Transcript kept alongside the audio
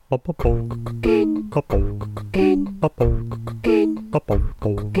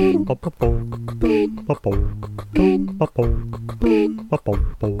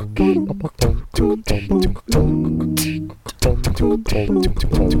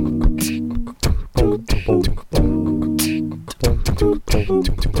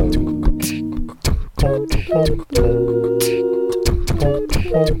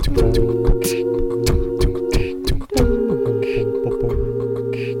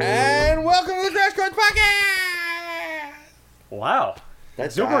And welcome to the Crash Course Podcast! Wow. That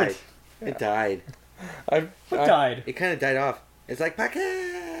Exuberant. died. It died. What died? It kind of died off. It's like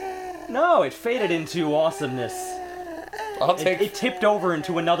podcast. No, it faded into awesomeness. It tipped over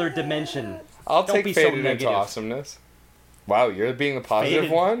into another dimension. I'll Don't take be so faded into negative. awesomeness. Wow, you're being the positive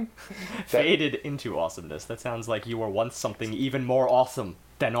Faded. one? Faded into awesomeness. That sounds like you were once something even more awesome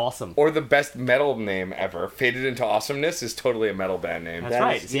than awesome. Or the best metal name ever. Faded into awesomeness is totally a metal band name. That's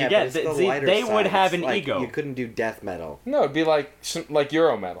right. See, but again, it's the see, lighter they side. would have It's an like ego. You couldn't do death metal. No, it'd be like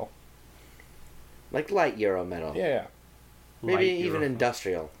Euro metal. Like light Euro metal. Yeah. Maybe Light even Euro.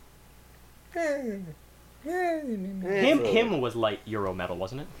 industrial. Him was light Euro metal,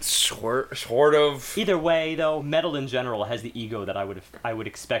 wasn't it? Sort of. Either way, though, metal in general has the ego that I would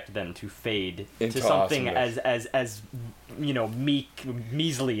expect them to fade Into to something awesomeness. as you know,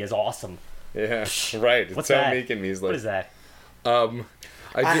 measly as awesome. Yeah, right. It's What's so that? meek and measly. What is that? I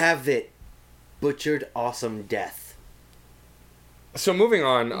have it. Butchered awesome death. So moving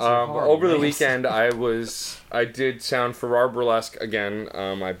on, These are hard over the names. weekend I did sound for Raw Burlesque again.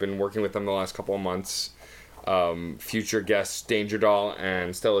 I've been working with them the last couple of months. Future guests Danger Doll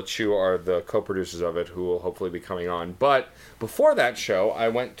and Stella Chu are the co-producers of it, who will hopefully be coming on. But before that show, I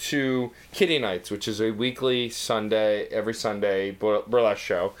went to Kitty Nights, which is a weekly every Sunday burlesque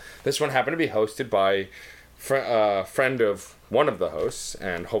show. This one happened to be hosted by friend of one of the hosts,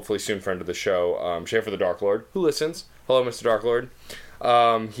 and hopefully soon friend of the show, Schaefer the Dark Lord, who listens. Hello, Mr. Dark Lord.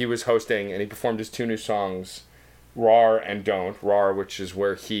 He was hosting, and he performed his two new songs, Roar and Don't. Roar, which is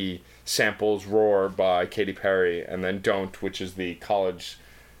where he samples Roar by Katy Perry, and then Don't, which is the college...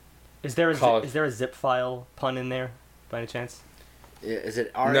 Is there College- a zip file pun in there, by any chance? Is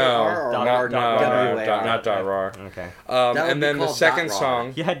it R No, or Dot- R? dot- W-A-R? not Roar. Okay. That would And be then the called second Dot Roar.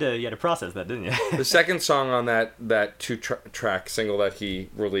 song... You had to process that, didn't you? The second song on that two-track single that he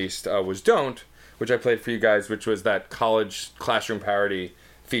released was Don't, which I played for you guys, which was that college classroom parody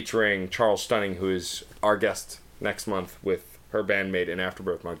featuring Charles Stunning, who is our guest next month with her bandmate in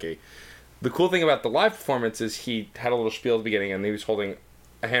Afterbirth Monkey. The cool thing about the live performance is he had a little spiel at the beginning, and he was holding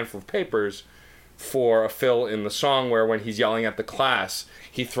a handful of papers for a fill in the song where when he's yelling at the class,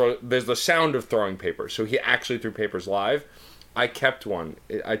 there's the sound of throwing papers. So he actually threw papers live. I kept one.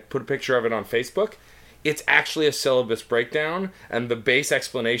 I put a picture of it on Facebook. It's actually a syllabus breakdown, and the base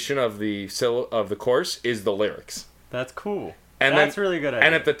explanation of the course is the lyrics. That's cool. And That's then, really good.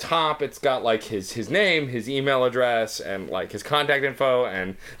 And at the top, it's got like his name, his email address, and like his contact info.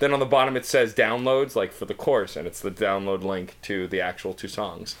 And then on the bottom, it says downloads, like for the course, and it's the download link to the actual two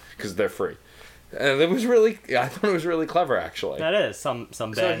songs because they're free. And I thought it was really clever, actually. That is. Some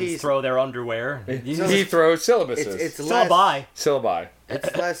bands throw their underwear. He throws syllabuses. It's Syllabi. Syllabi.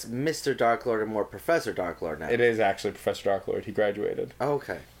 It's less Mr. Dark Lord and more Professor Dark Lord now. It is actually Professor Darklord. He graduated. Oh,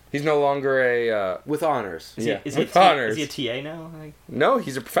 okay. He's no longer a... With honors. Is Yeah, he with honors. Is he a TA now? No,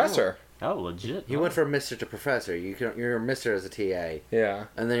 he's a professor. Oh, legit. He went from Mr. to Professor. You're a Mr. as a TA, Yeah,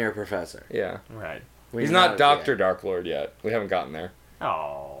 and then you're a Professor. yeah. Right. When He's you're not a Dr. TA. Darklord yet. We haven't gotten there.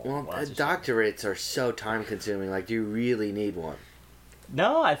 Oh. Well, that's a shame. doctorates are so time consuming. Like, do you really need one?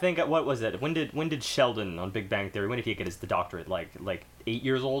 No, I think what was it? When did Sheldon on Big Bang Theory? When did he get his doctorate? Like 8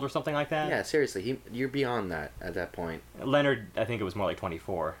 years old or something like that? Yeah, seriously. You're beyond that at that point. Leonard, I think it was more like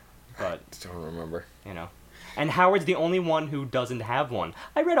 24. But Don't remember. you know, and Howard's the only one who doesn't have one.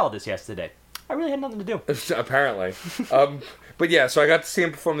 I read all this yesterday. I really had nothing to do. Apparently. But yeah, so I got to see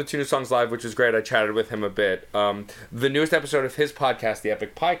him perform the two new songs live, which was great. I chatted with him a bit. The newest episode of his podcast, the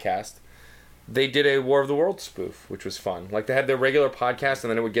Epic Podcast, they did a War of the Worlds spoof, which was fun. Like, they had their regular podcast, and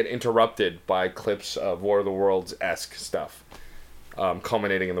then it would get interrupted by clips of War of the Worlds-esque stuff,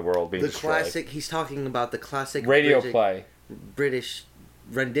 culminating in the world being The destroyed. classic. He's talking about the classic Radio play. British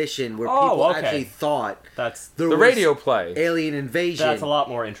rendition where Oh, people okay. actually thought That's there The was radio play. alien invasion. a lot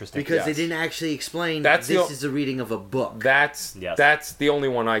more interesting. because they Yes. didn't actually explain That's this the- is a reading of a book. That's Yes. the only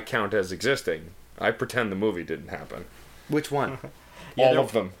one I count as existing. I pretend the movie didn't happen. Which one? Yeah, All there-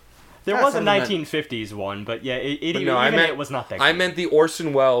 of them. There That's was a something that- 1950s one, but yeah, But no, it was not that good. I meant the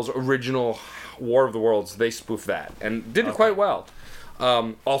Orson Welles original War of the Worlds. They spoofed that and did it quite well.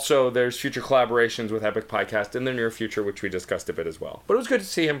 Also, there's future collaborations with Epic Podcast in the near future, which we discussed a bit as well. But it was good to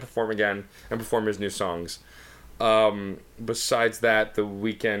see him perform again and perform his new songs. Besides that, the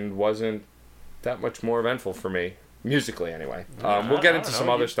weekend wasn't that much more eventful for me. Musically, anyway. We'll get into some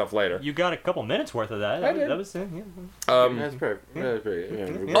other stuff later. You got a couple minutes worth of that. I did. That was, yeah. That's perfect.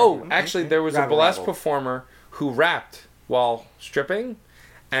 Yeah. Oh, actually, there was a Rabble, burlesque rabble. performer who rapped while stripping,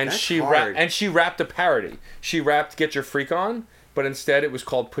 and That's she hard. rapped a parody. She rapped "Get Your Freak On," but instead it was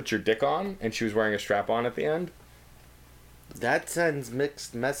called "Put Your Dick On," and she was wearing a strap on at the end. That sends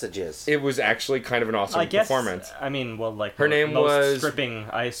mixed messages. It was actually kind of an awesome I guess, performance. I mean, well, like Her name most was- stripping.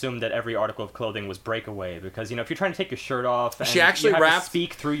 I assumed that every article of clothing was breakaway because if you're trying to take your shirt off, and She actually you have rapped- to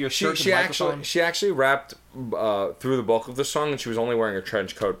speak through your She shirt. to she the actually microphone. she actually rapped through the bulk of the song, and she was only wearing a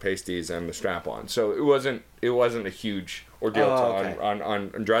trench coat, pasties, and the strap on. So it wasn't a huge ordeal okay. on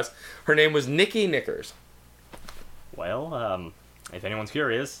dress. Her name was Nikki Knickers. Well, if anyone's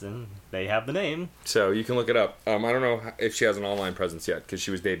curious, then they have the name. So you can look it up. I don't know if she has an online presence yet because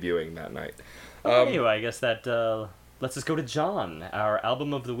she was debuting that night. Anyway, I guess that let's just go to John. Our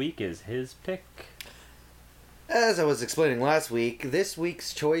album of the week is his pick. As I was explaining last week, this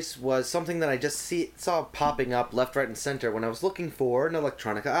week's choice was something that I just saw popping up left, right, and center when I was looking for an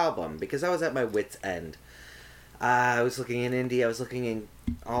electronica album, because I was at my wit's end. I was looking in indie, I was looking in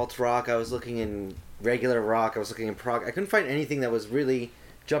alt rock, I was looking in regular rock, I was looking in prog. I couldn't find anything that was really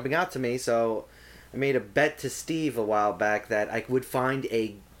jumping out to me, so I made a bet to Steve a while back that I would find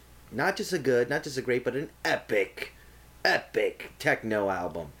not just a good, not just a great, but an epic techno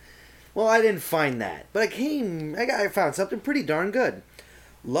album. Well, I didn't find that, but I found something pretty darn good.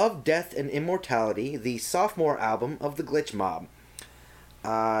 Love, Death, and Immortality, the sophomore album of the Glitch Mob.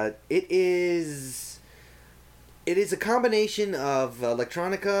 It is a combination of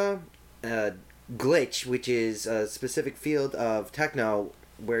electronica, glitch, which is a specific field of techno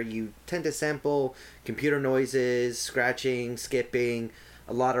where you tend to sample computer noises, scratching, skipping,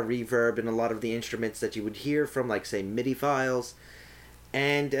 a lot of reverb, and a lot of the instruments that you would hear from, like, say, MIDI files.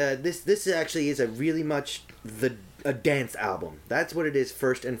 And this actually is a really much a dance album. That's what it is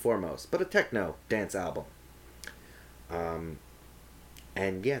first and foremost, but a techno dance album.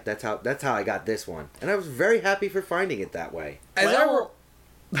 And yeah, that's how I got this one, and I was very happy for finding it that way.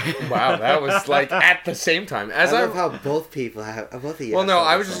 Wow, that was like at the same time. I love how both people have both of you. Well, no, have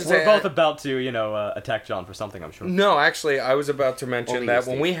I was that just song. We're both about to, attack John for something, I'm sure. No, actually, I was about to mention Only that you,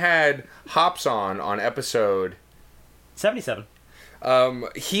 when Steve. we had Hops on episode, 77.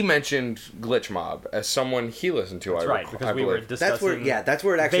 he mentioned Glitch Mob as someone he listened to. That's right, because we were discussing... That's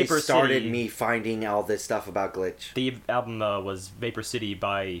where it actually Vapor started City. me finding all this stuff about Glitch. The album was Vapor City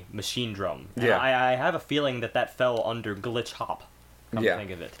by Machine Drum. And Yeah. I have a feeling that fell under Glitch Hop, come Yeah. to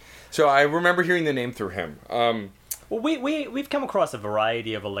think of it. So I remember hearing the name through him. Well, we've come across a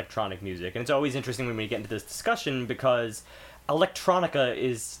variety of electronic music, and it's always interesting when we get into this discussion because electronica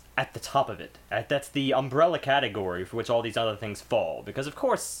is at the top of it. That's the umbrella category for which all these other things fall. Because, of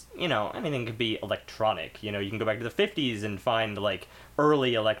course, anything could be electronic. You can go back to the 50s and find, like,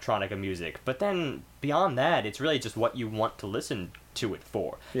 early electronica music. But then, beyond that, it's really just what you want to listen to it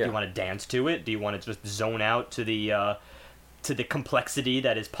for. Yeah. Do you want to dance to it? Do you want to just zone out to the complexity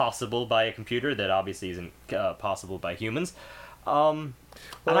that is possible by a computer that obviously isn't possible by humans? And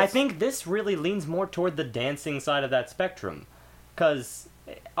I think this really leans more toward the dancing side of that spectrum. Because,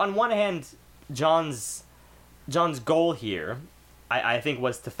 on one hand, John's goal here, I think,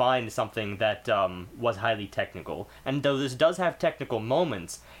 was to find something that was highly technical. And though this does have technical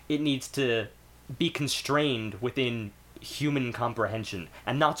moments, it needs to be constrained within human comprehension.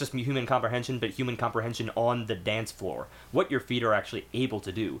 And not just human comprehension, but human comprehension on the dance floor. What your feet are actually able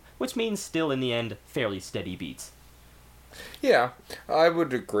to do. Which means still, in the end, fairly steady beats. Yeah, I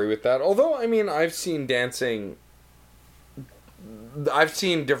would agree with that. Although, I mean, I've seen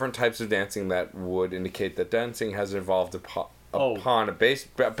different types of dancing that would indicate that dancing has evolved upon a past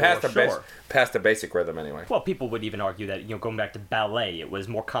a basic rhythm anyway. Well, people would even argue that, going back to ballet, it was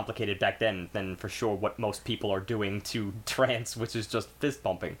more complicated back then than for sure what most people are doing to trance, which is just fist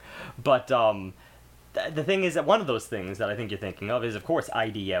pumping. But the thing is that one of those things that I think you're thinking of is, of course,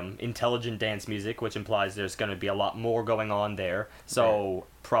 IDM, intelligent dance music, which implies there's going to be a lot more going on there. So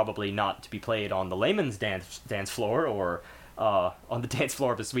probably not to be played on the layman's dance floor or on the dance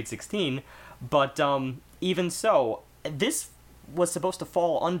floor of a Sweet 16. But even so, this was supposed to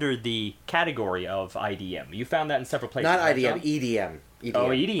fall under the category of IDM. You found that in several places. Not right, IDM, John? EDM. Oh,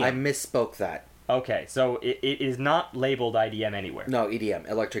 EDM. I misspoke that. Okay, so it is not labeled IDM anywhere. No, EDM,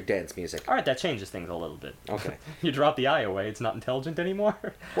 electric dance music. All right, that changes things a little bit. Okay. You drop the I away, it's not intelligent anymore.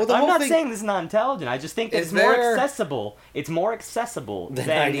 Well, the I'm whole not thing- saying this is not intelligent. I just think that Is it's more there- accessible. It's more accessible Than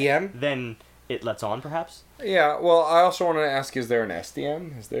than IDM? than it lets on, perhaps. Yeah, well, I also want to ask, is there an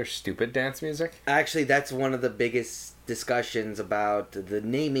SDM? Is there stupid dance music? Actually, that's one of the biggest discussions about the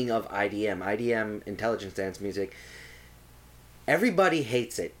naming of IDM. IDM, intelligence dance music. Everybody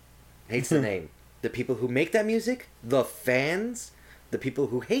hates it. Hates the name. The people who make that music, the fans, the people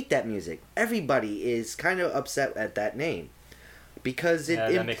who hate that music. Everybody is kind of upset at that name. Because it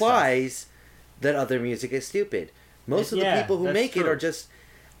Yeah, that makes implies that other music is stupid. Most of the Yeah, people who that's make it true. are just...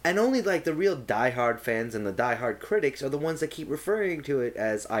 And only like the real diehard fans and the diehard critics are the ones that keep referring to it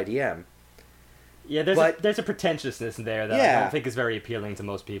as IDM. Yeah, But- there's a pretentiousness there that I Yeah. don't think is very appealing to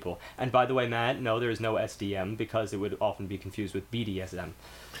most people. And by the way, Matt, no, there is no SDM because it would often be confused with BDSM.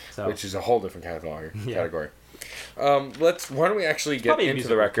 So Which is a whole different category. Yeah. Category. Why don't we actually get probably a into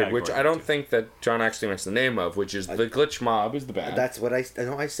the musical record, which category, I don't too. think that John actually mentioned the name of, which is The Glitch Mob is the band. That's what I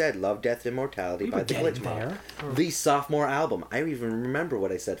know. I said Love, Death, Immortality We by were the getting Glitch Mob. there. The sophomore album. I even remember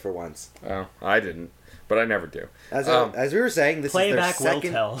what I said for once. Oh, I didn't, but I never do. As we were saying, this Playback is their will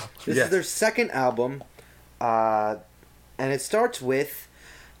second. tell. This Yes. is their second album, and it starts with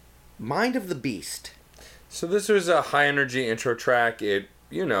 "Mind of the Beast." So this was a high energy intro track. It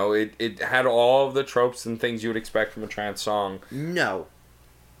had all of the tropes and things you would expect from a trance song. No,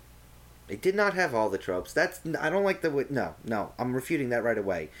 it did not have all the tropes. I don't like the no. I'm refuting that right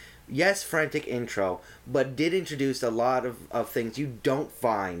away. Yes, frantic intro, but did introduce a lot of things you don't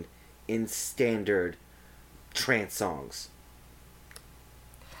find in standard trance songs.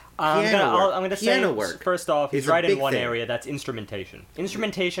 Piano I'm gonna work. say Piano work first off, he's is a right in big one thing. area. That's instrumentation.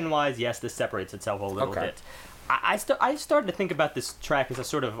 Instrumentation wise, yes, this separates itself a little Okay. bit. I started to think about this track as a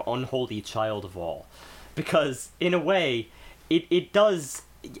sort of unholy child of all, because in a way, it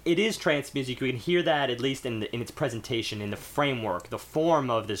is trance music. You can hear that at least in its presentation, in the framework, the form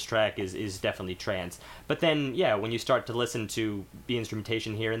of this track is definitely trance. But then, yeah, when you start to listen to the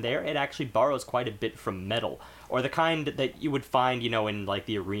instrumentation here and there, it actually borrows quite a bit from metal, or the kind that you would find, in like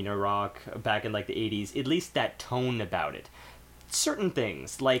the arena rock back in like the 80s. At least that tone about it. Certain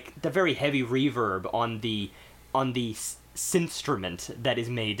things like the very heavy reverb on the synthstrument that is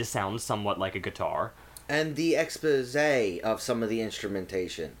made to sound somewhat like a guitar. and the expose of some of the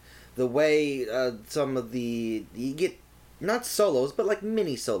instrumentation, the way some of you get not solos but like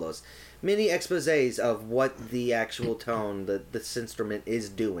mini solos, mini exposés of what the actual tone this instrument is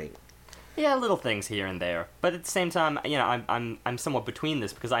doing. Yeah, little things here and there, but at the same time, I'm somewhat between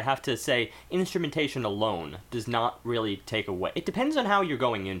this because I have to say instrumentation alone does not really take away. It depends on how you're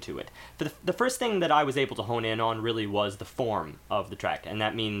going into it. The first thing that I was able to hone in on really was the form of the track, and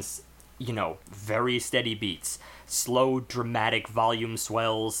that means very steady beats, slow, dramatic volume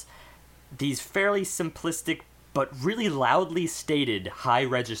swells, these fairly simplistic but really loudly stated high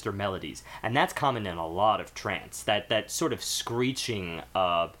register melodies, and that's common in a lot of trance. That sort of screeching,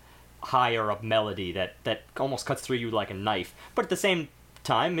 higher up melody that almost cuts through you like a knife, but at the same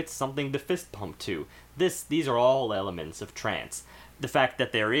time, it's something to fist pump to. These are all elements of trance. The fact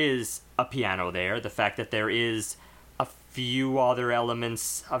that there is a piano there, the fact that there is a few other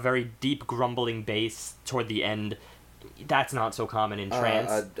elements, a very deep grumbling bass toward the end, that's not so common in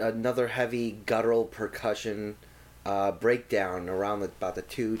trance. Another heavy guttural percussion breakdown around about the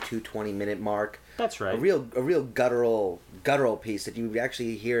 220 minute mark. That's right. A real guttural piece that you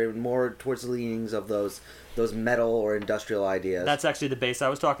actually hear more towards the leanings of those metal or industrial ideas. That's actually the bass I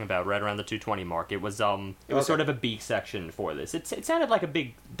was talking about, right around the 220 mark. It was Okay. sort of a B section for this. It sounded like a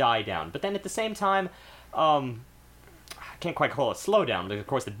big die down, but then at the same time, I can't quite call it slow down because of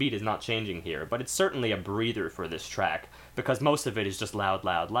course the beat is not changing here, but it's certainly a breather for this track because most of it is just loud,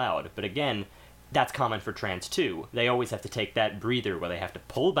 loud, loud. But again, that's common for trance too. They always have to take that breather where they have to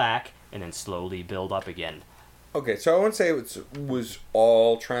pull back and then slowly build up again. Okay, so I wouldn't say it was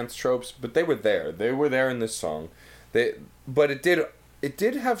all trance tropes, but they were there. They were there in this song. But it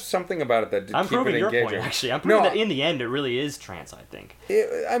did have something about it that did I'm keep it proving your engaging. point, actually. I'm proving that in the end it really is trance, I think.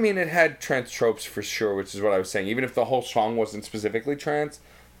 It had trance tropes for sure, which is what I was saying. Even if the whole song wasn't specifically trance,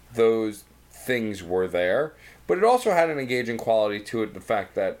 those things were there. But it also had an engaging quality to it, the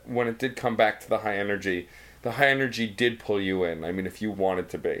fact that when it did come back to the high energy did pull you in. I mean, if you wanted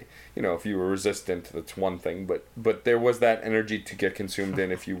to be. If you were resistant, that's one thing. But there was that energy to get consumed in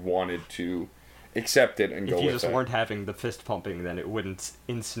if you wanted to accept it and go with it. If you just weren't having the fist pumping, then it wouldn't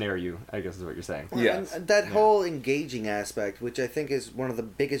ensnare you, I guess is what you're saying. Well, Yes. and that whole engaging aspect, which I think is one of the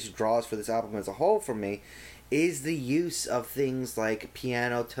biggest draws for this album as a whole for me, is the use of things like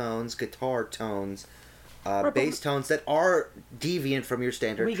piano tones, guitar tones, Right, bass tones that are deviant from your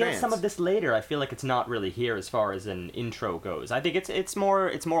standard We trance. get some of this later. I feel like it's not really here as far as an intro goes. I think it's more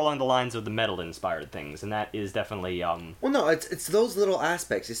along the lines of the metal inspired things, and that is definitely Well, no, it's those little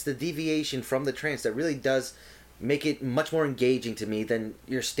aspects. It's the deviation from the trance that really does make it much more engaging to me than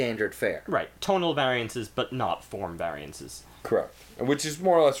your standard fare. right, tonal variances, but not form variances. Correct. Which is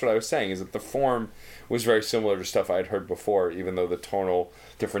more or less what I was saying, is that the form was very similar to stuff I'd heard before, even though the tonal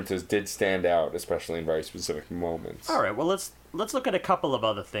differences did stand out, especially in very specific moments. All right, well let's look at a couple of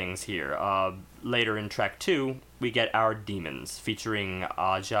other things here. Later in track 2, we get Our Demons featuring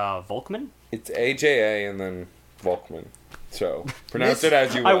Aja Volkman. It's AJA and then Volkman. So, pronounce it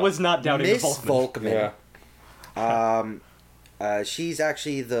as you will. I was not doubting Miss the Volkman. Volkman. Yeah. She's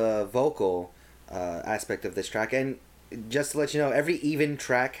actually the vocal aspect of this track, and just to let you know, every even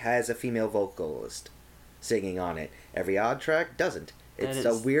track has a female vocalist singing on it. Every odd track doesn't. It's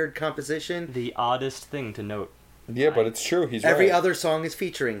a is weird composition. The oddest thing to note. Yeah, but it's true. He's Every right. other song is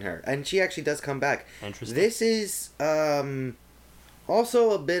featuring her, and she actually does come back. Interesting. This is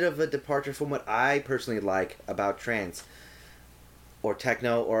also a bit of a departure from what I personally like about trance, or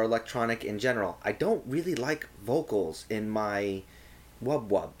techno, or electronic in general. I don't really like vocals in my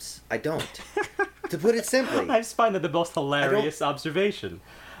wub-wubs. I don't. To put it simply. I just find that the most hilarious observation.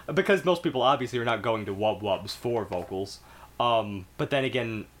 Because most people obviously are not going to wub-wubs for vocals. But then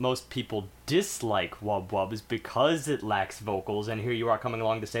again, most people dislike wub-wubs because it lacks vocals, and here you are coming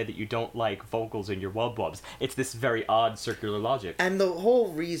along to say that you don't like vocals in your wub-wubs. It's this very odd circular logic. And the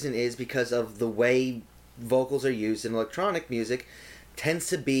whole reason is because of the way vocals are used in electronic music tends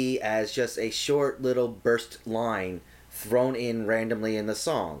to be as just a short little burst line thrown in randomly in the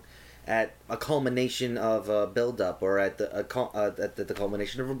song at a culmination of a build-up, or at the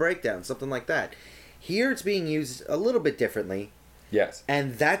culmination of a breakdown, something like that. Here it's being used a little bit differently, Yes.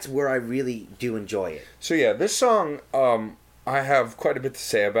 and that's where I really do enjoy it. So yeah, this song I have quite a bit to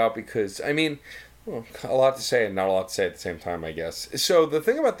say about, because I mean, well, a lot to say and not a lot to say at the same time, I guess. So the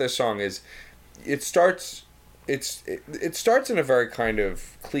thing about this song is, it starts in a very kind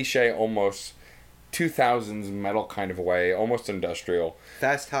of cliche, almost 2000s metal kind of way, almost industrial.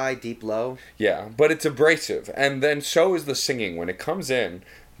 Fast, high, deep, low. Yeah, but it's abrasive, and then so is the singing. When it comes in,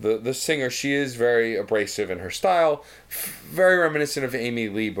 the singer, she is very abrasive in her style, very reminiscent of Amy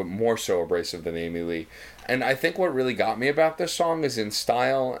Lee, but more so abrasive than Amy Lee. And I think what really got me about this song is in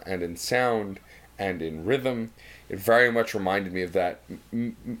style and in sound and in rhythm. It very much reminded me of that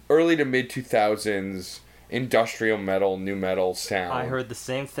early to mid 2000s industrial metal, new metal sound. I heard the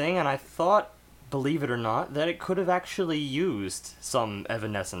same thing, and I thought, believe it or not, that it could have actually used some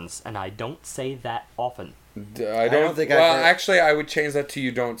Evanescence, and I don't say that often. I don't think well, I've heard... actually, I would change that to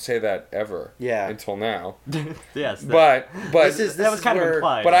you don't say that ever. Yeah. Until now. Yes. But that was kind of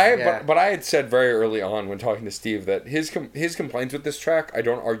implied. But I Yeah. but I had said very early on when talking to Steve that his complaints with this track, I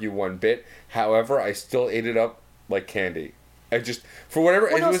don't argue one bit. However, I still ate it up like candy. I just, for whatever,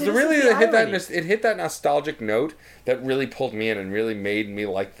 Well, it no, was see, the this really is the it hit that nostalgic note that really pulled me in and really made me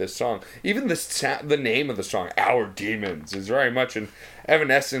like this song. Even the name of the song, Our Demons, is very much an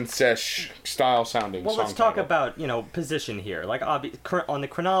Evanescence-ish style sounding Well, song. let's talk title. about, position here. Like, on the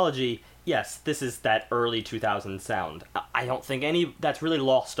chronology, yes, this is that early 2000 sound. I don't think that's really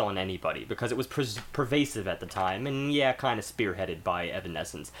lost on anybody, because it was pervasive at the time, and yeah, kind of spearheaded by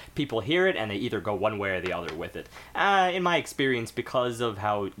Evanescence. People hear it, and they either go one way or the other with it. In my experience, because of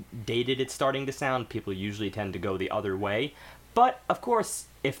how dated it's starting to sound, people usually tend to go the other way. But, of course,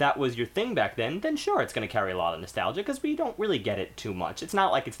 if that was your thing back then sure, it's going to carry a lot of nostalgia, because we don't really get it too much. It's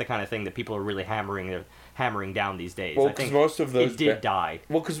not like it's the kind of thing that people are really hammering down these days. Well, I think most of those it did die.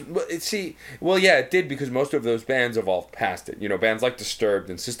 Well, yeah, it did, because most of those bands evolved past it. You know, bands like Disturbed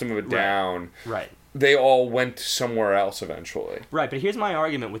and System of a Down, Right. they all went somewhere else eventually. Right, but here's my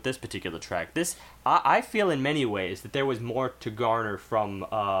argument with this particular track. I feel in many ways that there was more to garner from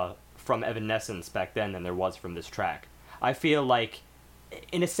Evanescence back then than there was from this track. I feel like,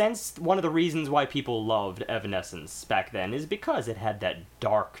 in a sense, one of the reasons why people loved Evanescence back then is because it had that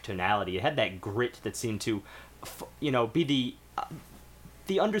dark tonality. It had that grit that seemed to, be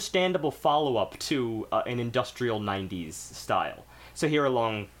the understandable follow-up to an industrial 90s style. So here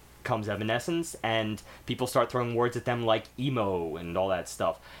along comes Evanescence, and people start throwing words at them like emo and all that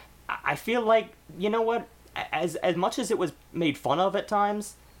stuff. I feel like, you know what, as much as it was made fun of at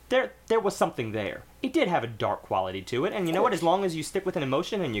times, there was something there. It did have a dark quality to it, and you know what, as long as you stick with an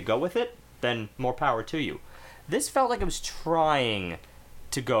emotion and you go with it, then more power to you. This felt like it was trying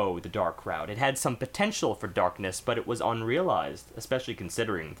to go the dark route. It had some potential for darkness, but it was unrealized, especially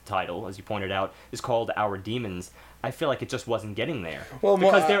considering the title, as you pointed out, is called Our Demons. I feel like it just wasn't getting there. Well,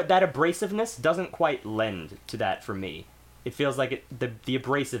 because that abrasiveness doesn't quite lend to that for me. It feels like the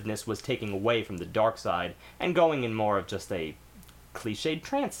abrasiveness was taking away from the dark side and going in more of just a cliched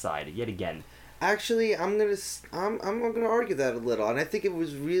trance side, yet again. Actually, I'm gonna argue that a little, and I think it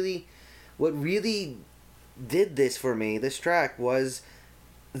was really, what really did this for me. This track was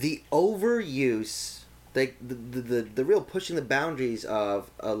the overuse, like the real pushing the boundaries of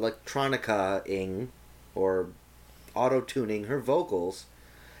electronica-ing or auto-tuning her vocals,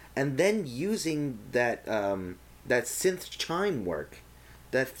 and then using that that synth chime work,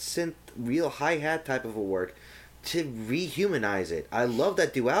 that synth real hi-hat type of a work to rehumanize it. I love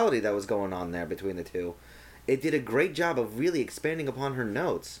that duality that was going on there between the two. It did a great job of really expanding upon her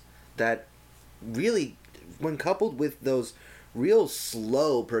notes that really, when coupled with those real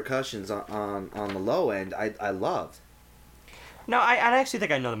slow percussions on the low end, I loved. No, I actually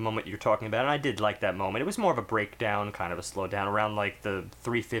think I know the moment you're talking about, and I did like that moment. It was more of a breakdown, kind of a slowdown, around like the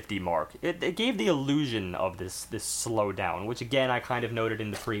 350 mark. It gave the illusion of this slowdown, which again I kind of noted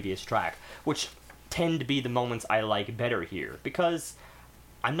in the previous track, which tend to be the moments I like better here, because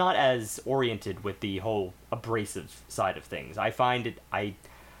I'm not as oriented with the whole abrasive side of things. I find it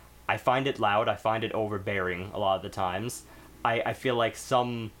loud, I find it overbearing a lot of the times. I feel like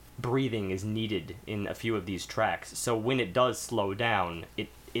some breathing is needed in a few of these tracks, so when it does slow down,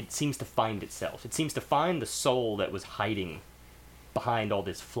 it seems to find itself. It seems to find the soul that was hiding behind all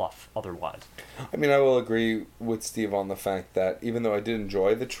this fluff otherwise. I mean, I will agree with Steve on the fact that even though I did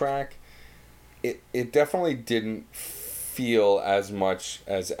enjoy the track, it definitely didn't feel as much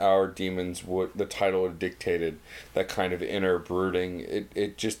as Our Demons would, the title had dictated, that kind of inner brooding.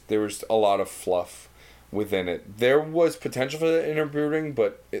 It just, there was a lot of fluff within it. There was potential for the inner brooding,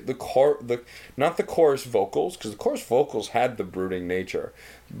 but not the chorus vocals, because the chorus vocals had the brooding nature,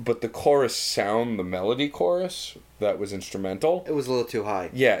 but the chorus sound, the melody chorus that was instrumental, It was a little too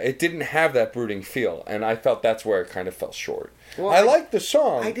high. yeah, it didn't have that brooding feel, and I felt that's where it kind of fell short. Well, I like the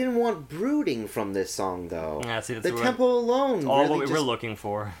song. I didn't want brooding from this song, though. Yeah, see, that's the what- tempo alone. All really what we were just- looking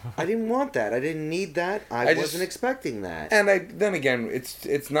for. I didn't want that. I didn't need that. I just- wasn't expecting that. And then again,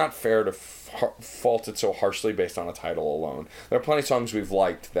 it's not fair to fault it so harshly based on a title alone. There are plenty of songs we've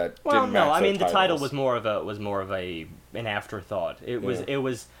liked that Well, didn't match no, I their mean the title titles. was more of an afterthought. It was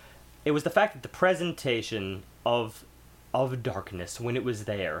the fact that the presentation of darkness, when it was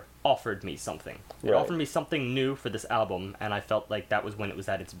there, offered me something. It Right. offered me something new for this album, and I felt like that was when it was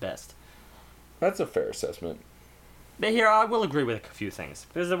at its best. That's a fair assessment. But here, I will agree with a few things,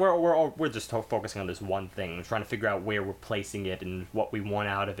 because we're just focusing on this one thing, trying to figure out where we're placing it and what we want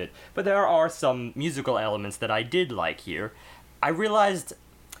out of it. But there are some musical elements that I did like here. I realized,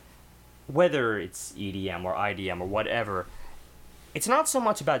 whether it's EDM or IDM or whatever, it's not so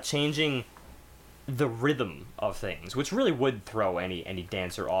much about changing the rhythm of things, which really would throw any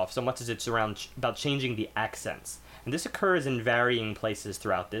dancer off, so much as it's about changing the accents. And this occurs in varying places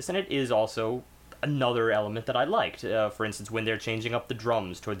throughout this, and it is also another element that I liked. For instance, when they're changing up the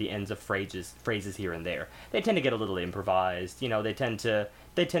drums toward the ends of phrases here and there, they tend to get a little improvised. You know, they tend to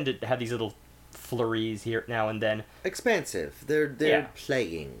have these little flurries here now and then. Expansive. They're Yeah.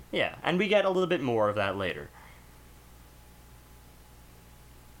 playing. Yeah, and we get a little bit more of that later.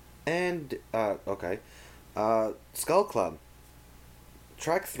 And okay, Skull Club.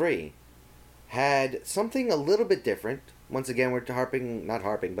 Track 3 had something a little bit different. Once again, we're talking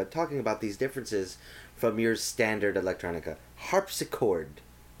about these differences from your standard electronica. Harpsichord,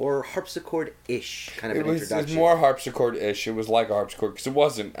 or harpsichord-ish kind of an It was introduction. more harpsichord-ish. It was like a harpsichord, because it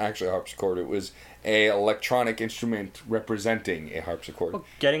wasn't actually a harpsichord. It was a electronic instrument representing a harpsichord. Well,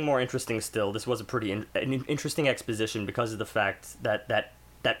 getting more interesting still, this was a pretty an interesting exposition because of the fact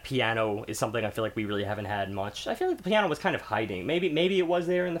that piano is something I feel like we really haven't had much. I feel like the piano was kind of hiding. Maybe it was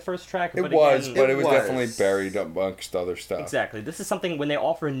there in the first track. It but was, again, but it It was was. definitely buried amongst other stuff. Exactly. This is something, when they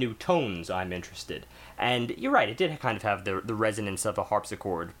offer new tones, I'm interested. And you're right, it did kind of have the resonance of a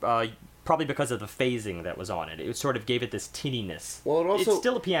harpsichord. Probably because of the phasing that was on it. It sort of gave it this tinniness. Well, it also, it's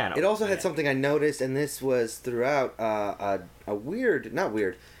still a piano. It also had Yeah. something I noticed, and this was throughout a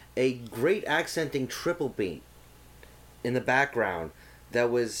great accenting triple beat in the background. That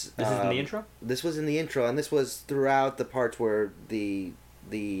was This is in the intro? This was in the intro, and this was throughout the parts where the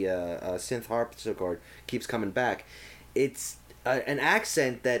synth harpsichord keeps coming back. It's an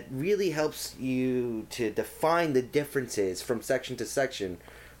accent that really helps you to define the differences from section to section,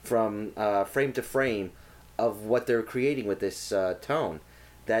 from frame to frame, of what they're creating with this tone.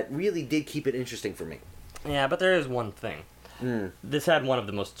 That really did keep it interesting for me. Yeah, but there is one thing. This had one of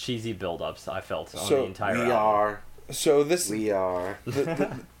the most cheesy build-ups I felt on the entire album. We are.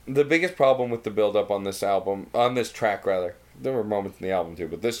 The biggest problem with the build-up on this track rather, there were moments in the album too,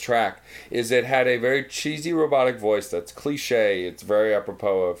 but this track is it had a very cheesy robotic voice that's cliche. It's very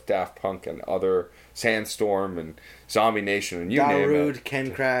apropos of Daft Punk and other Sandstorm and Zombie Nation and you name Darude, it.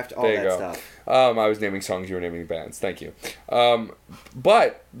 Kencraft, all There you that go. stuff. I was naming songs, you were naming bands. Thank you.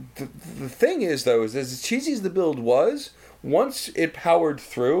 But the thing is, though, is as cheesy as the build was, once it powered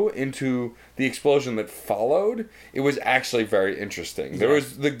through into the explosion that followed, it was actually very interesting. There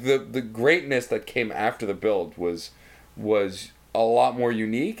was the greatness that came after the build was a lot more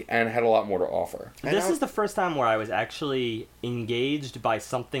unique and had a lot more to offer. This is the first time where I was actually engaged by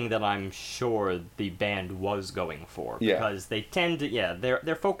something that I'm sure the band was going for. Yeah. Because they tend to,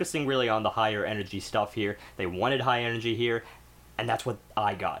 they're focusing really on the higher energy stuff here. They wanted high energy here, and that's what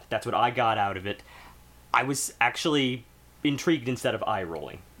I got. That's what I got out of it. I was actually intrigued instead of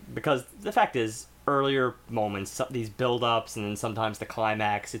eye-rolling. Because the fact is, earlier moments, these build-ups, and then sometimes the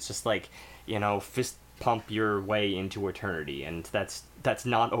climax, it's just like, fist pump your way into eternity, and that's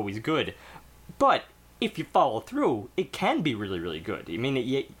not always good. But if you follow through, it can be really, really good. I mean,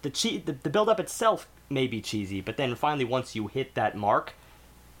 the build-up itself may be cheesy, but then finally once you hit that mark,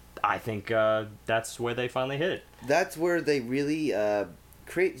 I think that's where they finally hit it. That's where they really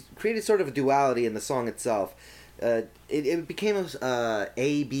created sort of a duality in the song itself. It became a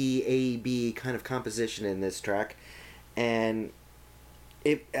A-B kind of composition in this track, and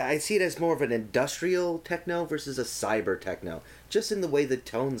I see it as more of an industrial techno versus a cyber techno, just in the way the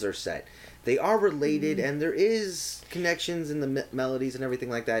tones are set. They are related, and there is connections in the melodies and everything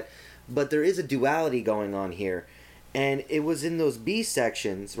like that, but there is a duality going on here. And it was in those B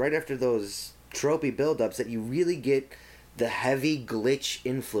sections, right after those tropey build-ups, that you really get the heavy glitch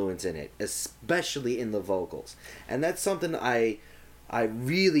influence in it, especially in the vocals. And that's something I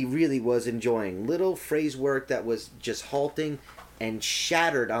really, really was enjoying. Little phrase work that was just halting and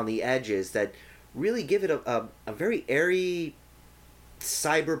shattered on the edges that really give it a very airy,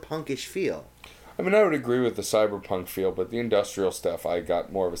 cyberpunkish feel. I mean, I would agree with the cyberpunk feel, but the industrial stuff, I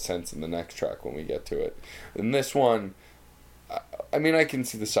got more of a sense in the next track when we get to it. In this one, I mean, I can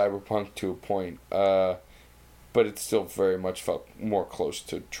see the cyberpunk to a point, but it still very much felt more close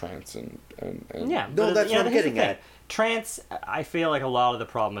to trance and Yeah, No, that's what I'm getting at. Trance, I feel like a lot of the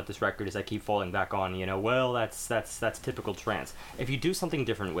problem with this record is I keep falling back on, well, that's typical trance. If you do something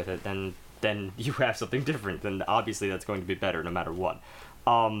different with it, then you have something different, and obviously that's going to be better no matter what.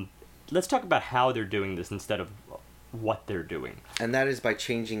 Let's talk about how they're doing this instead of what they're doing. And that is by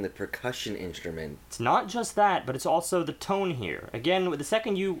changing the percussion instrument. It's not just that, but it's also the tone here. Again, the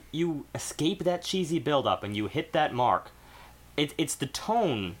second you escape that cheesy build-up and you hit that mark, it's the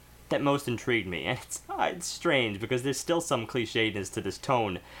tone that most intrigued me. And it's strange because there's still some clichéness to this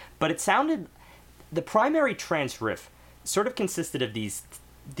tone, but it sounded... The primary trance riff sort of consisted of these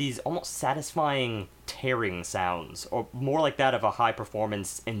almost satisfying tearing sounds, or more like that of a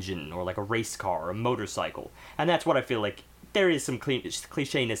high-performance engine, or like a race car, or a motorcycle. And that's what I feel like there is some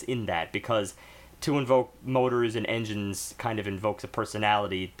clichéness in that, because to invoke motors and engines kind of invokes a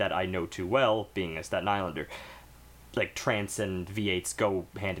personality that I know too well, being a Staten Islander. Like, trance and V8s go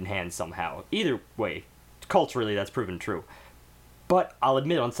hand in hand somehow. Either way, culturally that's proven true. But I'll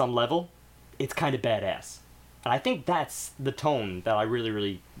admit, on some level, it's kind of badass. And I think that's the tone that I really,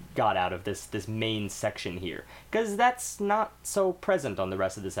 really got out of this main section here. Because that's not so present on the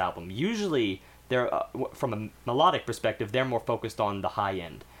rest of this album. Usually, they're from a melodic perspective, they're more focused on the high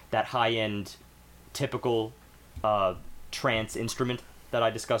end. That high-end, typical trance instrument that I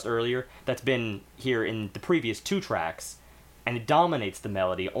discussed earlier, that's been here in the previous two tracks, and it dominates the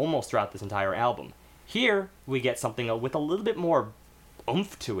melody almost throughout this entire album. Here, we get something with a little bit more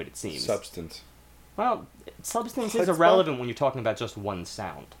oomph to it, it seems. substance. Well, substance is irrelevant when you're talking about just one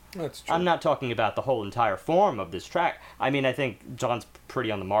sound. That's true. I'm not talking about the whole entire form of this track. I mean, I think John's pretty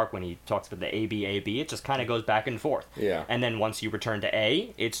on the mark when he talks about the A-B. It just kind of goes back and forth. Yeah. And then once you return to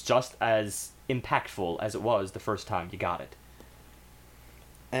A, it's just as impactful as it was the first time you got it.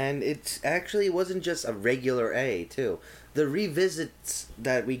 And it wasn't just a regular A, too. The revisits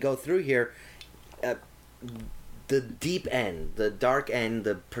that we go through here, the deep end, the dark end,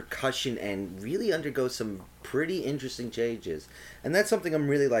 the percussion end really undergoes some pretty interesting changes. And that's something I'm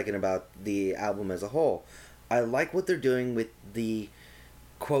really liking about the album as a whole. I like what they're doing with the,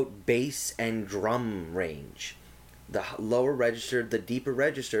 quote, bass and drum range. The lower register, the deeper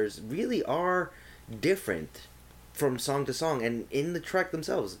registers really are different from song to song, and in the track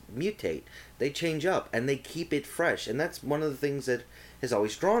themselves mutate. They change up and they keep it fresh, and that's one of the things that has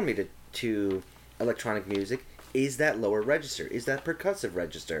always drawn me to electronic music, is that lower register? Is that percussive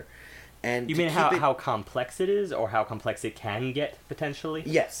register? And You mean how complex it is, or how complex it can get, potentially?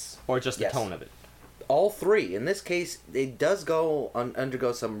 Yes. Or just the Yes. tone of it? All three. In this case, it does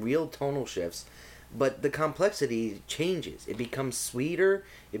undergo some real tonal shifts, but the complexity changes. It becomes sweeter,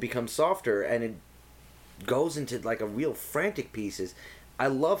 it becomes softer, and it goes into like a real frantic pieces. I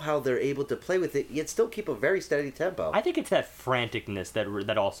love how they're able to play with it, yet still keep a very steady tempo. I think it's that franticness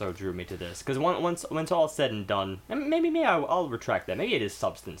that also drew me to this. Because once all said and done, and maybe I'll retract that. Maybe it is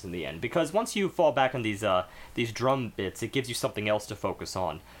substance in the end. Because once you fall back on these drum bits, it gives you something else to focus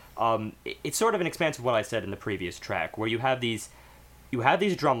on. It's sort of an expanse of what I said in the previous track, where you have these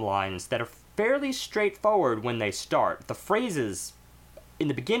drum lines that are fairly straightforward when they start. The phrases in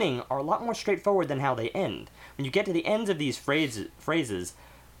the beginning are a lot more straightforward than how they end. When you get to the ends of these phrases,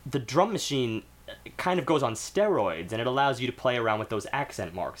 the drum machine kind of goes on steroids, and it allows you to play around with those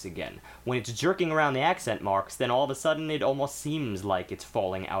accent marks again. When it's jerking around the accent marks, then all of a sudden it almost seems like it's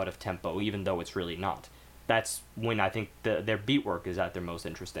falling out of tempo, even though it's really not. That's when I think their beat work is at their most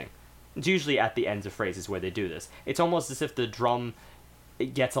interesting. It's usually at the ends of phrases where they do this. It's almost as if the drum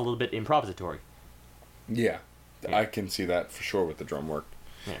gets a little bit improvisatory. Yeah. I can see that for sure with the drum work.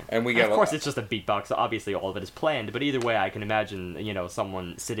 Yeah. And we And get of course, it's just a beatbox, so obviously all of it is planned. But either way, I can imagine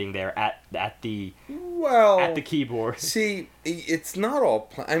someone sitting there at the keyboard. See, it's not all.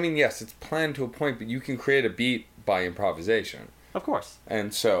 I mean, yes, it's planned to a point, but you can create a beat by improvisation. Of course.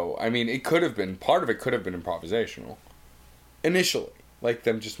 And so, I mean, part of it could have been improvisational initially, like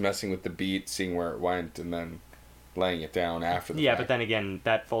them just messing with the beat, seeing where it went, and then laying it down after the fact. But then again,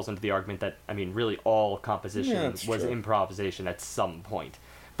 that falls into the argument that, I mean, really all composition was true. Improvisation at some point.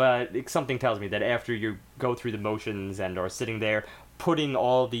 But something tells me that after you go through the motions and are sitting there putting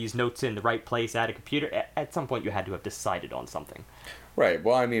all these notes in the right place at a computer, at some point you had to have decided on something. Right.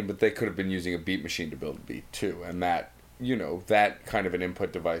 Well, I mean, but they could have been using a beat machine to build a beat too, and that that kind of an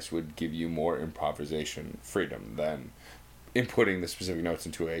input device would give you more improvisation freedom than inputting the specific notes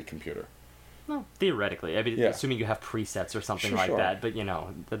into a computer. Well, theoretically. I mean, assuming you have presets or something like that.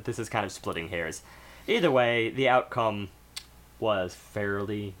 But, this is kind of splitting hairs. Either way, the outcome was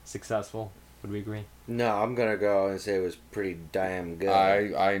fairly successful. Would we agree? No, I'm going to go and say it was pretty damn good.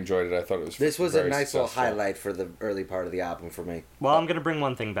 I enjoyed it. I thought it was This was a nice successful. little highlight for the early part of the album for me. Well, I'm going to bring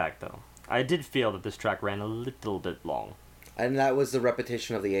one thing back, though. I did feel that this track ran a little bit long. And that was the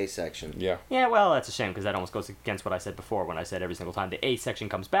repetition of the A section. Yeah. Yeah, well, that's a shame, because that almost goes against what I said before when I said every single time the A section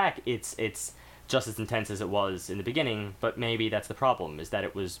comes back, it's just as intense as it was in the beginning, but maybe that's the problem, is that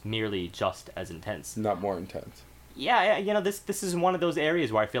it was merely just as intense. Not more intense. Yeah, this is one of those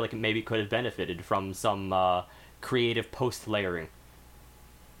areas where I feel like it maybe could have benefited from some creative post-layering.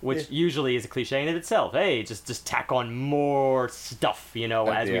 Which usually is a cliche in it itself. Hey, just tack on more stuff,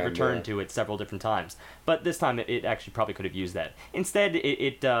 as we return to it several different times. But this time it actually probably could have used that. Instead,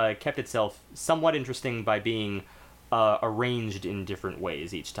 it kept itself somewhat interesting by being arranged in different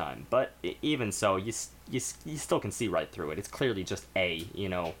ways each time. But even so, you still can see right through it. It's clearly just A,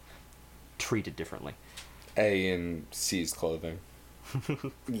 treated differently. A in C's clothing.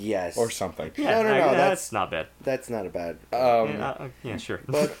 Yes. Or something. Yeah, no, that's not bad. That's not a bad... yeah, sure.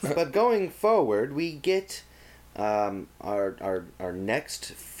 but going forward, we get our next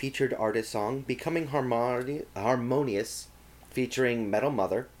featured artist song, Becoming Harmonious, featuring Metal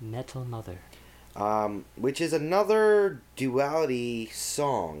Mother. Metal Mother. Which is another duality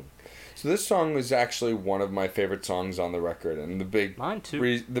song. So this song is actually one of my favorite songs on the record, and Mine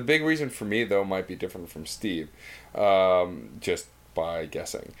too. The big reason for me, though, might be different from Steve, just by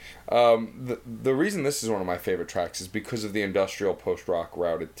guessing. The reason this is one of my favorite tracks is because of the industrial post-rock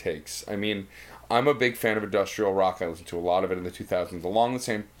route it takes. I mean, I'm a big fan of industrial rock. I listened to a lot of it in the 2000s, along the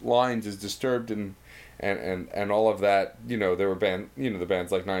same lines as Disturbed and all of that. There were the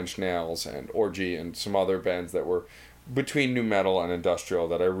bands like Nine Inch Nails and Orgy and some other bands that were between nu metal and industrial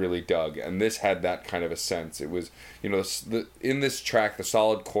that I really dug, and this had that kind of a sense. It was, in this track, the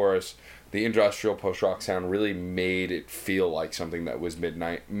solid chorus, the industrial post-rock sound really made it feel like something that was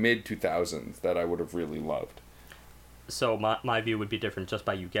mid-2000s that I would have really loved. So my view would be different just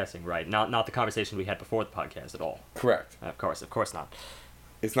by you guessing, right? Not the conversation we had before the podcast at all. Correct. Of course not.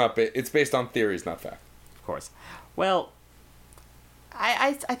 It's not. It's based on theories, not fact. Of course. Well,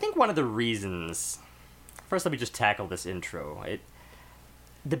 I think one of the reasons... First, let me just tackle this intro.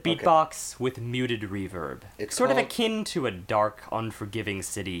 The beatbox with muted reverb. It's sort of akin to a dark, unforgiving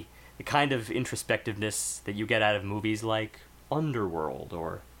city. The kind of introspectiveness that you get out of movies like Underworld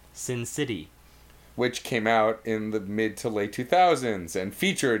or Sin City. which came out in the mid to late 2000s and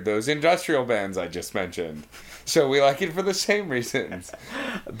featured those industrial bands I just mentioned. So we like it for the same reasons.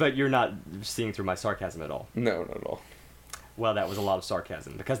 But you're not seeing through my sarcasm at all. No, not at all. Well, that was a lot of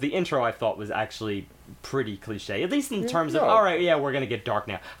sarcasm, because the intro I thought was actually pretty cliche, at least in terms of, no. all right, yeah, we're going to get dark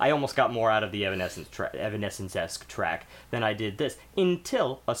now. I almost got more out of the Evanescence-esque track than I did this,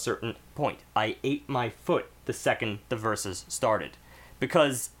 until a certain point. I ate my foot the second the verses started,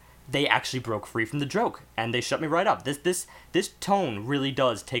 because they actually broke free from the joke, and they shut me right up. This tone really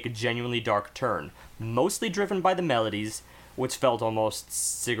does take a genuinely dark turn, mostly driven by the melodies, which felt almost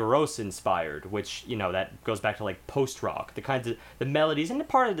Sigur Rós inspired, which, you know, that goes back to like post-rock. The melodies, and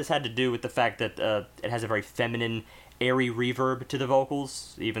part of this had to do with the fact that it has a very feminine, airy reverb to the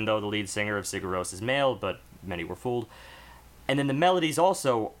vocals, even though the lead singer of Sigur Rós is male, but many were fooled. And then the melodies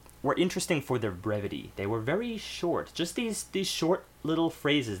also were interesting for their brevity. They were very short, just these short little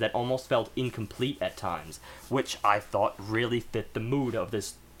phrases that almost felt incomplete at times, which I thought really fit the mood of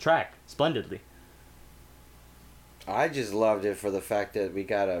this track splendidly. I just loved it for the fact that we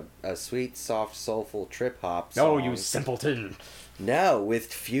got a sweet, soft, soulful trip-hop song. Oh, you simpleton! No,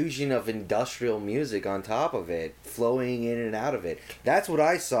 with fusion of industrial music on top of it, flowing in and out of it. That's what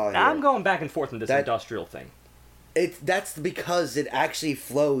I saw here. I'm going back and forth in this industrial thing. That's because it actually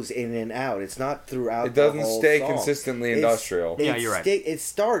flows in and out. It's not throughout. It doesn't the whole stay song. consistently industrial. Yeah, you're right. It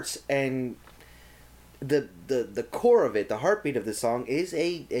starts, and the core of it, the heartbeat of the song, is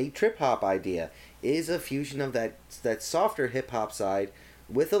a trip hop idea. Is a fusion of that softer hip hop side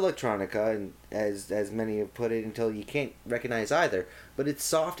with electronica, and as many have put it, until you can't recognize either. But it's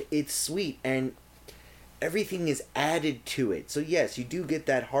soft, it's sweet, and everything is added to it. So yes, you do get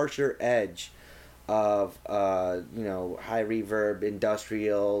that harsher edge of high reverb,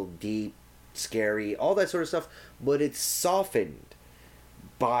 industrial, deep, scary, all that sort of stuff, but it's softened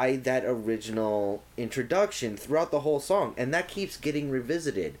by that original introduction throughout the whole song, and that keeps getting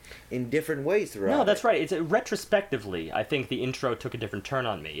revisited in different ways throughout. No, that's right. It's retrospectively, I think the intro took a different turn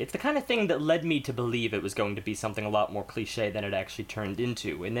on me. It's the kind of thing that led me to believe it was going to be something a lot more cliche than it actually turned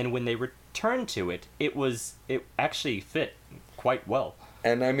into. And then when they returned to it, it actually fit quite well.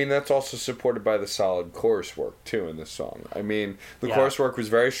 And I mean, that's also supported by the solid chorus work too in this song. I mean, the chorus work was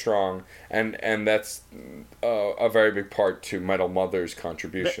very strong, and that's a very big part to Metal Mother's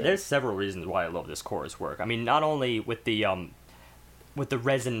contribution. There's several reasons why I love this chorus work. I mean, not only with the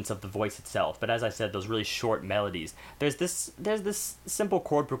resonance of the voice itself, but as I said, those really short melodies. There's this simple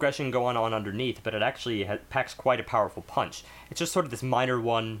chord progression going on underneath, but it actually packs quite a powerful punch. It's just sort of this minor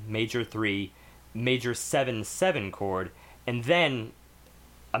 1, major 3, major 7/7 chord, and then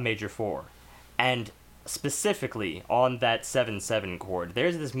a major 4. And specifically on that 7/7 chord,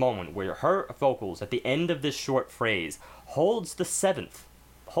 there's this moment where her vocals at the end of this short phrase holds the seventh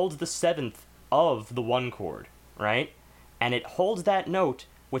of the 1 chord, right? And it holds that note,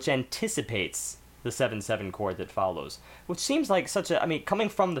 which anticipates the 7/7 chord that follows, which seems like coming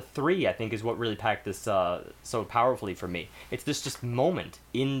from the 3, I think, is what really packed this so powerfully for me. It's this just moment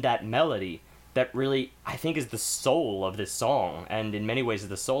in that melody that really, I think, is the soul of this song, and in many ways is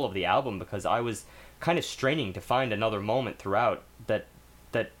the soul of the album, because I was kind of straining to find another moment throughout that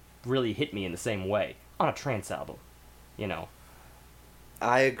really hit me in the same way on a trance album, you know.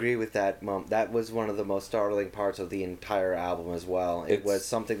 I agree with that, Mom. That was one of the most startling parts of the entire album as well. It was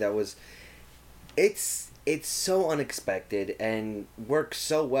something that was... It's so unexpected and works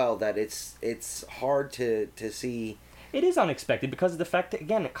so well that it's hard to see... It is unexpected because of the fact that,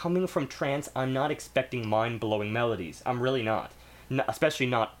 again, coming from trance, I'm not expecting mind-blowing melodies. I'm really not. Especially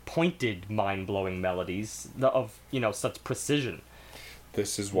not pointed mind-blowing melodies of, such precision.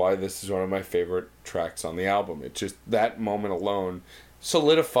 This is why this is one of my favorite tracks on the album. It just, that moment alone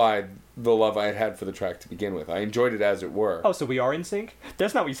solidified the love I had for the track to begin with. I enjoyed it as it were. Oh, so we are in sync?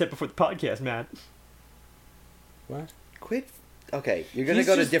 That's not what you said before the podcast, Matt. What? Quit. Okay, you're gonna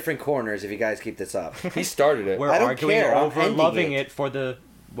go to different corners if you guys keep this up. He started it. We're I don't arguing care. I'm over ending loving it. it for the,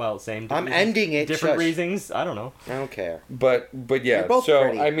 same. I'm ending it. Different Shush. reasons. I don't know. I don't care. But yeah, You're both so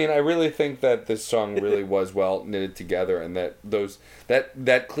pretty. I mean, I really think that this song really was well knitted together, and that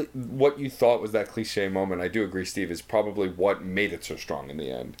what you thought was that cliche moment, I do agree, Steve, is probably what made it so strong in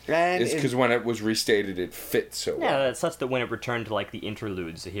the end. And Is because when it was restated, it fit so well. Yeah, that's such that when it returned to like the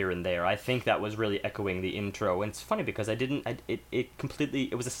interludes here and there, I think that was really echoing the intro. And it's funny because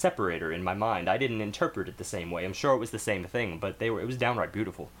it was a separator in my mind. I didn't interpret it the same way. I'm sure it was the same thing, but it was downright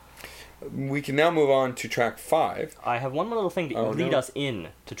beautiful. We can now move on to track 5. I have one more little thing to lead us in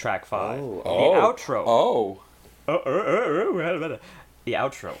to track 5. Oh. The outro. Oh. The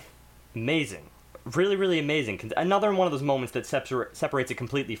outro. Amazing. Really, really amazing. Another one of those moments that separates it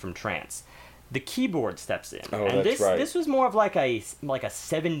completely from trance. the keyboard steps in. Oh, and that's right. This was more of like a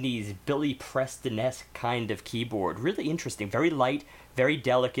 70s Billy Preston-esque kind of keyboard. Really interesting, very light, very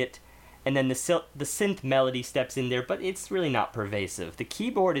delicate. And then the synth melody steps in there, but it's really not pervasive. The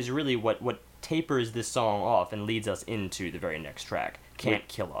keyboard is really what tapers this song off and leads us into the very next track, Can't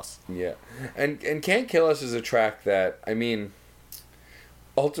Kill Us. Yeah. And Can't Kill Us is a track that, I mean,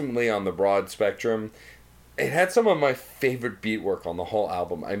 ultimately on the broad spectrum, it had some of my favorite beat work on the whole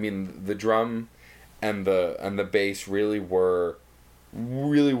album. I mean, the drum and the bass really were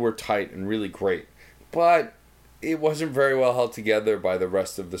tight and really great. But it wasn't very well held together by the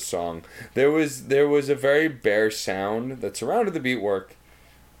rest of the song. There was a very bare sound that surrounded the beat work.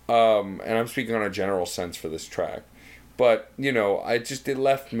 And I'm speaking on a general sense for this track. But, you know, it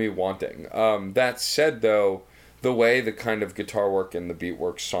left me wanting. That said, though, the way the kind of guitar work and the beat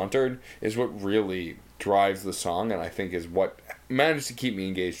work sauntered is what really drives the song, and I think is what managed to keep me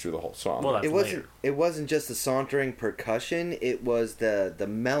engaged through the whole song. Well, it wasn't just the sauntering percussion, it was the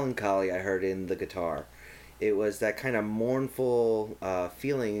melancholy I heard in the guitar. It was that kind of mournful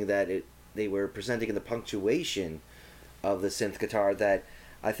feeling that they were presenting in the punctuation of the synth guitar that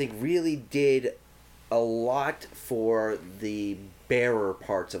I think really did a lot for the barer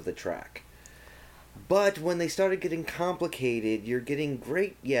parts of the track. But when they started getting complicated, you're getting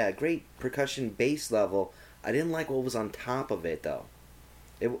great percussion bass level. I didn't like what was on top of it, though.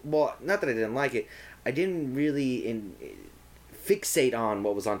 Well, not that I didn't like it. I didn't really fixate on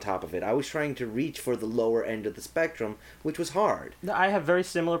what was on top of it. I was trying to reach for the lower end of the spectrum, which was hard. I have very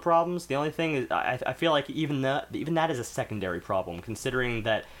similar problems. The only thing is, I feel like even that is a secondary problem, considering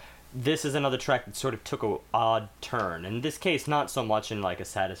that this is another track that sort of took a odd turn. In this case, not so much in like a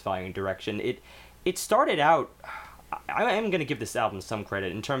satisfying direction. It started out. I am going to give this album some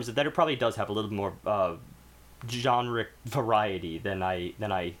credit in terms of that it probably does have a little more genre variety than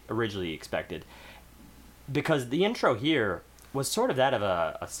I originally expected, because the intro here was sort of that of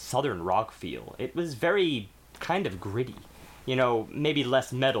a southern rock feel. It was very kind of gritty, you know, maybe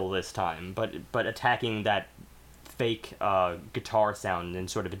less metal this time, but attacking that fake guitar sound in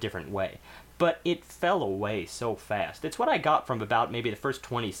sort of a different way. But it fell away so fast. It's what I got from about maybe the first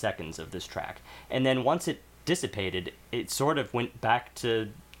 20 seconds of this track. And then once it dissipated, it sort of went back to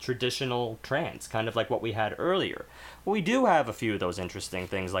traditional trance, kind of like what we had earlier. We do have a few of those interesting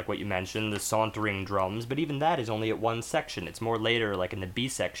things, like what you mentioned, the sauntering drums, but even that is only at one section. It's more later, like in the B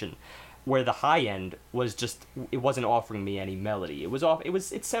section, where the high end was just, it wasn't offering me any melody. It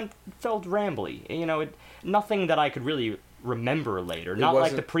felt rambly. You know, nothing that I could really remember later. Not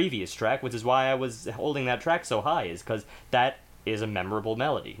like the previous track, which is why I was holding that track so high, is because that is a memorable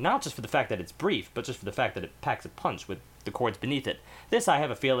melody. Not just for the fact that it's brief, but just for the fact that it packs a punch with the chords beneath it. This, I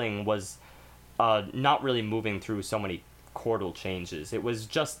have a feeling, was not really moving through so many chordal changes. It was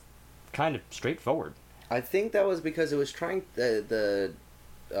just kind of straightforward. I think that was because it was trying the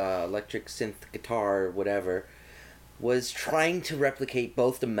electric synth guitar, whatever, was trying to replicate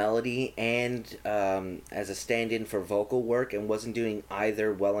both the melody and as a stand-in for vocal work, and wasn't doing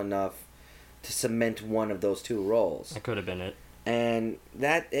either well enough to cement one of those two roles. That could have been it. And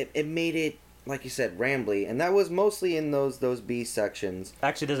that it made it, like you said, rambly, and that was mostly in those B sections.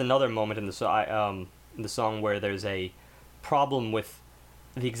 Actually, there's another moment in the song where there's a problem with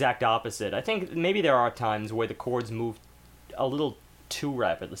the exact opposite. I think maybe there are times where the chords move a little too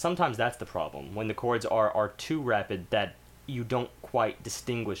rapidly. Sometimes that's the problem, when the chords are too rapid that you don't quite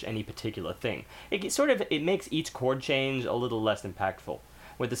distinguish any particular thing. It makes each chord change a little less impactful.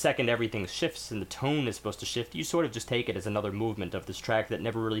 With the second everything shifts and the tone is supposed to shift, you sort of just take it as another movement of this track that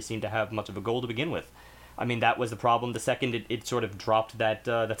never really seemed to have much of a goal to begin with. I mean, that was the problem. The second it sort of dropped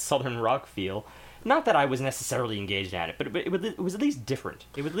that southern rock feel. Not that I was necessarily engaged in it, but it was at least different.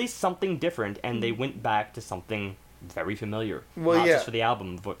 It was at least something different, and they went back to something very familiar. Well, not yeah. just for the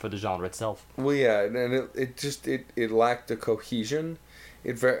album, but for the genre itself. Well, yeah, and it lacked a cohesion.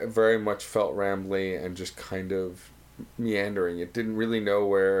 It very much felt rambly and just kind of meandering. It didn't really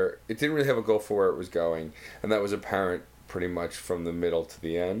have a goal for where it was going, and that was apparent pretty much from the middle to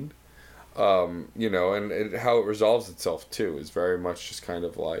the end. You know, and how it resolves itself too is very much just kind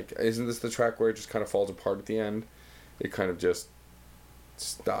of like, isn't this the track where it just kind of falls apart at the end? It kind of just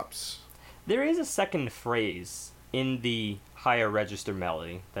stops. There is a second phrase in the higher register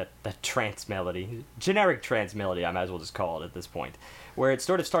melody, that trance melody, generic trance melody, I might as well just call it at this point, where it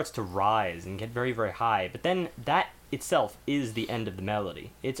sort of starts to rise and get very, very high, but then that itself is the end of the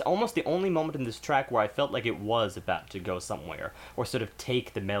melody. It's almost the only moment in this track where I felt like it was about to go somewhere, or sort of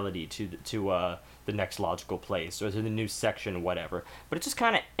take the melody to the next logical place, or to the new section, whatever. But it just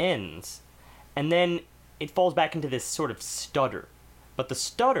kind of ends, and then it falls back into this sort of stutter. But the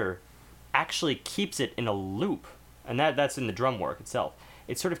stutter actually keeps it in a loop, and that's in the drum work itself.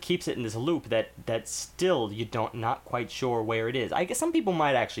 It sort of keeps it in this loop that still you not quite sure where it is. I guess some people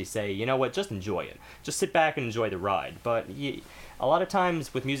might actually say, you know what, just enjoy it. Just sit back and enjoy the ride. But a lot of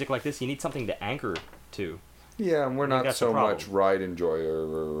times with music like this, you need something to anchor to. Yeah, and we're not so much ride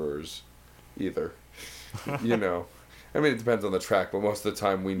enjoyers either. You know. I mean, it depends on the track, but most of the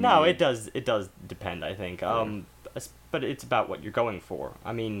time we need... No, it does depend, I think. But it's about what you're going for.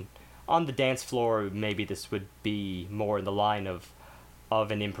 I mean, on the dance floor, maybe this would be more in the line of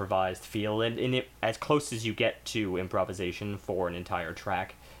an improvised feel, and in it, as close as you get to improvisation for an entire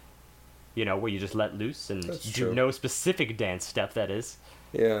track, you know, where you just let loose and do no specific dance step, that is.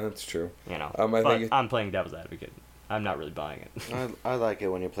 Yeah, that's true. You know, but I'm playing devil's advocate. I'm not really buying it. I like it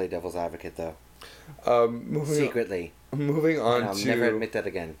when you play devil's advocate, though. Secretly. Moving on I'll to... never admit that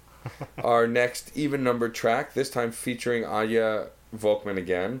again. Our next even numbered track, this time featuring Aya Volkman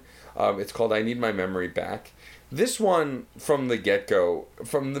again. It's called I Need My Memory Back. This one, from the get-go,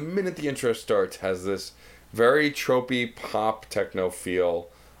 from the minute the intro starts, has this very tropey pop techno feel.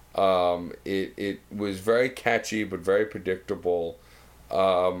 It was very catchy, but very predictable.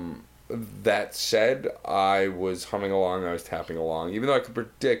 That said, I was humming along, I was tapping along. Even though I could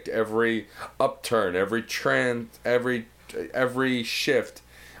predict every upturn, every trend, every shift,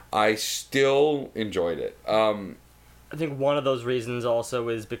 I still enjoyed it. I think one of those reasons also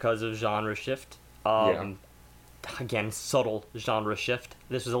is because of genre shift. Again, subtle genre shift.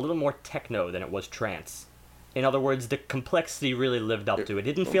 This was a little more techno than it was trance. In other words, the complexity really lived up to it.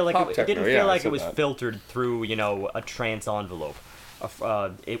 It didn't feel like it was filtered through, you know, a trance envelope.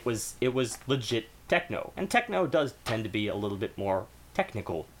 It was legit techno, and techno does tend to be a little bit more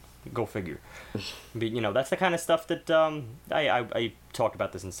technical. Go figure. But, you know, that's the kind of stuff that I talked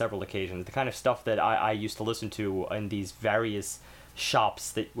about this on several occasions. The kind of stuff that I used to listen to in these various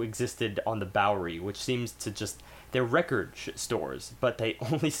shops that existed on the Bowery, which seems to just... They're record stores, but they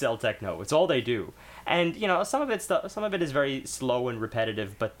only sell techno. It's all they do. And, you know, some of it is very slow and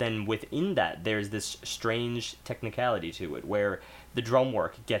repetitive, but then within that, there's this strange technicality to it, where the drum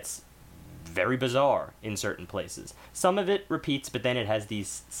work gets very bizarre in certain places. Some of it repeats, but then it has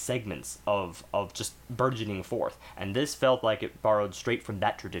these segments of just burgeoning forth. And this felt like it borrowed straight from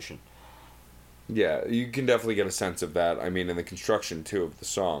that tradition. Yeah, you can definitely get a sense of that. I mean, in the construction, too, of the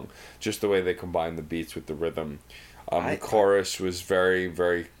song. Just the way they combine the beats with the rhythm. The chorus was very,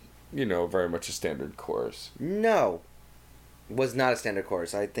 very, you know, very much a standard chorus. No. Was not a standard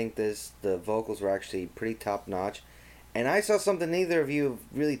chorus. I think the vocals were actually pretty top-notch. And I saw something neither of you have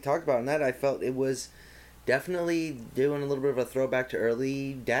really talked about, and that I felt it was definitely doing a little bit of a throwback to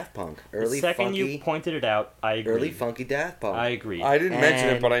early Daft Punk. The second you pointed it out, I agree. Early funky Daft Punk. I agree. I didn't mention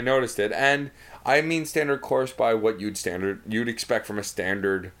it, but I noticed it. And I mean standard chorus by what you'd expect from a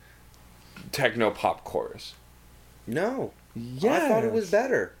standard techno pop chorus. No. Yeah. I thought it was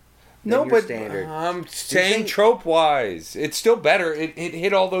better. No, but standard. I'm saying trope-wise. It's still better. It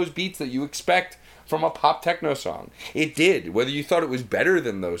hit all those beats that you expect from a pop techno song. It did. Whether you thought it was better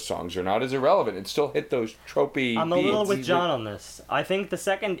than those songs or not is irrelevant. It still hit those tropey I'm a beats. little with John on this. I think the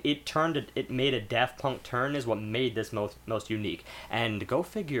second it made a Daft Punk turn is what made this most unique. And go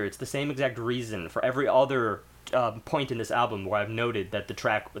figure, it's the same exact reason for every other point in this album where I've noted that the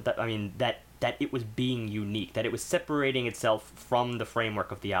track, that it was being unique, that it was separating itself from the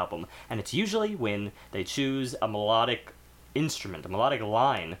framework of the album. And it's usually when they choose a melodic instrument, a melodic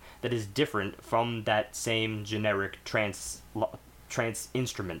line that is different from that same generic trance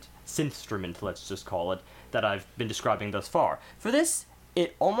instrument, synthstrument, let's just call it, that I've been describing thus far. For this,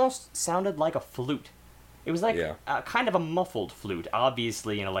 it almost sounded like a flute. It was like kind of a muffled flute,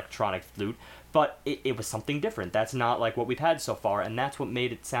 obviously an electronic flute, but it was something different. That's not like what we've had so far, and that's what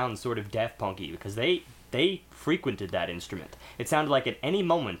made it sound sort of Daft Punky, because they frequented that instrument. It sounded like at any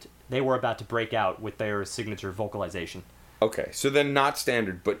moment they were about to break out with their signature vocalization. Okay, so then not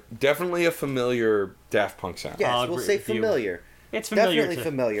standard, but definitely a familiar Daft Punk sound. Yes, we'll say familiar. It's familiar. Definitely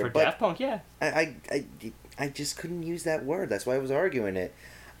familiar. For but Daft Punk, yeah. I just couldn't use that word. That's why I was arguing it.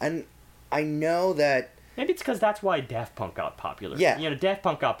 And I know that... Maybe it's because that's why Daft Punk got popular. Yeah. You know, Daft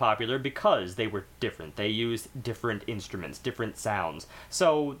Punk got popular because they were different. They used different instruments, different sounds.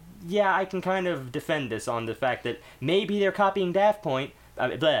 So, yeah, I can kind of defend this on the fact that maybe they're copying Daft Punk,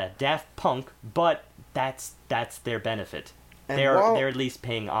 but that's their benefit. And they're at least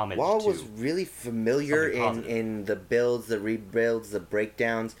paying homage to... While it was really familiar in the builds, the rebuilds, the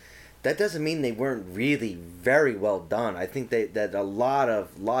breakdowns, that doesn't mean they weren't really very well done. I think that a lot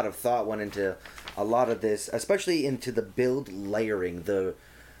of thought went into a lot of this, especially into the build layering, the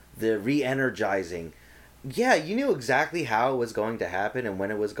re-energizing. yeah, you knew exactly how it was going to happen and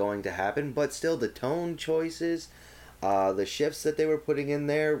when it was going to happen, but still the tone choices, the shifts that they were putting in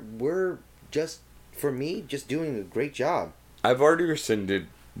there were just, for me, just doing a great job. I've already rescinded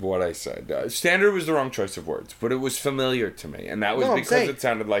what I said. Standard was the wrong choice of words, but it was familiar to me, and that was because it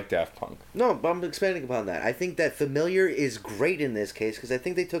sounded like Daft Punk. No, but I'm expanding upon that. I think that familiar is great in this case because I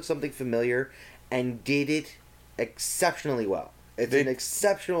think they took something familiar and did it exceptionally well. It's an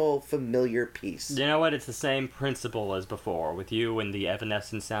exceptional, familiar piece. You know what? It's the same principle as before with you and the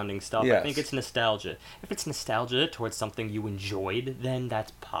evanescent sounding stuff. Yes. I think it's nostalgia. If it's nostalgia towards something you enjoyed, then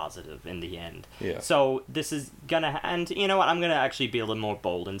that's positive in the end. Yeah. So this is gonna, and you know what? I'm gonna actually be a little more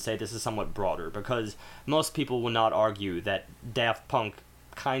bold and say this is somewhat broader because most people will not argue that Daft Punk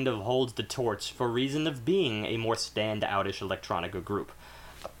kind of holds the torch for reason of being a more stand-outish electronica group.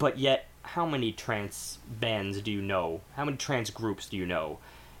 But yet, how many trance bands do you know? How many trance groups do you know?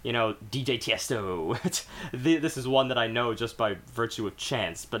 You know, DJ Tiesto. This is one that I know just by virtue of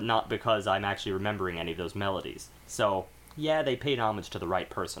chance, but not because I'm actually remembering any of those melodies. So, yeah, they paid homage to the right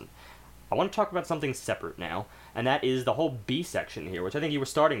person. I want to talk about something separate now, and that is the whole B section here, which I think you were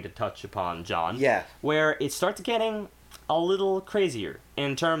starting to touch upon, John. Yeah. Where it starts getting a little crazier.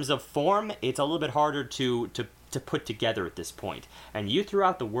 In terms of form, it's a little bit harder to put together at this point. And you threw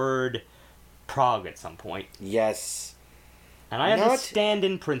out the word prog at some point. Yes. And I understand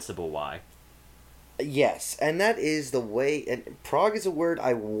in principle why. Yes, and that is the way... And prog is a word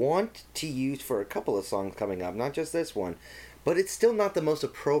I want to use for a couple of songs coming up, not just this one. But it's still not the most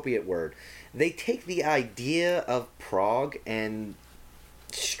appropriate word. They take the idea of prog and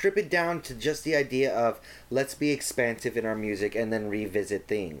strip it down to just the idea of let's be expansive in our music and then revisit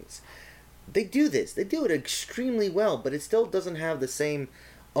things. They do this. They do it extremely well, but it still doesn't have the same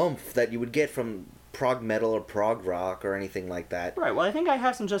oomph that you would get from prog metal or prog rock or anything like that. Right, well, I think I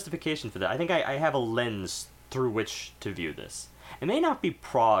have some justification for that. I think I have a lens through which to view this. It may not be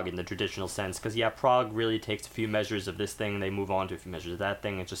prog in the traditional sense, because, yeah, prog really takes a few measures of this thing, they move on to a few measures of that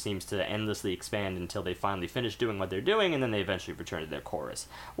thing, it just seems to endlessly expand until they finally finish doing what they're doing, and then they eventually return to their chorus.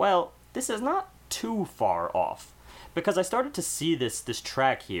 Well, this is not too far off, because I started to see this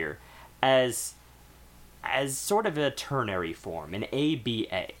track here as sort of a ternary form, an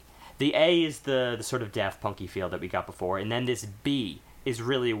ABA. The A is the sort of Daft Punky feel that we got before, and then this B is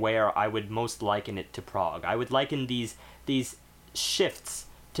really where I would most liken it to prog. I would liken these shifts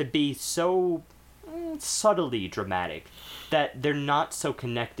to be so subtly dramatic that they're not so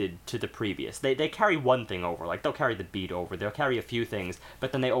connected to the previous. They carry one thing over, like they'll carry the beat over, they'll carry a few things,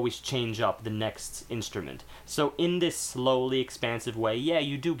 but then they always change up the next instrument. So in this slowly expansive way, yeah,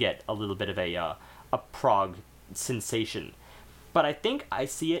 you do get a little bit of a prog sensation. But I think I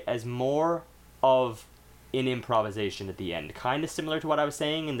see it as more of an improvisation at the end, kind of similar to what I was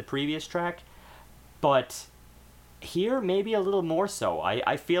saying in the previous track, but here maybe a little more so.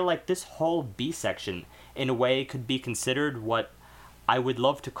 I feel like this whole B section, in a way, could be considered what I would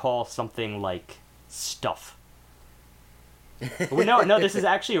love to call something like stuff. No, this is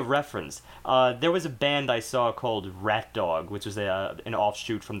actually a reference. There was a band I saw called Rat Dog, which was an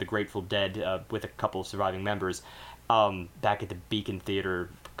offshoot from the Grateful Dead with a couple of surviving members, back at the Beacon Theater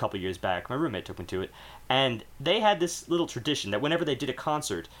a couple years back. My roommate took me to it. And they had this little tradition that whenever they did a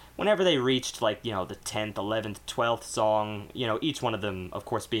concert, whenever they reached, like, you know, the 10th, 11th, 12th song, you know, each one of them, of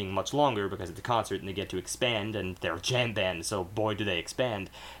course, being much longer because of the concert and they get to expand, and they're a jam band, so boy do they expand,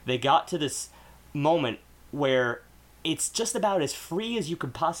 they got to this moment where it's just about as free as you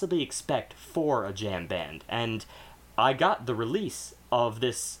could possibly expect for a jam band. And I got the release of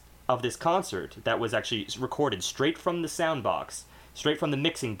this concert that was actually recorded straight from the soundbox, straight from the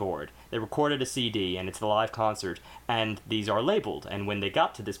mixing board. They recorded a CD, and it's the live concert, and these are labeled. And when they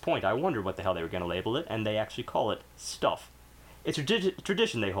got to this point, I wondered what the hell they were going to label it, and they actually call it stuff. It's a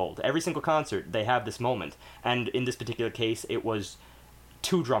tradition they hold. Every single concert, they have this moment. And in this particular case, it was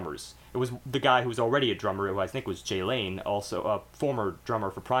two drummers. It was the guy who was already a drummer, who I think was Jay Lane, also a former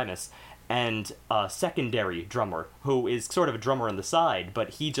drummer for Primus, and a secondary drummer, who is sort of a drummer on the side, but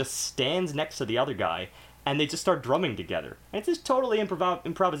he just stands next to the other guy, and they just start drumming together. And it's this totally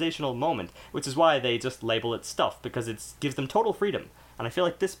improvisational moment, which is why they just label it stuff, because it gives them total freedom. And I feel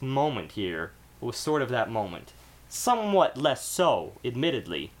like this moment here was sort of that moment. Somewhat less so,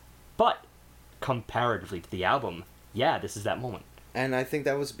 admittedly, but comparatively to the album, yeah, this is that moment. And I think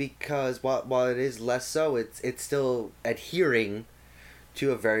that was because while it is less so, it's still adhering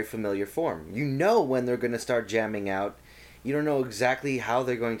to a very familiar form. You know when they're going to start jamming out. You don't know exactly how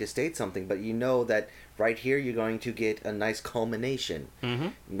they're going to state something, but you know that right here you're going to get a nice culmination.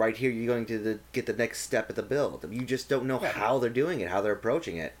 Mm-hmm. Right here you're going to get the next step of the build. You just don't know how they're doing it, how they're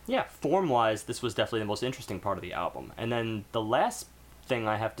approaching it. Yeah, form-wise, this was definitely the most interesting part of the album. And then the last thing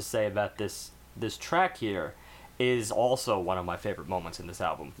I have to say about this track here is also one of my favorite moments in this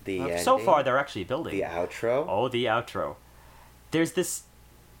album. So far, they're actually building. The outro? Oh, the outro. There's this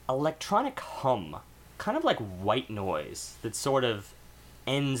electronic hum, kind of like white noise, that sort of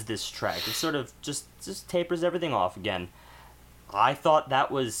ends this track. It sort of just tapers everything off again. I thought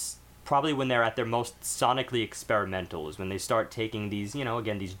that was probably when they're at their most sonically experimental, is when they start taking these,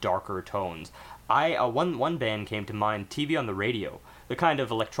 again, these darker tones. One band came to mind, TV on the Radio, the kind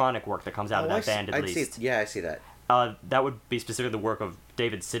of electronic work that comes out of that band, at least. I see that. That would be specifically the work of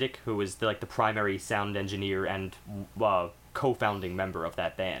David Siddick, who is the primary sound engineer and co-founding member of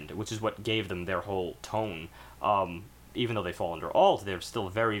that band, which is what gave them their whole tone. Even though they fall under alt, they're still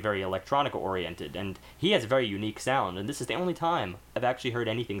very, very electronic oriented, and he has a very unique sound, and this is the only time I've actually heard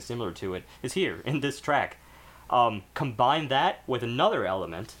anything similar to it, is here, in this track. Combine that with another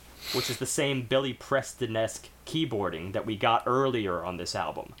element, which is the same Billy Preston-esque keyboarding that we got earlier on this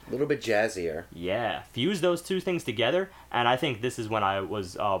album. A little bit jazzier. Yeah, fuse those two things together, and I think this is when I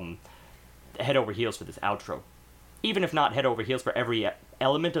was head over heels for this outro. Even if not head over heels for every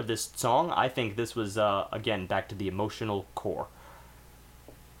element of this song, I think this was, again, back to the emotional core.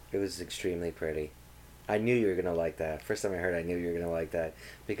 It was extremely pretty. I knew you were going to like that. First time I heard it, I knew you were going to like that.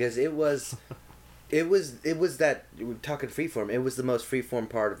 Because it was... it was that... We're talking freeform. It was the most freeform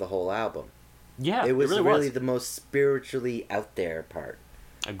part of the whole album. Yeah, it was really the most spiritually out there part.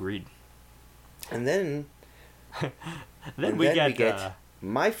 Agreed. And then... then we get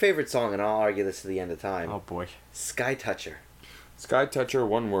my favorite song, and I'll argue this to the end of time. Oh boy. Sky Toucher. Sky Toucher,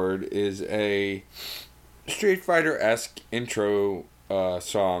 one word, is a Street Fighter-esque intro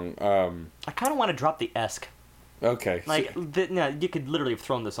song. I kind of want to drop the esque. Okay. Like, you could literally have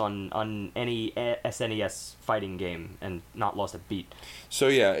thrown this on any SNES fighting game and not lost a beat. So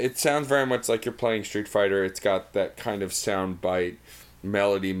yeah, it sounds very much like you're playing Street Fighter. It's got that kind of sound bite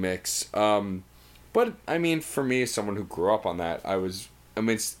melody mix. But I mean, for me, as someone who grew up on that,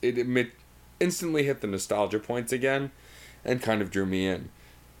 it instantly hit the nostalgia points again, and kind of drew me in.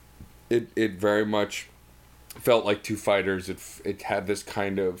 It very much felt like two fighters. It had this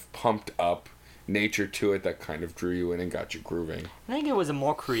kind of pumped up nature to it that kind of drew you in and got you grooving. I think it was a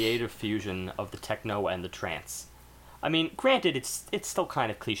more creative fusion of the techno and the trance. I mean, granted, it's still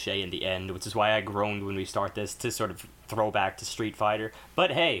kind of cliche in the end, which is why I groaned when we start this to sort of throw back to Street Fighter.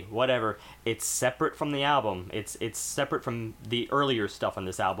 But hey, whatever. It's separate from the album. It's separate from the earlier stuff on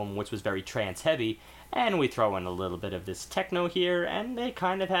this album, which was very trance heavy. And we throw in a little bit of this techno here, and they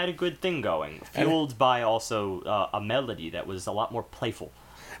kind of had a good thing going, fueled by also a melody that was a lot more playful.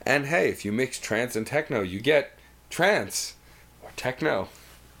 And hey, if you mix trance and techno, you get trance or techno.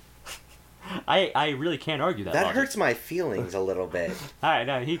 I really can't argue that. That logic. hurts my feelings a little bit. Alright,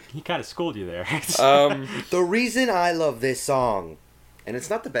 no, he kind of schooled you there. The reason I love this song, and it's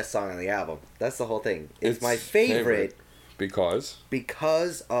not the best song on the album, that's the whole thing. It's my favorite.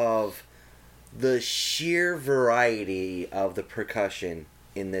 Because of the sheer variety of the percussion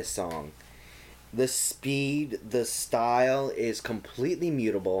in this song. The speed, the style is completely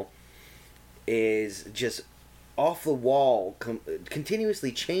mutable, is just off the wall,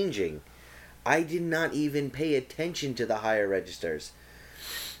 continuously changing. I did not even pay attention to the higher registers.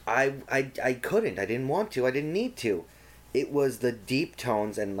 I couldn't. I didn't want to. I didn't need to. It was the deep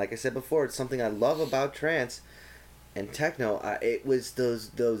tones, and like I said before, it's something I love about trance and techno. It was those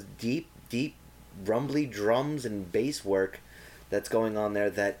deep, rumbly drums and bass work that's going on there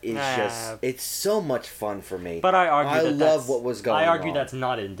that is it's so much fun for me. But I love what was going on. I argue that's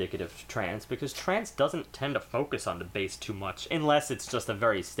not indicative of trance, because trance doesn't tend to focus on the bass too much, unless it's just a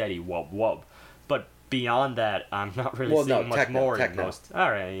very steady wub. But beyond that, I'm not really seeing much more in most.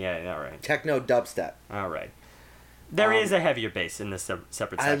 Alright, yeah, alright. Techno dubstep. Alright. There is a heavier bass in this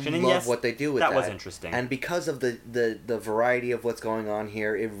separate section. I and love yes, what they do with that. That was interesting. And because of the variety of what's going on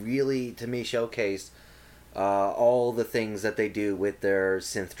here, it really, to me, showcased all the things that they do with their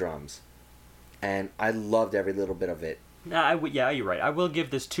synth drums. And I loved every little bit of it. Yeah, you're right. I will give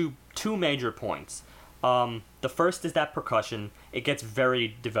this two major points. The first is that percussion. It gets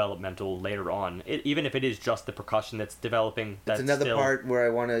very developmental later on. Even if it is just the percussion that's developing. That's another part where I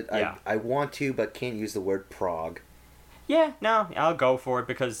want to, but can't use the word prog. Yeah, no, I'll go for it,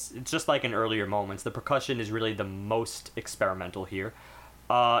 because it's just like in earlier moments. The percussion is really the most experimental here.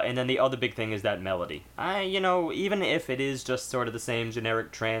 And then the other big thing is that melody. Even if it is just sort of the same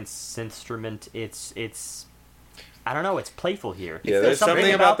generic trance instrument, it's I don't know. It's playful here. Yeah, there's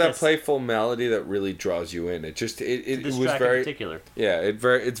something about that this playful melody that really draws you in. It just it this was track very in particular. yeah.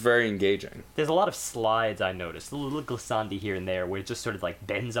 It's very engaging. There's a lot of slides I noticed, a little glissandi here and there, where it just sort of like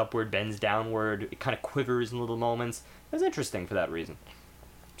bends upward, bends downward. It kind of quivers in little moments. It was interesting for that reason.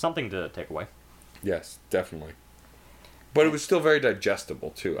 Something to take away. Yes, definitely. But it was still very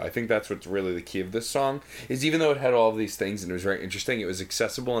digestible too. I think that's what's really the key of this song. Is even though it had all of these things and it was very interesting, it was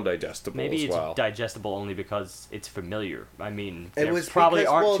accessible and digestible Maybe as well. it's digestible only because it's familiar. I mean, It there was probably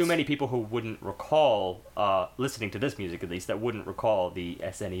because, aren't well, too many people who wouldn't recall, listening to this music at least, that wouldn't recall the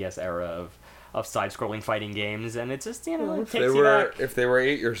SNES era of side-scrolling fighting games, and it's just, it if takes they you were back. if they were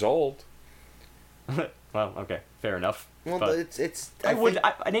 8 years old. Well, okay, fair enough. Well, but it's. I think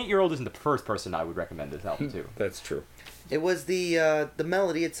an 8-year-old isn't the first person I would recommend this album to. That's true. it was the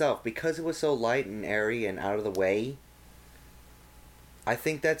melody itself, because it was so light and airy and out of the way. I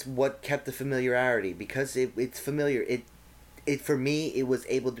think that's what kept the familiarity, because it's familiar. It for me, it was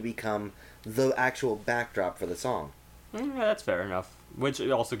able to become the actual backdrop for the song. Yeah, that's fair enough. Which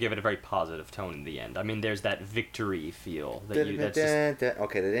also gave it a very positive tone in the end. I mean, there's that victory feel that that's just...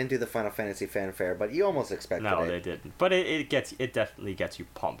 Okay, they didn't do the Final Fantasy fanfare, but you almost expected it. No, they didn't. But it definitely gets you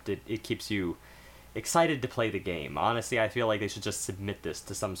pumped. It keeps you excited to play the game. Honestly, I feel like they should just submit this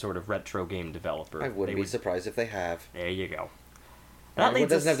to some sort of retro game developer. I wouldn't be surprised if they have. There you go. It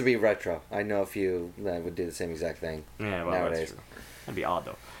doesn't have to be retro. I know a few that would do the same exact thing. Yeah, well, nowadays. that's true. That'd be odd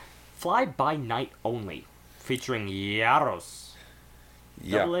though. Fly by Night Only, featuring Yaros.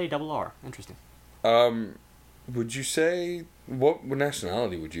 Yeah. R. Interesting. Would you say what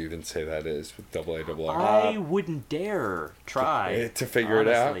nationality would you even say that is with AAR? I wouldn't dare try to figure it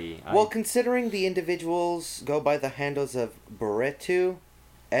out. honestly. Well, considering the individuals go by the handles of Buretu,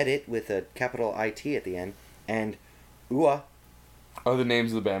 Edit with a capital IT at the end, and Ua, Oh, the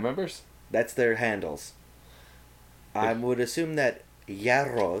names of the band members that's their handles. I would assume that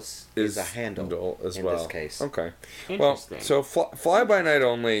Yaros is a handle as in well. this case. Okay. Well, Interesting. so Fly By Night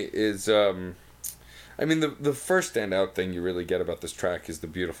Only is, I mean, the first standout thing you really get about this track is the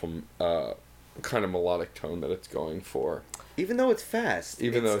beautiful kind of melodic tone that it's going for. Even though it's fast.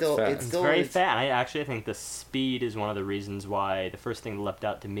 It's very fast. I actually think the speed is one of the reasons why the first thing that leapt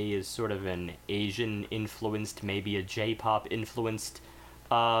out to me is sort of an Asian-influenced, maybe a J-pop-influenced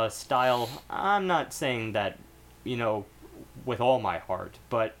style. I'm not saying that, with all my heart,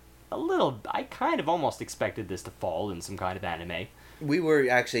 but a little. I kind of almost expected this to fall in some kind of anime. We were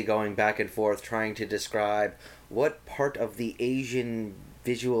actually going back and forth trying to describe what part of the Asian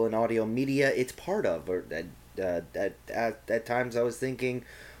visual and audio media it's part of. Or at times I was thinking,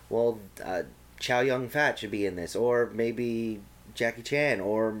 well, Chow Yun-fat should be in this, or maybe Jackie Chan,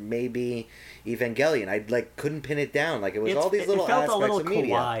 or maybe Evangelion. I couldn't pin it down. It was all these little aspects of media. It felt a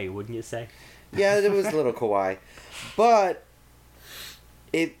little kawaii, wouldn't you say? Yeah, it was a little kawaii, but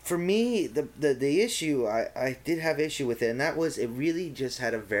for me the issue I did have issue with it, and that was it really just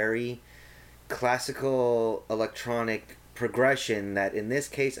had a very classical electronic progression that in this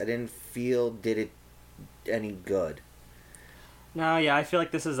case I didn't feel did it any good. No, yeah, I feel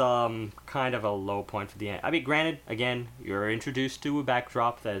like this is kind of a low point for the end. I mean, granted, again, you're introduced to a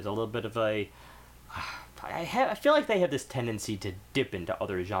backdrop that is a little bit of a. I feel like they have this tendency to dip into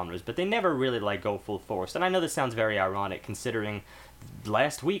other genres, but they never really go full force. And I know this sounds very ironic considering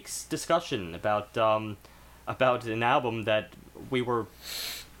last week's discussion about an album that we were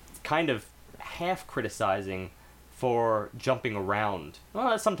kind of half criticizing for jumping around.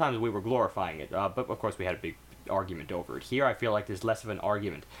 Well, sometimes we were glorifying it, but of course we had a big argument over it. Here I feel like there's less of an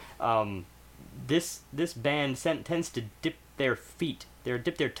argument. This band tends to dip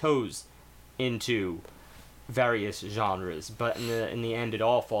their toes into various genres, but in the end it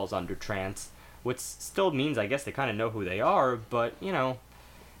all falls under trance, which still means I guess they kind of know who they are, but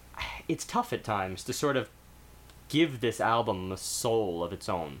it's tough at times to sort of give this album a soul of its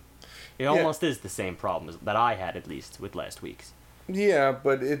own. It almost is the same problem that I had, at least, with last week's. Yeah,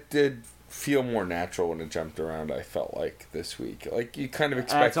 but it did feel more natural when it jumped around, I felt like, this week. You kind of expected it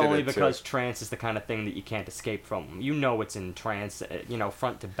to. That's only because trance is the kind of thing that you can't escape from. It's in trance,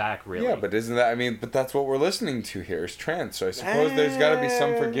 front to back, really. Yeah, but isn't that, but that's what we're listening to here, is trance, so I suppose there's got to be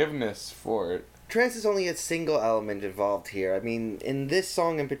some forgiveness for it. Trance is only a single element involved here. I mean, in this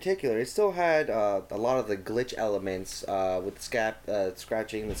song in particular, it still had a lot of the glitch elements with the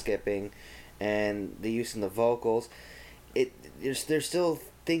scratching, the skipping, and the use in the vocals. There's still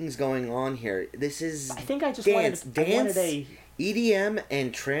things going on here. This is I think I just dance. wanted a... EDM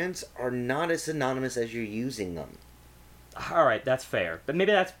and trance are not as synonymous as you're using them. Alright, that's fair. But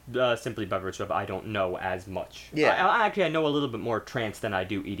maybe that's simply by virtue of I don't know as much. Yeah. I know a little bit more trance than I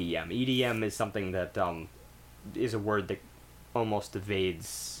do EDM. EDM is something that is a word that almost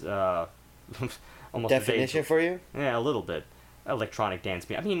evades almost Definition evades, for you? yeah, a little bit. Electronic dance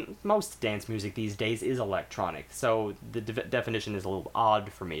music. I mean, most dance music these days is electronic, so the definition is a little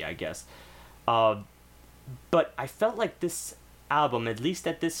odd for me, I guess. But I felt like this album, at least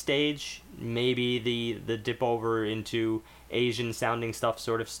at this stage, maybe the dip over into Asian sounding stuff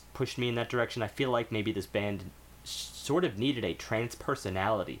sort of pushed me in that direction. I feel like maybe this band sort of needed a trance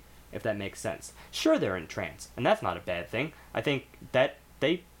personality, if that makes sense. Sure, they're in trance, and that's not a bad thing. I think that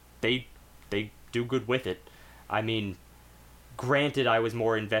they do good with it. I mean, granted, I was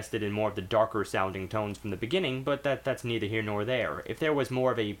more invested in more of the darker sounding tones from the beginning, but that's neither here nor there. If there was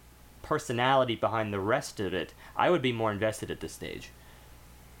more of a personality behind the rest of it, I would be more invested at this stage.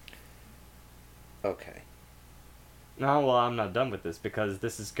 Okay. No, well, I'm not done with this, because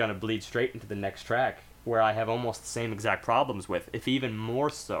this is going to bleed straight into the next track, where I have almost the same exact problems with, if even more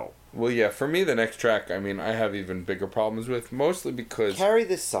so. Well, yeah, for me, the next track, I mean, I have even bigger problems with, mostly because... Carry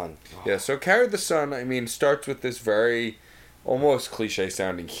the Sun. Yeah, so Carry the Sun, I mean, starts with this very almost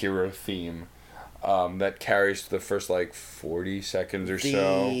cliche-sounding hero theme that carries the first, 40 seconds or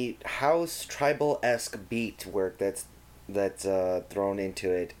so. The house tribal-esque beat work that's thrown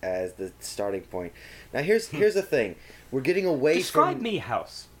into it as the starting point. Now, here's the thing. We're getting away Describe from... me,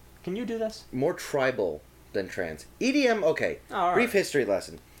 house. Can you do this? More tribal than trance. EDM, okay. All Brief right. history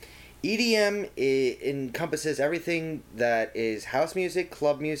lesson. EDM encompasses everything that is house music,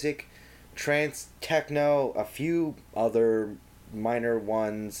 club music, trance, techno, a few other minor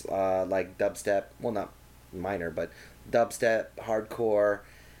ones like dubstep. Well, not minor, but dubstep, hardcore,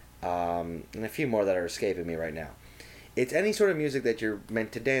 and a few more that are escaping me right now. It's any sort of music that you're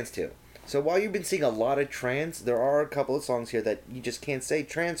meant to dance to. So while you've been seeing a lot of trance, there are a couple of songs here that you just can't say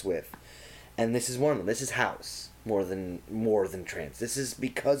trance with. And this is one of them. This is house more than trance. This is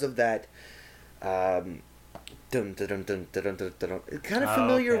because of that dun dun dun dun dun dun dun dun. It's kind of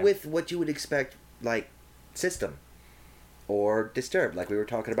familiar okay. with what you would expect, like System or Disturbed, like we were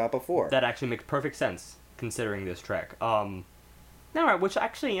talking about before. That actually makes perfect sense, considering this track. Alright, which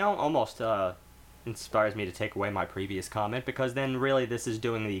actually, almost inspires me to take away my previous comment, because then really this is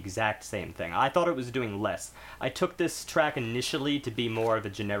doing the exact same thing. I thought it was doing less. I took this track initially to be more of a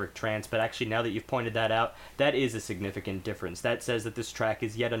generic trance, but actually now that you've pointed that out, that is a significant difference. That says that this track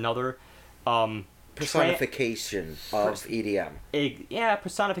is yet another personification of EDM.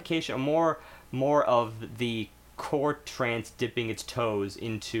 Personification, more of the core trance dipping its toes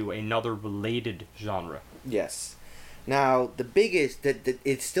into another related genre. Yes. Now, the biggest, that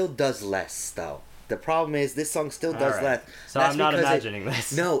it still does less, though. The problem is, this song still does Alright. less. So That's I'm not because imagining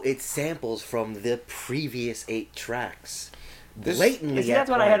this. No, it samples from the previous 8 tracks. This- Blatantly. See, that's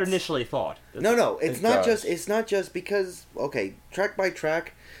at what I had points. initially thought. No, it's It not does. just. It's not just because. Okay, track by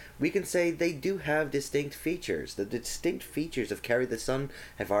track, we can say they do have distinct features. The distinct features of "Carry the Sun"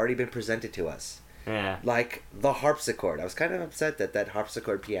 have already been presented to us. Yeah. Like the harpsichord. I was kind of upset that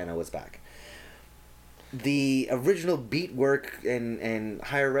harpsichord piano was back. The original beat work and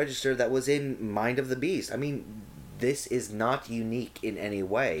higher register that was in Mind of the Beast. I mean, this is not unique in any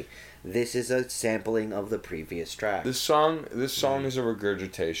way. This is a sampling of the previous track. This song is a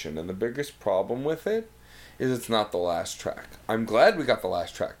regurgitation, and the biggest problem with it is it's not the last track. I'm glad we got the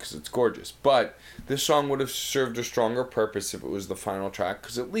last track because it's gorgeous, but this song would have served a stronger purpose if it was the final track,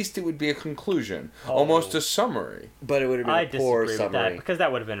 because at least it would be a conclusion, almost a summary. But it would have been I a poor disagree with that, summary. because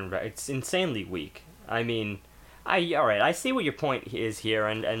that would have been... It's insanely weak. I mean, alright, I see what your point is here,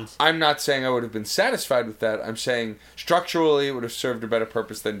 and I'm not saying I would have been satisfied with that. I'm saying structurally it would have served a better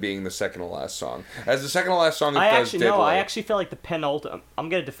purpose than being the second to last song. As the second to last song, I does actually actually feel like the penultimate... I'm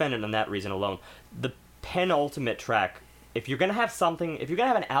going to defend it on that reason alone. The penultimate track, if you're going to have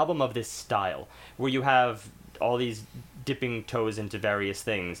an album of this style, where you have all these dipping toes into various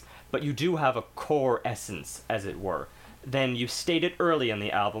things, but you do have a core essence, as it were, then you state it early in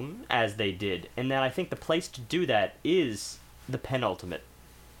the album, as they did, and then I think the place to do that is the penultimate,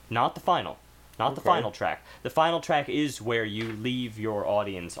 not the final. Not the final track. The final track is where you leave your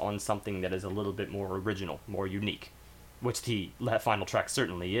audience on something that is a little bit more original, more unique, which the final track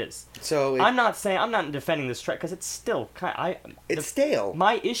certainly is. So I'm not defending this track because it's still it's stale.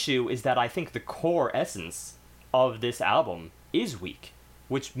 My issue is that I think the core essence of this album is weak,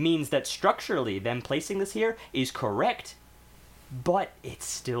 which means that structurally them placing this here is correct, but it's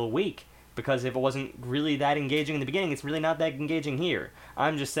still weak. Because if it wasn't really that engaging in the beginning, it's really not that engaging here.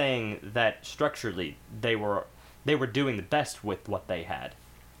 I'm just saying that structurally they were doing the best with what they had.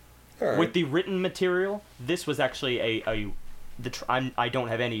 Right. With the written material, this was actually I don't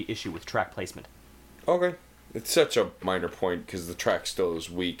have any issue with track placement. Okay. It's such a minor point because the track still is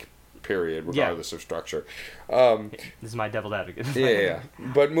weak. period, regardless of structure. This is my devil's advocate. Yeah.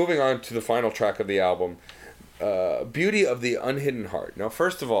 But moving on to the final track of the album, Beauty of the Unhidden Heart. Now,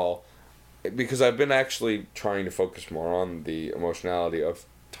 first of all, because I've been actually trying to focus more on the emotionality of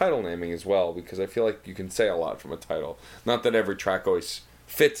title naming as well, because I feel like you can say a lot from a title. Not that every track always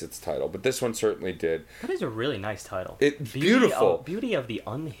fits its title, but this one certainly did. That is a really nice title. It's beautiful. Beauty of the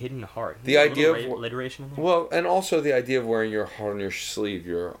Unhidden Heart. The idea of alliteration in there? Well, and also the idea of wearing your heart on your sleeve,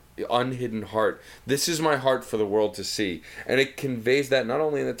 your unhidden heart. This is my heart for the world to see, and it conveys that not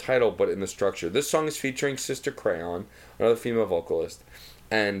only in the title but in the structure. This song is featuring Sister Crayon, another female vocalist,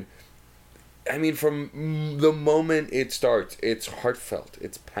 and I mean, from the moment it starts, it's heartfelt,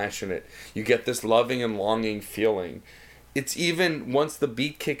 it's passionate. You get this loving and longing feeling. It's even, once the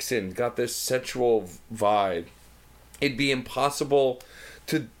beat kicks in, got this sensual vibe. It'd be impossible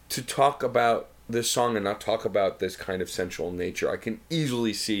to talk about this song and not talk about this kind of sensual nature. I can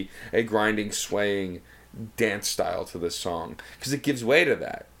easily see a grinding, swaying dance style to this song, because it gives way to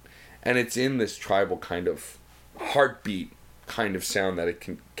that. And it's in this tribal kind of heartbeat kind of sound that it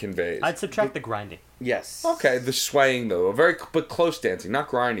conveys. I'd subtract the grinding. Yes. Okay, the swaying though, but close dancing, not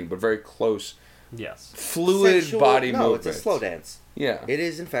grinding, but very close. Yes. Fluid Sensual, body no, movement. it's a slow dance. Yeah. It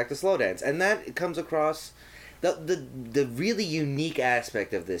is in fact a slow dance, and that comes across. The really unique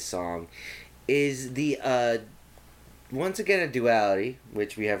aspect of this song is the once again a duality,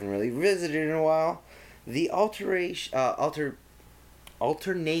 which we haven't really visited in a while. The alternating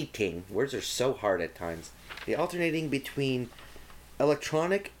words are so hard at times. The alternating between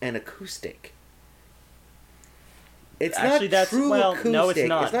electronic and acoustic. It's Actually, not true acoustic. No, it's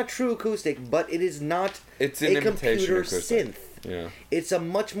not. It's not true acoustic, but it is not It's an a imitation computer acoustic. synth. Yeah. It's a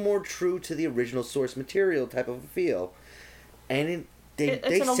much more true to the original source material type of a feel, and It's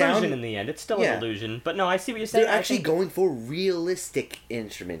they an sound. illusion in the end. It's still Yeah. an illusion. But no, I see what you're saying. They're I actually think- going for realistic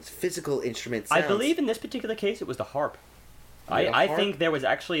instruments, physical instrument sounds. I believe in this particular case it was the harp. The I harp? think there was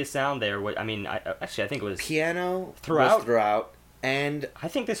actually a sound there. I mean, I think it was. piano Throughout. was throughout, and I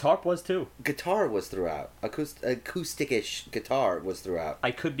think this harp was too. guitar was throughout. Acoustic-ish guitar was throughout.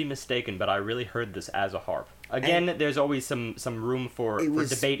 I could be mistaken, but I really heard this as a harp. Again, there's always some room for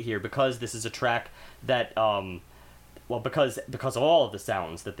debate here, because this is a track that because of all of the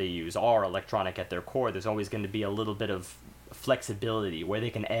sounds that they use are electronic at their core, there's always going to be a little bit of flexibility where they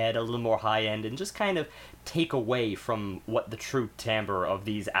can add a little more high end and just kind of take away from what the true timbre of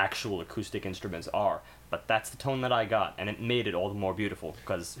these actual acoustic instruments are. But that's the tone that I got, and it made it all the more beautiful,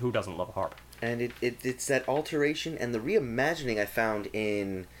 because who doesn't love a harp? And it's that alteration and the reimagining I found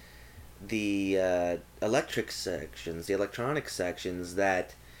in the electronic sections,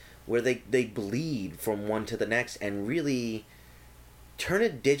 that where they bleed from one to the next and really turn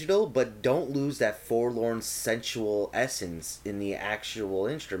it digital, but don't lose that forlorn sensual essence in the actual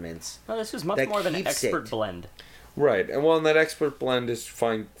instruments. No, this was much That more of an keeps expert it. blend. Right, and well, and that expert blend is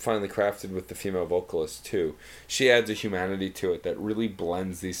finally crafted with the female vocalist too. She adds a humanity to it that really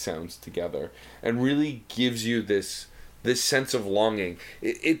blends these sounds together and really gives you this sense of longing.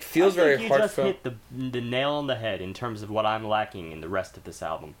 It feels very you heartfelt. just hit the nail on the head in terms of what I'm lacking in the rest of this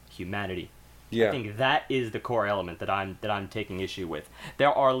album: humanity. Yeah. I think that is the core element that I'm taking issue with. There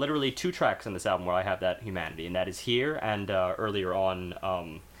are literally 2 tracks on this album where I have that humanity, and that is here and earlier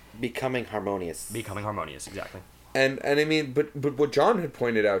on. Becoming Harmonious. Becoming Harmonious, exactly. And I mean, but what John had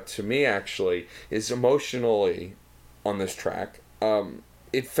pointed out to me actually is emotionally on this track,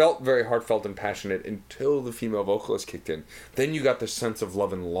 it felt very heartfelt and passionate until the female vocalist kicked in. Then you got this sense of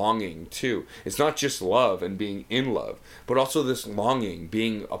love and longing too. It's not just love and being in love, but also this longing.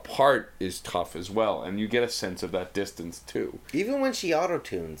 Being apart is tough as well, and you get a sense of that distance too. Even when she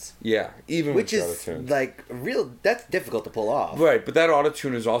auto-tunes. Yeah, even Which with is, autotune. like, that's difficult to pull off. Right, but that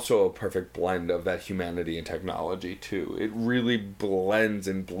autotune is also a perfect blend of that humanity and technology too. It really blends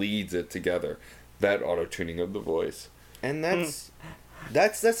and bleeds it together. That autotuning of the voice. And that's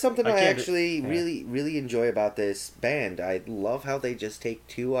something I can't- actually yeah. really enjoy about this band. I love how they just take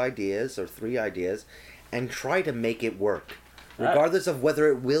 2 ideas or 3 ideas and try to make it work. Regardless of whether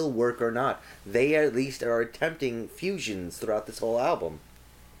it will work or not. They at least are attempting fusions throughout this whole album.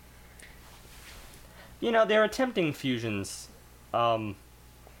 You know, they're attempting fusions,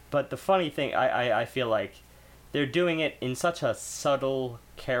 but the funny thing, I feel like they're doing it in such a subtle,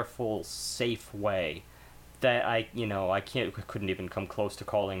 careful, safe way that I couldn't even come close to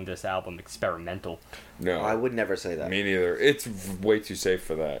calling this album experimental. No, I would never say that. me neither. It's way too safe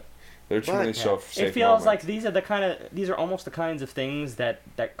for that. They're too many safe It feels moments. like these are almost the kinds of things that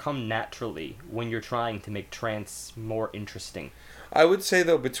come naturally when you're trying to make trance more interesting. I would say,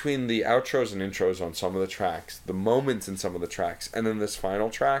 though, between the outros and intros on some of the tracks, the moments in some of the tracks, and then this final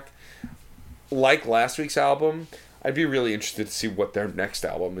track, like last week's album, I'd be really interested to see what their next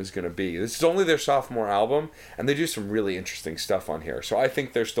album is going to be. This is only their sophomore album, and they do some really interesting stuff on here. So I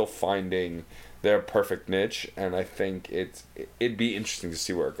think they're still finding their perfect niche, and I think it'd be interesting to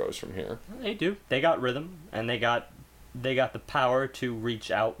see where it goes from here. They do. They got rhythm, and they got the power to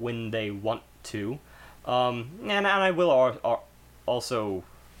reach out when they want to. And I will also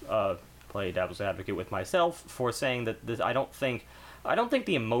play devil's advocate with myself for saying that this, I don't think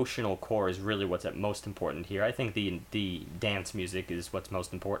the emotional core is really what's at most important here. I think the dance music is what's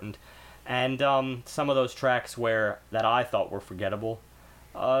most important, and some of those tracks that I thought were forgettable,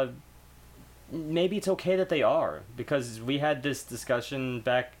 maybe it's okay that they are, because we had this discussion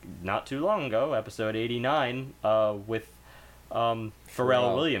back not too long ago, episode 89, with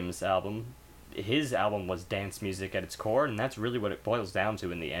Pharrell Williams' album. His album was dance music at its core, and that's really what it boils down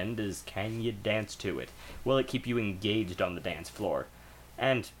to in the end, is can you dance to it? Will it keep you engaged on the dance floor?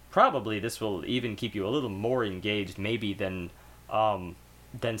 And probably this will even keep you a little more engaged maybe than some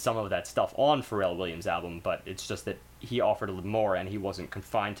of that stuff on Pharrell Williams' album, but it's just that he offered a little more, and he wasn't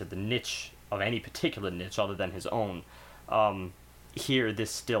confined to the niche of any particular niche other than his own. Here,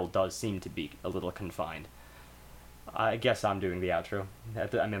 this still does seem to be a little confined. I guess I'm doing the outro.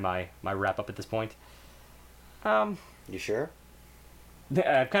 I'm in my wrap-up at this point. You sure?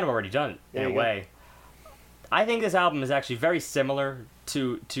 I've kind of already done it, in a way. I think this album is actually very similar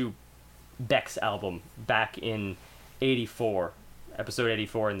to Beck's album back in 84, episode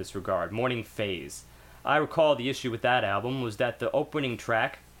 84 in this regard, Morning Phase. I recall the issue with that album was that the opening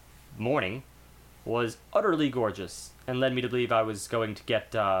track, Morning, was utterly gorgeous and led me to believe I was going to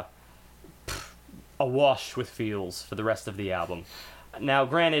get awash with feels for the rest of the album. Now,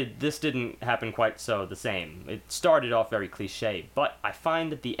 granted, this didn't happen quite so the same. It started off very cliche, but I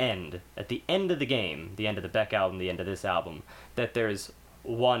find at the end of the game, the end of the Beck album, the end of this album, that there's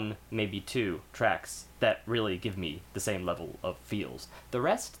one, maybe two tracks that really give me the same level of feels. The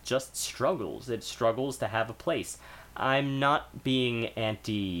rest just struggles. It struggles to have a place. I'm not being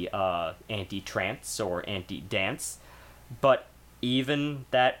anti-trance or anti-dance, but even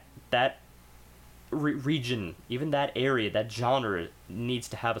that region, even that area, that genre needs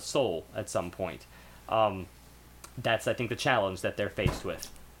to have a soul at some point. That's, I think, the challenge that they're faced with.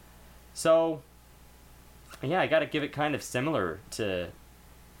 So, yeah, I gotta give it kind of similar to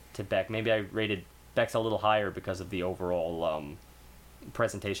Beck. Maybe I rated Beck's a little higher because of the overall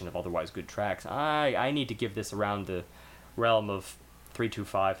presentation of otherwise good tracks. I need to give this around the realm of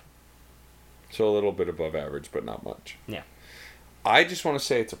 3.25. So a little bit above average, but not much. Yeah. I just want to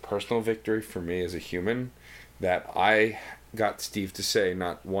say it's a personal victory for me as a human that I got Steve to say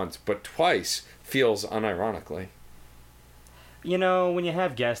not once but twice feels unironically. You know, when you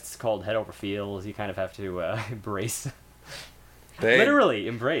have guests called Head Over Feels, you kind of have to embrace. Literally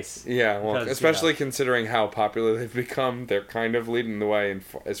embrace. Yeah, well, because, especially considering how popular they've become, they're kind of leading the way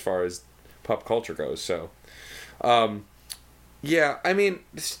as far as pop culture goes. So, yeah, I mean,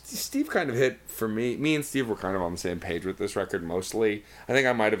 Steve kind of hit for me. Me and Steve were kind of on the same page with this record mostly. I think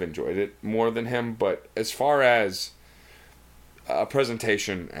I might have enjoyed it more than him, but as far as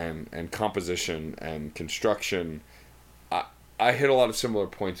presentation and composition and construction, I hit a lot of similar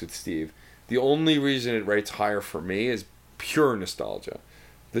points with Steve. The only reason it rates higher for me is pure nostalgia.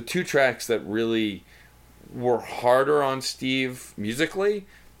 The two tracks that really were harder on Steve musically,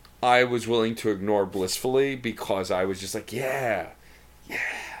 I was willing to ignore blissfully because I was just like, yeah.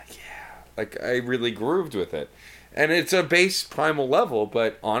 Like, I really grooved with it. And it's a base primal level,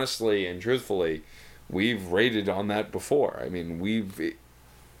 but honestly and truthfully, we've rated on that before. I mean, we've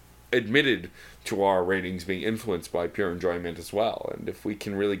admitted to our ratings being influenced by pure enjoyment as well. And if we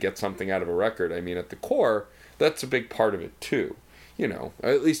can really get something out of a record, I mean, at the core, that's a big part of it too. You know,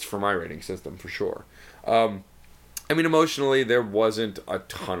 at least for my rating system, for sure. I mean, emotionally, there wasn't a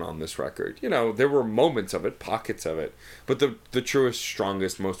ton on this record. You know, there were moments of it, pockets of it, but the truest,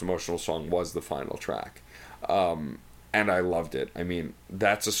 strongest, most emotional song was the final track. And I loved it. I mean,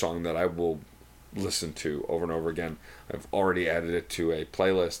 that's a song that I will listen to over and over again. I've already added it to a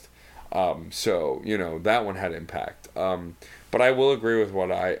playlist. So, you know, that one had impact. But I will agree with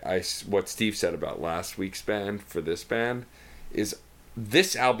what Steve said about last week's band for this band, is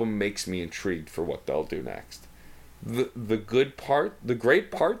this album makes me intrigued for what they'll do next. The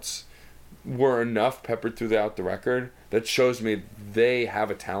great parts were enough peppered throughout the record that shows me they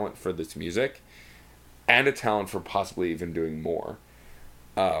have a talent for this music and a talent for possibly even doing more.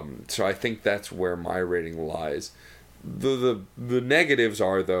 So I think that's where my rating lies. The negatives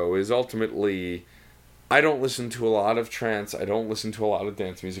are, though, is ultimately I don't listen to a lot of trance. I don't listen to a lot of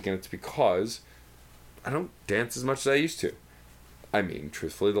dance music, and it's because I don't dance as much as I used to. I mean,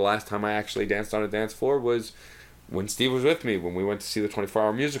 truthfully, the last time I actually danced on a dance floor was when Steve was with me, when we went to see the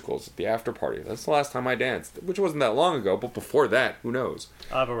 24-hour musicals at the after party. That's the last time I danced, which wasn't that long ago, but before that, who knows?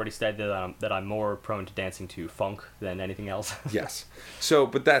 I've already stated that I'm more prone to dancing to funk than anything else. Yes. So,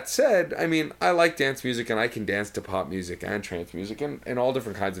 but that said, I mean, I like dance music, and I can dance to pop music and trance music and all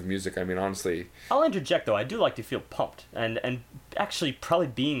different kinds of music. I mean, honestly. I'll interject, though. I do like to feel pumped. And actually, probably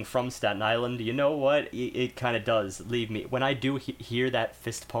being from Staten Island, you know what? It kind of does leave me... When I do hear that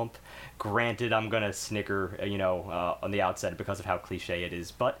fist pump, granted, I'm going to snicker, on the outset because of how cliche it is.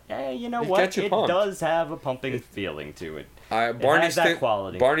 But, you know what? It does have a pumping feeling to it. It has that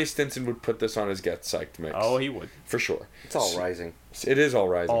quality. Barney Stinson would put this on his Get Psyched mix. Oh, he would. For sure. It's all rising. It is all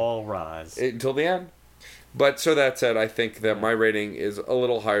rising. All rise. Until the end. But so that said, I think that my rating is a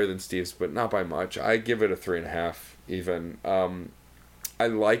little higher than Steve's, but not by much. I give it a 3.5 even. I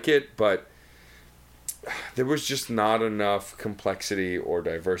like it, but there was just not enough complexity or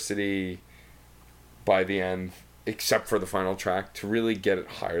diversity by the end, except for the final track, to really get it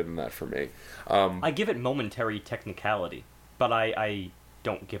higher than that for me. I give it momentary technicality, but I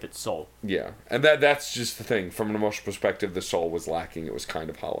don't give it soul. Yeah, and that's just the thing. From an emotional perspective, the soul was lacking. It was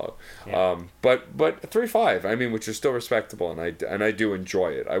kind of hollow. Yeah. But 3.5, I mean, which is still respectable, and I do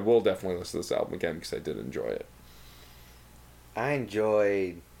enjoy it. I will definitely listen to this album again because I did enjoy it. I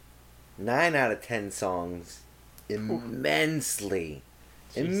enjoyed 9 out of 10 songs immensely.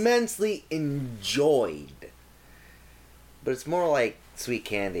 Jeez. Immensely enjoyed. But it's more like sweet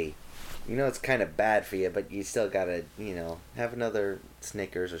candy. You know it's kind of bad for you, but you still gotta, have another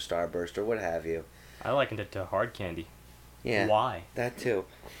Snickers or Starburst or what have you. I likened it to hard candy. Yeah. Why? That too.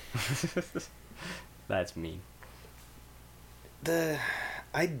 That's mean.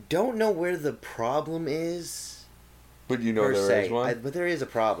 I don't know where the problem is. But there is one? But there is a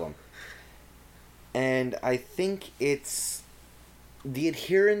problem. And I think it's the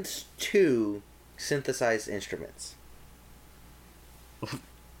adherence to synthesized instruments.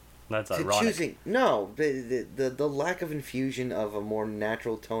 That's ironic. The lack of infusion of a more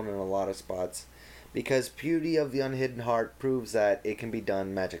natural tone in a lot of spots, because Beauty of the Unhidden Heart proves that it can be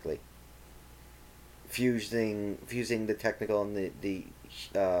done magically. Fusing the technical and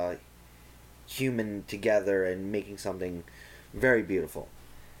the human together and making something very beautiful.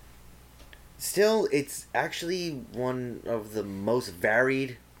 Still, it's actually one of the most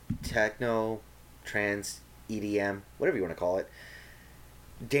varied techno, trance, EDM, whatever you want to call it,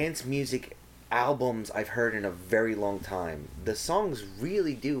 dance music albums I've heard in a very long time. The songs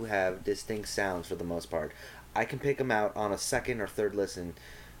really do have distinct sounds for the most part. I can pick them out on a second or third listen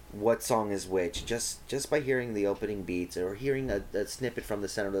what song is which just by hearing the opening beats or hearing a snippet from the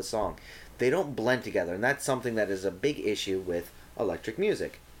center of the song. They don't blend together, and that's something that is a big issue with electric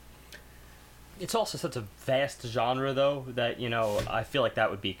music. It's also such a vast genre, though, that, I feel like that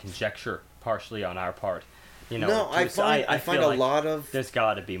would be conjecture partially on our part. I find a lot of... There's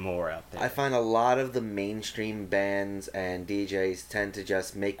got to be more out there. I find a lot of the mainstream bands and DJs tend to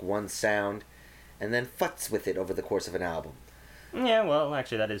just make one sound and then futz with it over the course of an album. Yeah, well,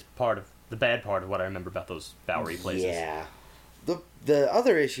 actually, that is part of the bad part of what I remember about those Bowery places. Yeah. The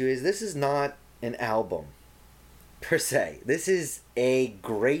other issue is this is not an album, per se. This is a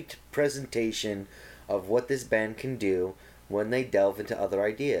great presentation of what this band can do when they delve into other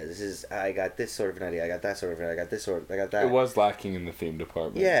ideas. I got this sort of an idea, I got that sort of an idea, I got this sort of, I got that. It was lacking in the theme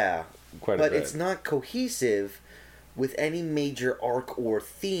department. Yeah. Quite a bit. But it's not cohesive with any major arc or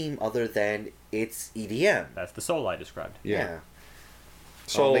theme other than it's EDM. That's the soul I described. Yeah.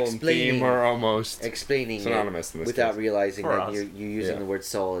 Soul and theme are almost synonymous in this without case. realizing For that us. you're using the word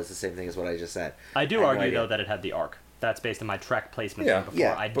soul is the same thing as what I just said. I do have no argue, idea. though, that it had the arc. That's based on my track placement Yeah. thing before.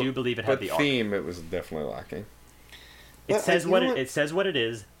 Yeah, I do believe it had the arc. But theme, it was definitely lacking. It But, says you what know it says what it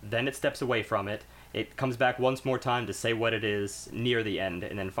is, then it steps away from it. It comes back once more time to say what it is near the end,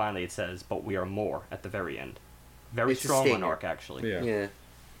 and then finally it says, "But we are more" at the very end. Very It's a strong on statement. arc, actually. Yeah.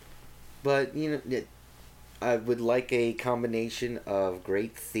 But, I would like a combination of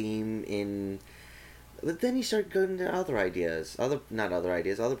great theme in... But then you start going to other ideas. Other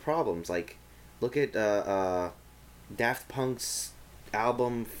problems. Like, look at Daft Punk's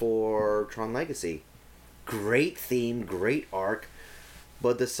album for Tron Legacy. Great theme, great arc,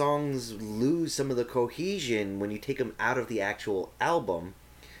 but the songs lose some of the cohesion when you take them out of the actual album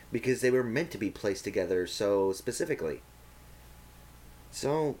because they were meant to be placed together so specifically.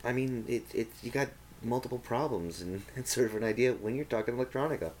 So, I mean, you got multiple problems and sort of an idea when you're talking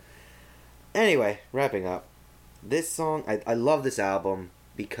electronica. Anyway, wrapping up. This song, I love this album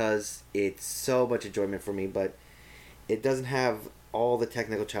because it's so much enjoyment for me, but it doesn't have all the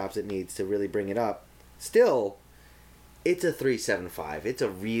technical chops it needs to really bring it up. Still, it's a 3.75. It's a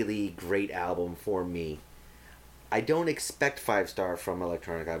really great album for me. I don't expect 5-star from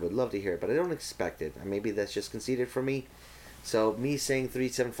electronica. I would love to hear it, but I don't expect it. Maybe that's just conceited for me. So me saying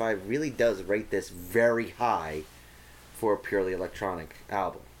 3.75 really does rate this very high for a purely electronic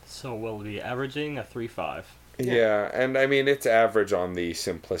album. So we'll be averaging a 3.5. Yeah, and I mean, it's average on the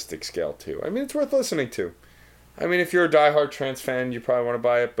simplistic scale, too. I mean, it's worth listening to. I mean, if you're a diehard trance fan, you probably want to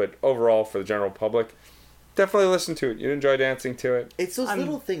buy it, but overall, for the general public, definitely listen to it. You'd enjoy dancing to it. It's those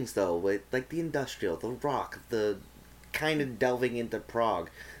little things, though, with, like the industrial, the rock, the kind of delving into prog,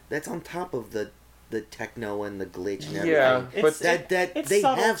 that's on top of the techno and the glitch and everything. Yeah, but they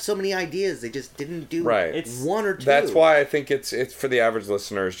subtle. Have so many ideas. They just didn't do one or two. That's why I think it's for the average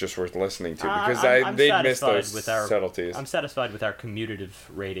listener is just worth listening to, because they'd miss those subtleties. I'm satisfied with our commutative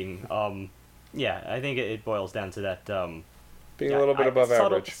rating. Yeah, I think it boils down to that being a little bit above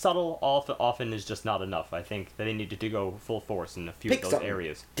average. Subtle often is just not enough. I think they needed to go full force in a few of those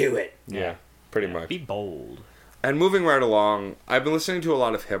areas. Do it. Yeah, pretty much. Be bold. And moving right along, I've been listening to a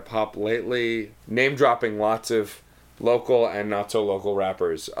lot of hip-hop lately, name-dropping lots of local and not-so-local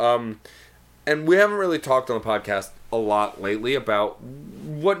rappers. And we haven't really talked on the podcast a lot lately about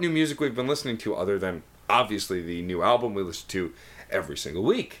what new music we've been listening to, other than, obviously, the new album we listen to every single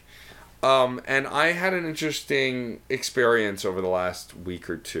week. And I had an interesting experience over the last week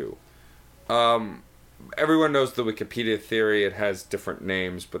or two. Everyone knows the Wikipedia theory. It has different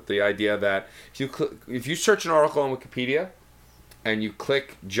names, but the idea that if you search an article on Wikipedia and you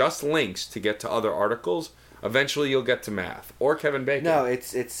click just links to get to other articles, eventually you'll get to math or Kevin Bacon. No,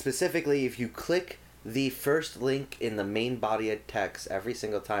 it's specifically if you click the first link in the main body of text every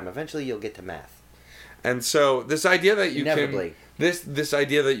single time, eventually you'll get to math. And so this idea that you Inevitably. this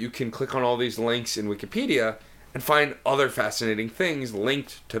idea that you can click on all these links in Wikipedia and find other fascinating things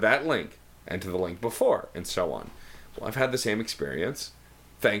linked to that link and to the link before, and so on. Well, I've had the same experience,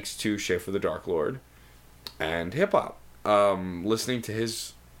 thanks to Schaefer the Dark Lord and hip-hop. Listening to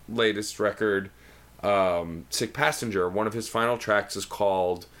his latest record, Sick Passenger, one of his final tracks is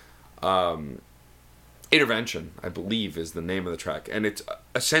called Intervention, I believe is the name of the track. And it's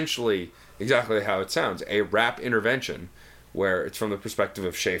essentially exactly how it sounds, a rap intervention, where it's from the perspective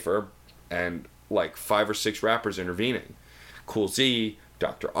of Schaefer and like 5 or 6 rappers intervening. Cool Z,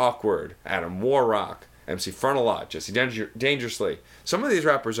 Dr. Awkward, Adam Warrock, MC Frontalot, Jesse Dangerously. Some of these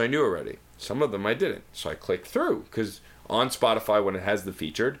rappers I knew already. Some of them I didn't. So I clicked through, because on Spotify, when it has the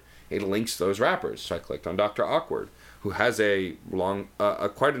featured, it links those rappers. So I clicked on Dr. Awkward, who has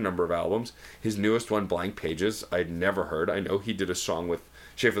quite a number of albums. His newest one, Blank Pages, I'd never heard. I know he did a song with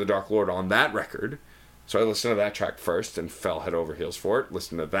Schaefer the Dark Lord on that record. So I listened to that track first and fell head over heels for it.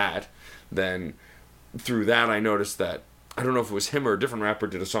 Listened to that. Then through that, I noticed that, I don't know if it was him or a different rapper,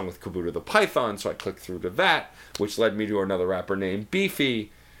 did a song with Kabuto the Python, so I clicked through to that, which led me to another rapper named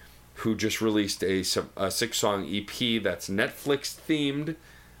Beefy, who just released a 6-song EP that's Netflix-themed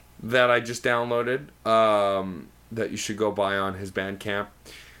that I just downloaded, that you should go buy on his Bandcamp,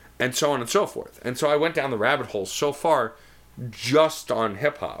 and so on and so forth. And so I went down the rabbit hole so far just on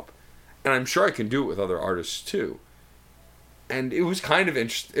hip-hop, and I'm sure I can do it with other artists too. And it was kind of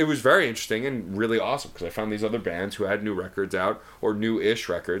it was very interesting and really awesome, because I found these other bands who had new records out, or new-ish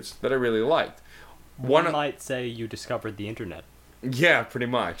records, that I really liked. One might say you discovered the internet. Yeah, pretty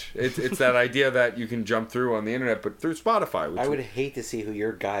much. It's that idea that you can jump through on the internet, but through Spotify. I would hate to see who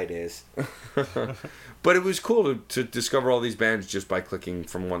your guide is. But it was cool to discover all these bands just by clicking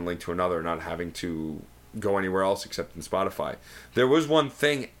from one link to another, not having to go anywhere else except in Spotify. There was one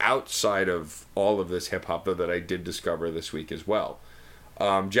thing outside of all of this hip-hop, though, that I did discover this week as well.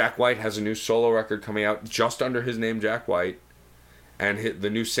 Jack White has a new solo record coming out just under his name, Jack White, and the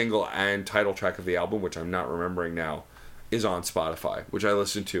new single and title track of the album, which I'm not remembering now, is on Spotify, which I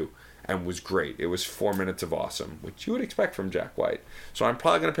listened to and was great. It was 4 minutes of awesome, which you would expect from Jack White. So I'm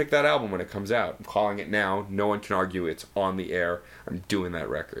probably going to pick that album when it comes out. I'm calling it now. No one can argue it's on the air. I'm doing that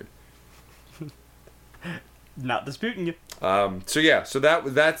record. Not disputing you. So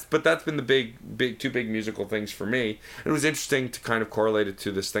that's been the two big musical things for me. And it was interesting to kind of correlate it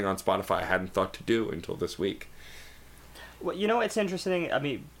to this thing on Spotify I hadn't thought to do until this week. Well, it's interesting. I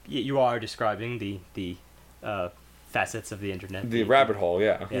mean, you are describing the facets of the internet. The rabbit hole,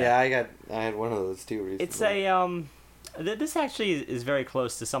 yeah. Yeah, I had one of those too recently. It's this actually is very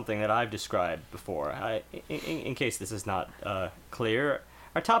close to something that I've described before. In case this is not clear,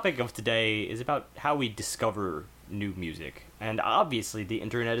 Our topic of today is about how we discover new music. And obviously the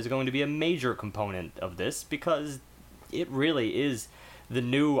internet is going to be a major component of this because it really is the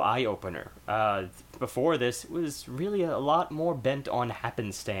new eye-opener. Before this, it was really a lot more bent on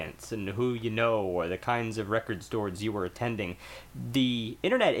happenstance and who you know or the kinds of record stores you were attending. The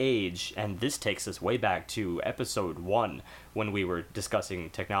internet age, and this takes us way back to episode 1 when we were discussing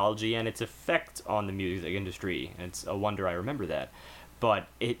technology and its effect on the music industry. It's a wonder I remember that. But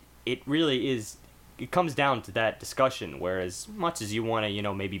it really is... It comes down to that discussion, where as much as you want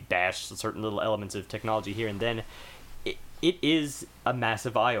to, maybe bash certain little elements of technology here and then, it is a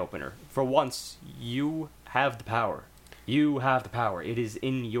massive eye-opener. For once, you have the power. You have the power. It is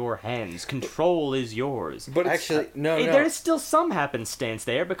in your hands. Control is yours. But actually, no. There's still some happenstance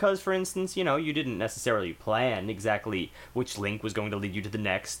there because, for instance, you didn't necessarily plan exactly which link was going to lead you to the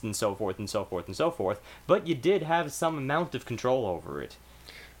next, and so forth and so forth and so forth, but you did have some amount of control over it.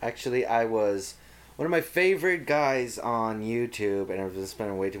 Actually, I was... One of my favorite guys on YouTube, and I've been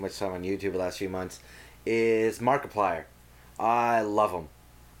spending way too much time on YouTube the last few months, is Markiplier. I love him.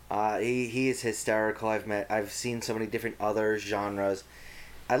 He is hysterical. I've seen so many different other genres.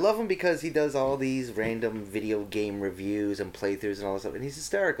 I love him because he does all these random video game reviews and playthroughs and all this stuff, and he's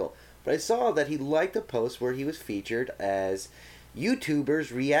hysterical. But I saw that he liked a post where he was featured as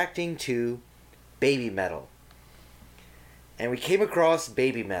YouTubers reacting to Baby Metal. And we came across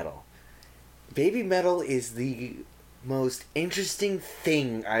Baby Metal. Baby Metal is the most interesting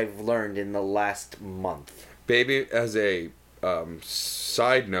thing I've learned in the last month. Baby, as a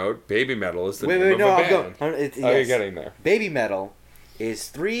side note, Baby Metal is the name of a band. Yes. You're getting there. Baby Metal is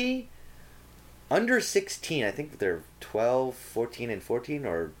 3 under 16. I think they're 12, 14, and 14,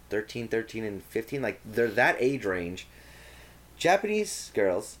 or 13, 13, and 15. Like, they're that age range. Japanese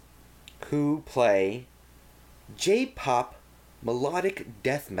girls who play J-pop melodic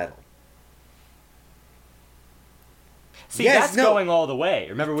death metal. See, that's going all the way.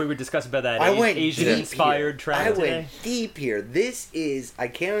 Remember we were discussing about that Asian-inspired track today? I went deep here. This is... I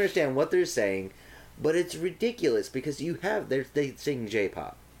can't understand what they're saying, but it's ridiculous because they sing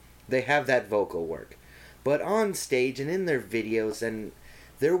J-pop. They have that vocal work. But on stage and in their videos, and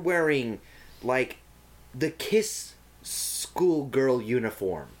they're wearing, like, the Kiss schoolgirl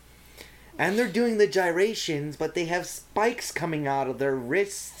uniform. And they're doing the gyrations, but they have spikes coming out of their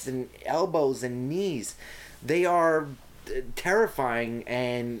wrists and elbows and knees. They are... terrifying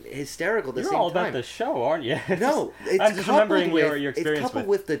and hysterical at the same time. You're all about the show, aren't you? No, I'm just remembering your experience. It's coupled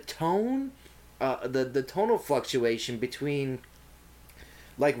with the tone, the tonal fluctuation between,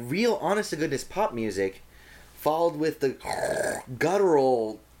 like, real honest-to-goodness pop music, followed with the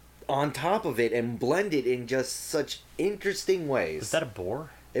guttural on top of it and blended in just such interesting ways. Was that a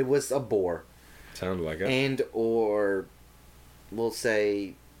bore? It was a bore. Sounded like it. And, or, we'll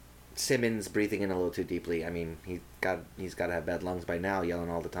say... Simmons breathing in a little too deeply. I mean, he's got to have bad lungs by now, yelling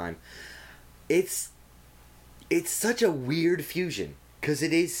all the time. It's such a weird fusion because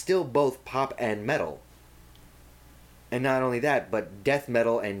it is still both pop and metal, and not only that, but death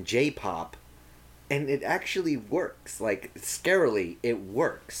metal and J-pop, and it actually works. Like, scarily, it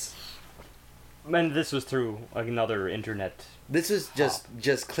works. And this was through another internet. This was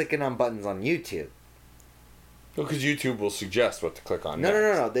just clicking on buttons on YouTube. Well, because YouTube will suggest what to click on.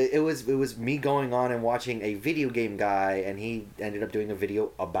 No. It was me going on and watching a video game guy, and he ended up doing a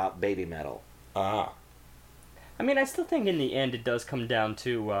video about Baby Metal. Ah. I mean, I still think in the end it does come down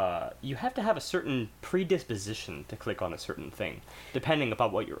to you have to have a certain predisposition to click on a certain thing, depending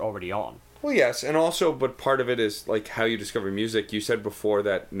upon what you're already on. Well, yes, and also, but part of it is like how you discover music. You said before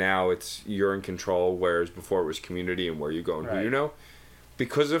that now you're in control, whereas before it was community and where you go and who you know.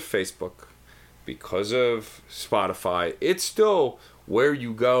 Because of Facebook, because of Spotify, it's still where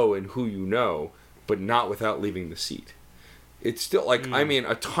you go and who you know, but not without leaving the seat. It's still like I mean,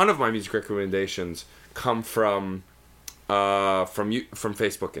 a ton of my music recommendations come from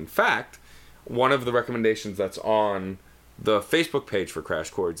Facebook. In fact, one of the recommendations that's on the Facebook page for Crash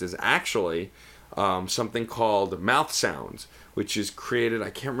Chords is actually something called Mouth Sounds, which is created, I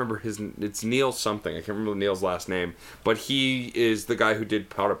can't remember it's Neil something, I can't remember Neil's last name, but he is the guy who did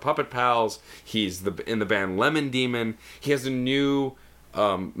Powder Puppet Pals. He's in the band Lemon Demon. He has a new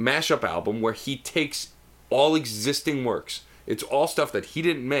mashup album where he takes all existing works. It's all stuff that he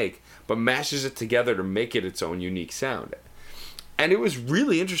didn't make, but mashes it together to make it its own unique sound. And it was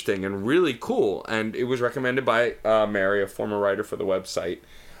really interesting and really cool, and it was recommended by Mary, a former writer for the website.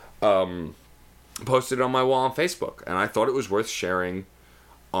 Posted it on my wall on Facebook, and I thought it was worth sharing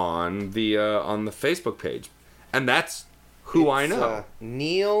on the Facebook page, and that's who I know.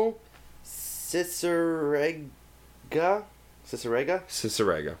 Neil Cicierega, Cicerega?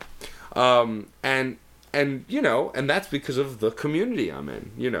 Cicerega. And and that's because of the community I'm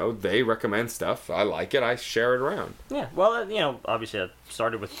in. They recommend stuff. I like it. I share it around. Yeah, well, obviously it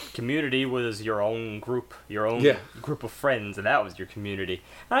started with community was your own group, group of friends, and that was your community.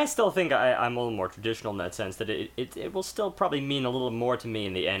 And I still think I'm a little more traditional in that sense, that it will still probably mean a little more to me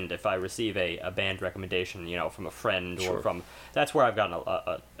in the end if I receive a band recommendation, from a friend Sure. or from... That's where I've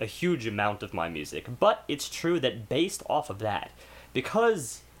gotten a huge amount of my music. But it's true that based off of that,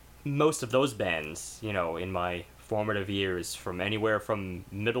 because... most of those bands, in my formative years, from anywhere from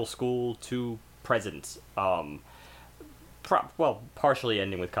middle school to present, partially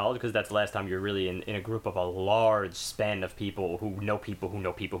ending with college, because that's the last time you're really in a group of a large span of people who know people who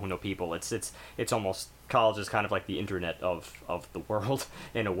know people who know people. It's almost, college is kind of like the internet of the world,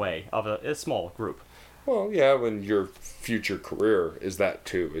 in a way, of a small group. Well, yeah, when your future career is that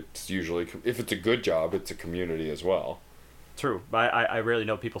too. It's usually, if it's a good job, it's a community as well. True. I rarely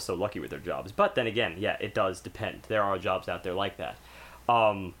know people so lucky with their jobs. But then again, yeah, it does depend. There are jobs out there like that.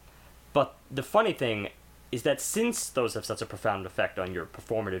 But the funny thing is that since those have such a profound effect on your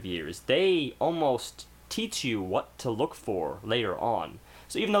performative years, they almost teach you what to look for later on.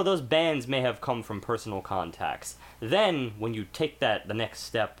 So even though those bands may have come from personal contacts, then when you take the next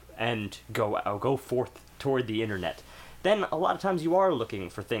step and go forth toward the internet, then a lot of times you are looking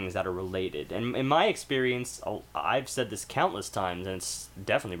for things that are related. And in my experience, I've said this countless times, and it's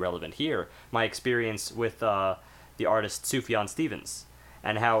definitely relevant here, my experience with the artist Sufjan Stevens,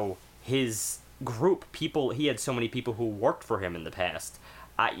 and how his group, he had so many people who worked for him in the past.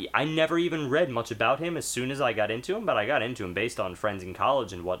 I never even read much about him as soon as I got into him, but I got into him based on friends in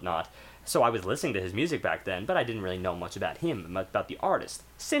college and whatnot. So I was listening to his music back then, but I didn't really know much about him, about the artist.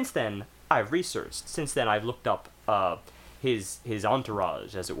 Since then, I've researched. Since then, I've looked up his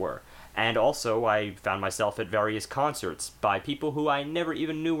entourage, as it were. And also, I found myself at various concerts by people who I never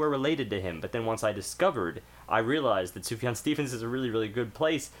even knew were related to him. But then once I discovered, I realized that Sufjan Stevens is a really, really good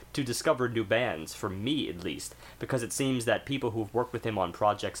place to discover new bands, for me at least. Because it seems that people who've worked with him on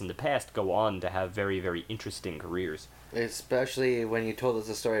projects in the past go on to have very, very interesting careers. Especially when you told us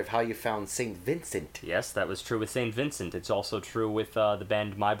the story of how you found St. Vincent. Yes, that was true with St. Vincent. It's also true with the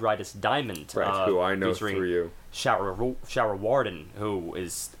band My Brightest Diamond. Right, who I know through you. Shower Warden, who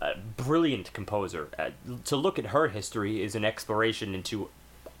is a brilliant composer. To look at her history is an exploration into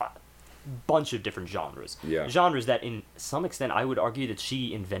a bunch of different genres. Yeah. Genres that, in some extent, I would argue that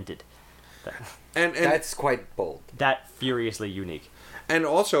she invented. And that's quite bold. That furiously unique. And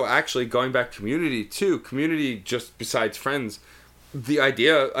also, actually, going back to community, too, community just besides friends, the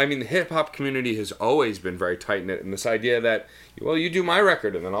hip-hop community has always been very tight-knit, and this idea that, well, you do my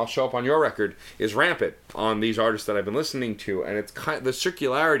record, and then I'll show up on your record, is rampant on these artists that I've been listening to, and it's the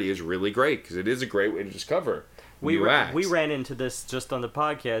circularity is really great, because it is a great way to discover new acts. We ran into this just on the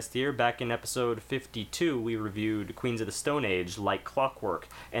podcast here. Back in episode 52, we reviewed Queens of the Stone Age, Like Clockwork,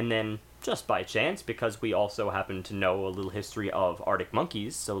 and then... just by chance, because we also happen to know a little history of Arctic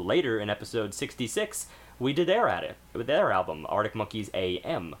Monkeys, so later in episode 66, we did their album, Arctic Monkeys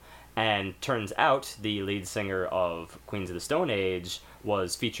AM. And turns out the lead singer of Queens of the Stone Age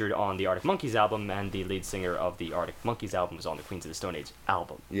was featured on the Arctic Monkeys album, and the lead singer of the Arctic Monkeys album was on the Queens of the Stone Age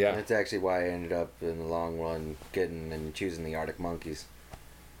album. Yeah. That's actually why I ended up, in the long run, getting and choosing the Arctic Monkeys.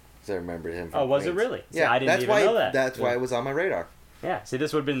 Because I remembered him from was Queens. it really? Yeah, See, I didn't even know that. That's why it was on my radar. Yeah, see,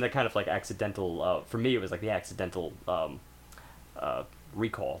 this would have been the kind of, accidental, for me, it was like the accidental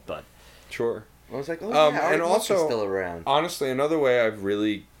recall, but... Sure. I was like, Arctic and also, Monkeys still around. Honestly, another way I've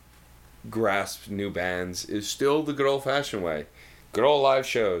really grasped new bands is still the good old-fashioned way. Good old live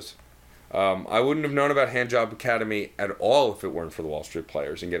shows. I wouldn't have known about Handjob Academy at all if it weren't for the Wall Street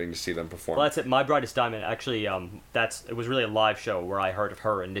Players and getting to see them perform. Well, that's it. My Brightest Diamond, actually, it was really a live show where I heard of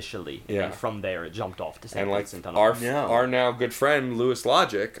her initially, Yeah. and from there it jumped off to St. And like Vincent. our now good friend Louis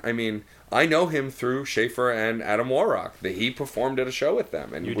Logic, I mean, I know him through Schaefer and Adam Warrock. He performed at a show with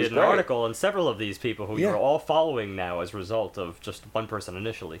them, and You it was did an great. article on several of these people who Yeah. you're all following now as a result of just one person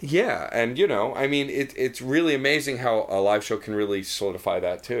initially. Yeah, and I mean, it's really amazing how a live show can really solidify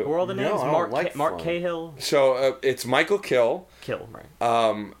that too. Who are all the No, names? I don't Mark like Mark fun. Cahill, So it's Michael Kill,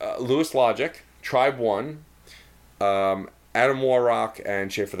 right? Louis Logic, Tribe One, Adam Warrock,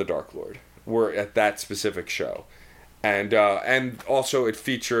 and Schaefer the Dark Lord were at that specific show, and also it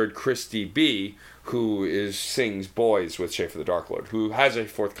featured Christy B, who sings Boys with Schaefer the Dark Lord, who has a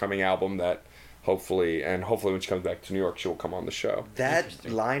forthcoming album that hopefully when she comes back to New York, she will come on the show. That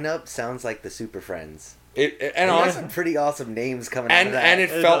lineup sounds like the Super Friends. And There's honestly, some pretty awesome names coming out of that. and it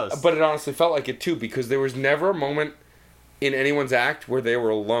felt, does. but it honestly felt like it too, because there was never a moment in anyone's act where they were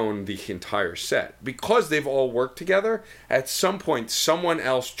alone the entire set. Because they've all worked together, at some point someone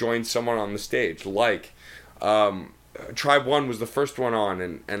else joined someone on the stage. Like, Tribe One was the first one on,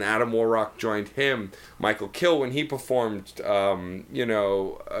 and Adam Warrock joined him. Michael Kill, when he performed,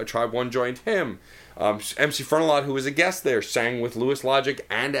 Tribe One joined him. MC Frontalot, who was a guest there, sang with Louis Logic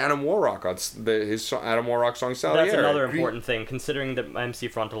and Adam Warrock on his Adam Warrock song Salieri. That's another important thing, considering that MC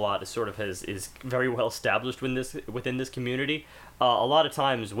Frontalot is very well established within this community. A lot of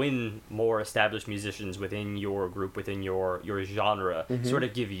times when more established musicians within your group, within your genre, sort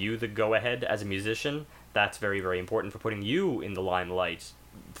of give you the go-ahead as a musician, that's very, very important for putting you in the limelight,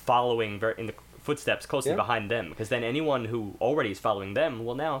 following in the footsteps closely behind them, because then anyone who already is following them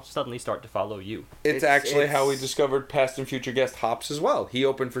will now suddenly start to follow you. It's actually how we discovered past and future guest Hops as well. He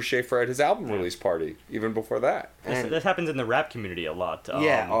opened for Schaefer at his album release party, even before that. This happens in the rap community a lot.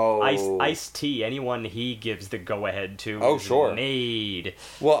 Ice-T, anyone he gives the go-ahead to is made.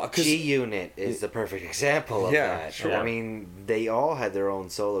 Well, G-Unit is the perfect example of that. Sure. I mean, they all had their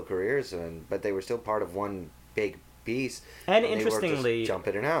own solo careers, but they were still part of one big piece, and interestingly, interestingly, they were just jump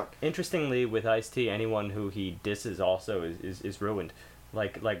in and out. Interestingly, with Ice-T, anyone who he disses also is ruined.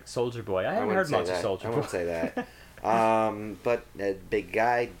 Like Soulja Boy. I haven't heard much of Soulja Boy. I won't say that. But big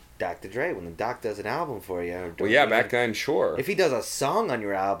guy, Dr. Dre, when the Doc does an album for you, back then, sure. If he does a song on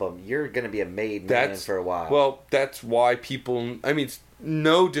your album, you're gonna be a made man for a while. Well, that's why people. I mean,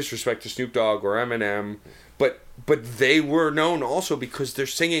 no disrespect to Snoop Dogg or Eminem. But they were known also because they're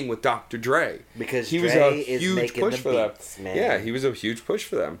singing with Dr. Dre. Because he Dre was a is huge making push the for beats, them. Man. Yeah, he was a huge push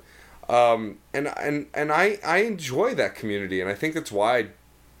for them. And I enjoy that community, and I think that's why I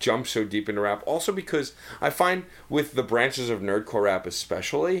jump so deep into rap. Also because I find with the branches of nerdcore rap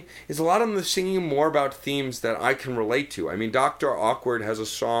especially, is a lot of them are singing more about themes that I can relate to. I mean, Dr. Awkward has a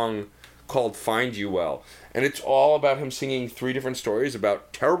song called Find You Well, and it's all about him singing 3 different stories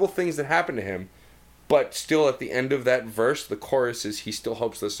about terrible things that happened to him. But still, at the end of that verse, the chorus is he still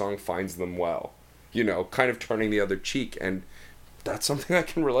hopes the song finds them well. You know, kind of turning the other cheek. And that's something I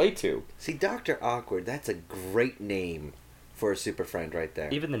can relate to. See, Dr. Awkward, that's a great name for a super friend right there.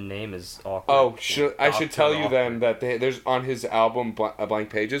 Even the name is awkward. Oh, I should tell you then that there's on his album, Blank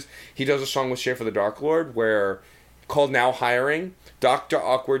Pages, he does a song with Schaefer the Dark Lord called Now Hiring. Dr.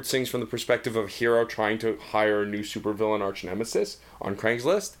 Awkward sings from the perspective of a hero trying to hire a new supervillain arch nemesis on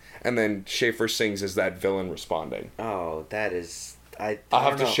Craigslist. And then Schaefer sings as that villain responding. Oh, that is... I'll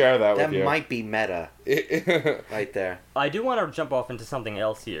have to share that with you. That might be meta. Right there. I do want to jump off into something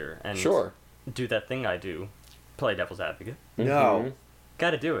else here. And do that thing I do. Play devil's advocate. No.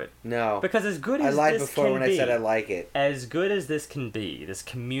 Gotta do it. No. Because as good as I lied this before can when be, I said I like it. As good as this can be, this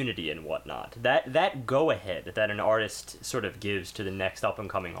community and whatnot, that go-ahead that an artist sort of gives to the next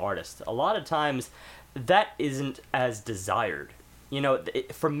up-and-coming artist, a lot of times that isn't as desired. You know,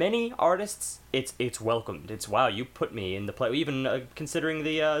 for many artists, it's welcomed. It's, wow, you put me in the play. Even considering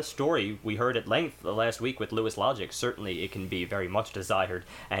the story we heard at length last week with Louis Logic, certainly it can be very much desired.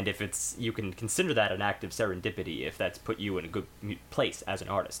 And if you can consider that an act of serendipity if that's put you in a good place as an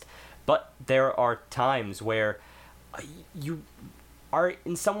artist. But there are times where you are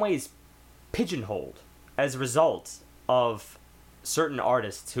in some ways pigeonholed as a result of certain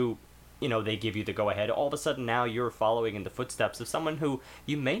artists who, you know, they give you the go-ahead. All of a sudden now you're following in the footsteps of someone who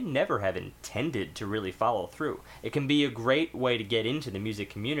you may never have intended to really follow through. It can be a great way to get into the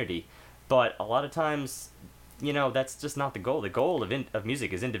music community, but a lot of times, you know, that's just not the goal. The goal of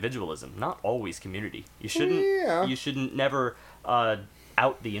music is individualism, not always community. You shouldn't never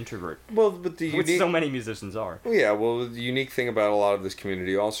out the introvert. Well, but which so many musicians are. Yeah, well, the unique thing about a lot of this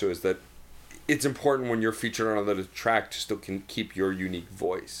community also is that it's important when you're featured on another track to still can keep your unique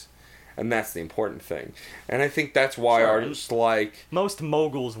voice. And that's the important thing. And I think that's why artists like... Most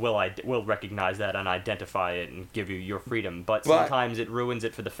moguls will recognize that and identify it and give you your freedom, but sometimes it ruins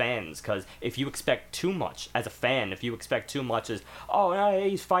it for the fans, because if you expect too much, as a fan, if you expect too much as, oh, no,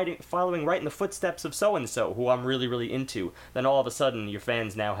 he's following right in the footsteps of so-and-so, who I'm really, really into, then all of a sudden your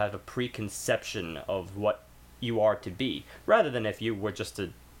fans now have a preconception of what you are to be. Rather than if you were just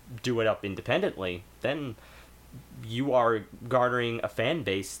to do it up independently, then you are garnering a fan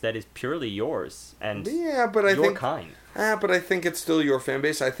base that is purely yours and but I think, kind. But I think it's still your fan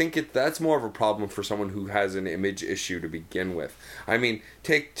base. I think that's more of a problem for someone who has an image issue to begin with. I mean,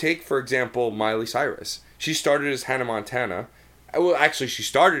 take for example Miley Cyrus. She started as Hannah Montana. Well, actually, she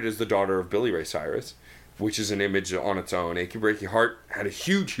started as the daughter of Billy Ray Cyrus, which is an image on its own. Achy Breaky Heart had a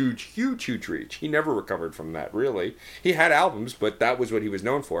huge reach. He never recovered from that, really. He had albums, but that was what he was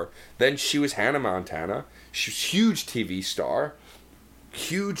known for. Then she was Hannah Montana. She was a huge TV star,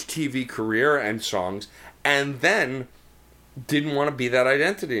 huge TV career and songs. And then didn't want to be that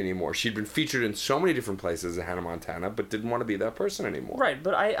identity anymore. She'd been featured in so many different places as Hannah Montana, but didn't want to be that person anymore. Right,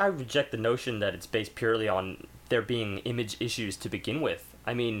 but I reject the notion that it's based purely on there being image issues to begin with.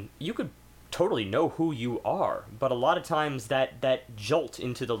 I mean, you could totally know who you are, but a lot of times that jolt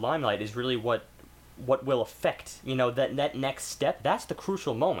into the limelight is really what will affect, that next step. That's the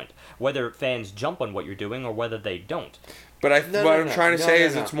crucial moment, whether fans jump on what you're doing or whether they don't. But what I'm trying to say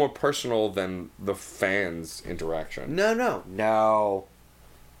is it's more personal than the fans' interaction. No.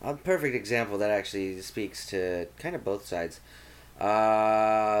 A perfect example that actually speaks to kind of both sides.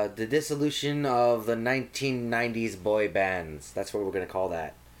 The dissolution of the 1990s boy bands. That's what we're going to call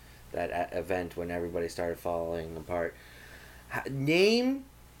that event when everybody started falling apart. Name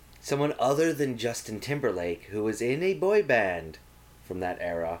someone other than Justin Timberlake who was in a boy band from that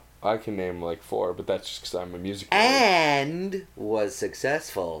era. I can name like 4, but that's just because I'm a music nerd. And was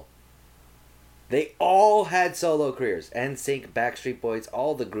successful. They all had solo careers. NSYNC, Backstreet Boys,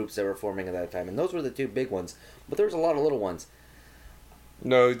 all the groups that were forming at that time. And those were the 2 big ones. But there was a lot of little ones.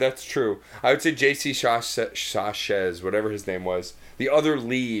 No, that's true. I would say J.C. Chasez, whatever his name was, the other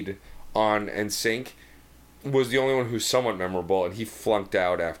lead on NSYNC, was the only one who's somewhat memorable, and he flunked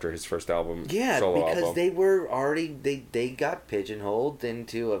out after his first solo album. Yeah, because they were already... They got pigeonholed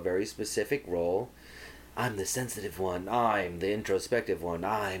into a very specific role. I'm the sensitive one. I'm the introspective one.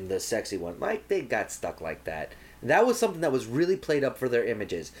 I'm the sexy one. Like, they got stuck like that. That was something that was really played up for their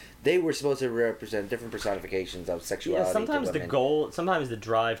images. They were supposed to represent different personifications of sexuality. Yeah, sometimes the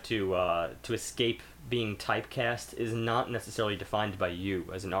drive to escape being typecast is not necessarily defined by you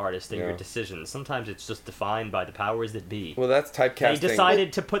as an artist and your decisions. Sometimes it's just defined by the powers that be. Well, that's typecasting. They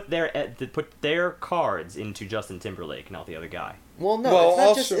decided to put their cards into Justin Timberlake, not the other guy. Well,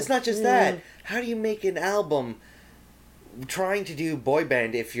 no, it's not just that. How do you make an album trying to do boy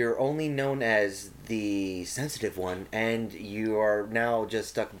band if you're only known as the sensitive one and you are now just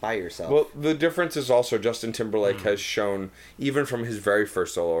stuck by yourself? Well, the difference is also Justin Timberlake has shown, even from his very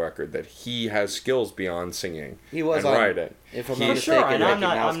first solo record, that he has skills beyond singing and writing. If I'm not mistaken,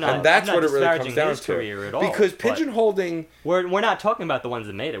 and that's what it really comes down to. Because pigeonholing... We're not talking about the ones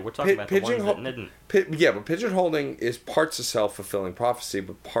that made it. We're talking about the ones that didn't. Yeah, but pigeonholing is parts a self-fulfilling prophecy,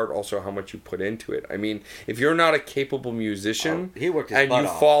 but part also how much you put into it. I mean, if you're not a capable musician and you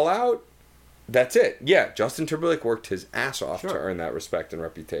fall out, that's it. Yeah, Justin Timberlake worked his ass off to earn that respect and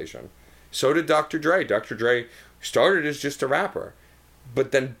reputation. So did Dr. Dre. Dr. Dre started as just a rapper,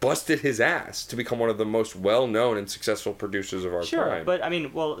 but then busted his ass to become one of the most well-known and successful producers of our time. Sure, but I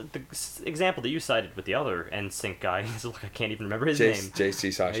mean, well, the example that you cited with the other NSYNC guy, I can't even remember his name.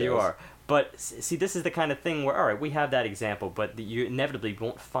 J.C. Sasha. There you are. But see, this is the kind of thing where, all right, we have that example, but you inevitably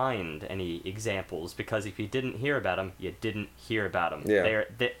won't find any examples because if you didn't hear about them, you didn't hear about them. Yeah.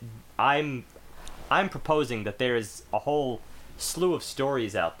 I'm proposing that there is a whole slew of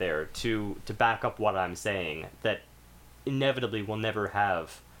stories out there to back up what I'm saying that inevitably will never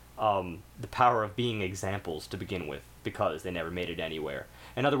have the power of being examples to begin with because they never made it anywhere.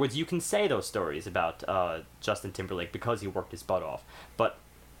 In other words, you can say those stories about Justin Timberlake because he worked his butt off, but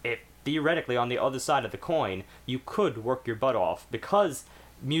if theoretically on the other side of the coin, you could work your butt off because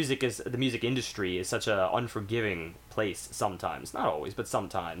the music industry is such a unforgiving place sometimes, not always, but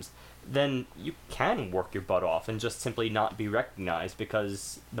sometimes, then you can work your butt off and just simply not be recognized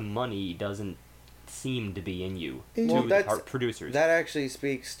because the money doesn't seem to be in you to producers. That actually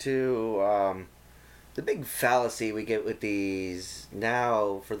speaks to the big fallacy we get with these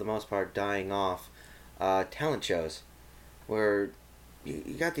now, for the most part, dying off talent shows, where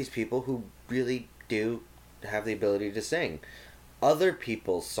you got these people who really do have the ability to sing other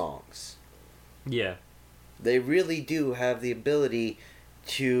people's songs. Yeah. They really do have the ability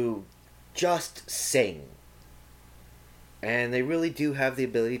to just sing. And they really do have the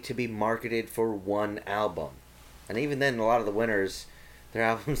ability to be marketed for one album. And even then, a lot of the winners, their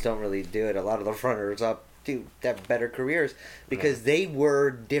albums don't really do it. A lot of the runners-up do have better careers because they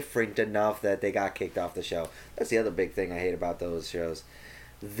were different enough that they got kicked off the show. That's the other big thing I hate about those shows.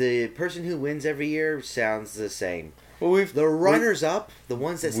 The person who wins every year sounds the same. Well, the runners-up, the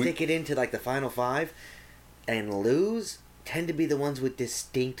ones that stick it into like the final 5 and lose, tend to be the ones with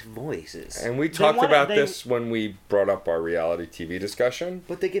distinct voices. And we talked about this when we brought up our reality TV discussion.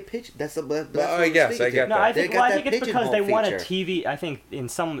 But they get pitched. That's the. I guess I get that. I think it's because they want a TV. I think in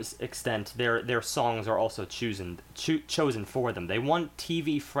some extent their songs are also chosen for them. They want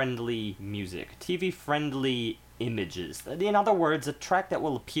TV-friendly music, TV-friendly images. In other words, a track that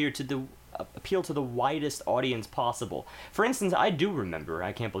will appeal to the widest audience possible. For instance, I do remember,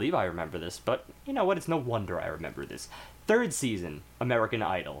 I can't believe I remember this, but you know what, it's no wonder I remember this. 3rd season, American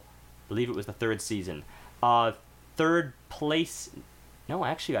Idol. I believe it was the 3rd season. third place. No,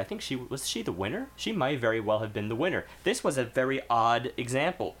 actually, I think she the winner? She might very well have been the winner. This was a very odd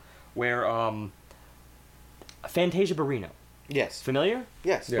example where Fantasia Barrino. Yes. Familiar?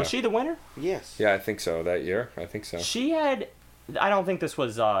 Yes. Yeah. Was she the winner? Yes. Yeah, I think so. That year, I think so. She had. I don't think this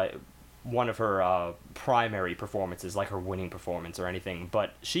was one of her primary performances, like her winning performance or anything,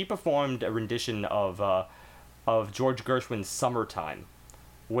 but she performed a rendition of George Gershwin's "Summertime,"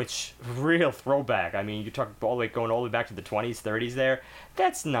 which real throwback. I mean, you talk going all the way back to the 20s, 30s. There,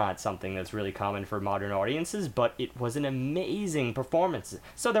 that's not something that's really common for modern audiences, but it was an amazing performance.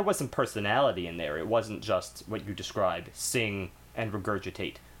 So there was some personality in there. It wasn't just what you described, sing and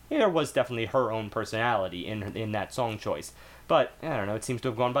regurgitate. There was definitely her own personality in that song choice. But, I don't know, it seems to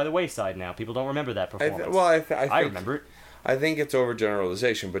have gone by the wayside now. People don't remember that performance. I think, I remember it. I think it's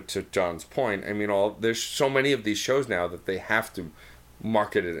overgeneralization, but to John's point, I mean, there's so many of these shows now that they have to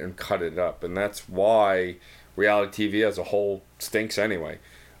market it and cut it up, and that's why reality TV as a whole stinks anyway.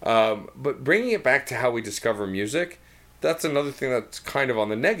 But bringing it back to how we discover music, that's another thing that's kind of on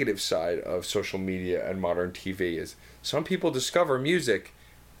the negative side of social media and modern TV is some people discover music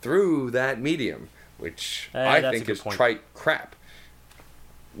through that medium, which I think is trite crap,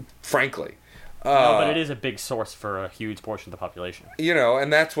 frankly. No, but it is a big source for a huge portion of the population. You know,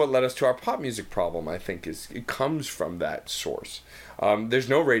 and that's what led us to our pop music problem, I think, it comes from that source. There's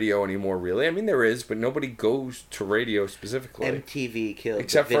no radio anymore, really. I mean, there is, but nobody goes to radio specifically. MTV killed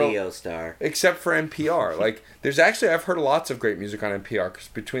the video star. Except for NPR. Like, I've heard lots of great music on NPR, because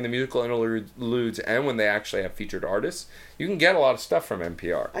between the musical interludes and when they actually have featured artists, you can get a lot of stuff from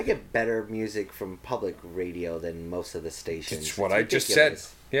NPR. I get better music from public radio than most of the stations. That's what I just said.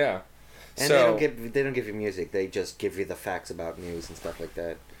 Yeah. And they don't give you music. They just give you the facts about news and stuff like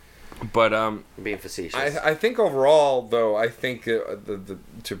that. But I'm being facetious. I think overall, though, I think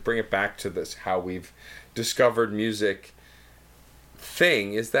to bring it back to this how we've discovered music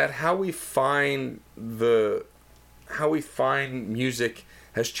thing is that how we find music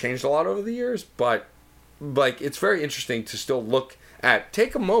has changed a lot over the years. But like it's very interesting to still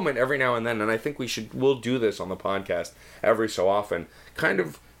take a moment every now and then, and I think we'll do this on the podcast every so often. Kind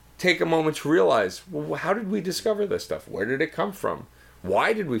of take a moment to realize, well, how did we discover this stuff? Where did it come from?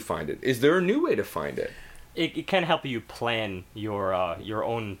 Why did we find it? Is there a new way to find it? It can help you plan your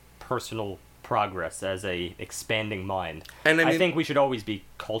own personal progress as a expanding mind. And I think we should always be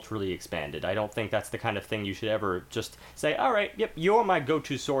culturally expanded. I don't think that's the kind of thing you should ever just say, all right, yep, you're my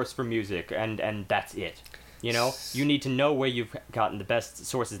go-to source for music, and that's it. You know, you need to know where you've gotten the best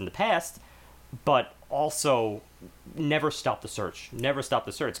sources in the past, but also never stop the search. Never stop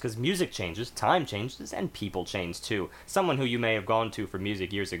the search, because music changes, time changes, and people change too. Someone who you may have gone to for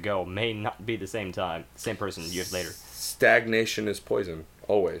music years ago may not be the same person years later. Stagnation is poison,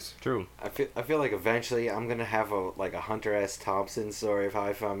 always. True. I feel like eventually I'm gonna have a Hunter S. Thompson story of how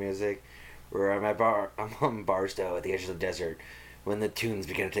I found music, where I'm on Barstow at the edge of the desert when the tunes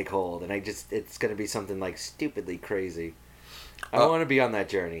begin to take hold, and it's gonna be something like stupidly crazy. I want to be on that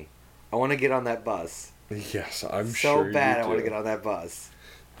journey. I want to get on that bus. Yes, I'm sure So bad you I want to do. get on that bus.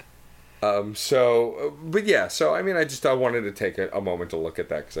 So I mean, I wanted to take a moment to look at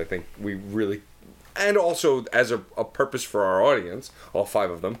that, because I think we really, and also as a purpose for our audience, all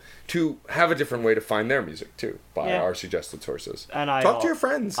 5 of them, to have a different way to find their music too, by our suggested sources. And talk to your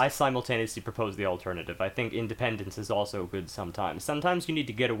friends. I simultaneously propose the alternative. I think independence is also good sometimes. Sometimes you need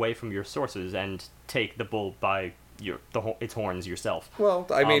to get away from your sources and take the bull by its horns yourself. Well,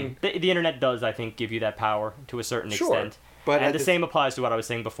 I mean, the internet does, I think, give you that power to a certain extent. But the same applies to what I was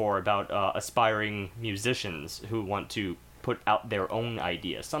saying before about aspiring musicians who want to put out their own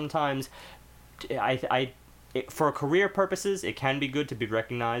ideas. Sometimes, for career purposes, it can be good to be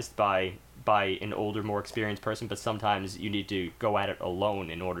recognized by an older, more experienced person, but sometimes you need to go at it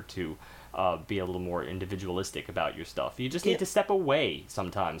alone in order to be a little more individualistic about your stuff. You just need to step away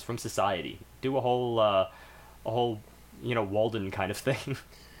sometimes from society. Do a whole Walden kind of thing.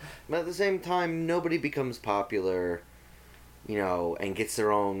 But at the same time, nobody becomes popular, and gets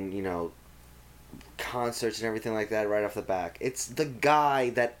their own, concerts and everything like that right off the back. It's the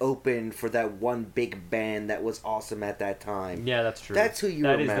guy that opened for that one big band that was awesome at that time. Yeah, that's true. That's who you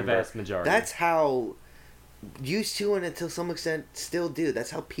remember. That is the vast majority. That's how used to, and to some extent still do.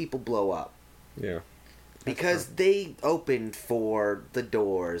 That's how people blow up. Yeah. Because they opened for the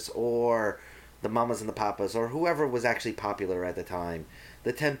Doors or the Mamas and the Papas or whoever was actually popular at the time.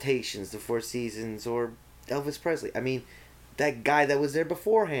 The Temptations, the Four Seasons, or Elvis Presley. I mean, that guy that was there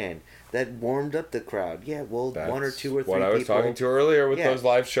beforehand that warmed up the crowd. Yeah, well, That's 1 or 2 or 3 what I was people, talking to earlier with those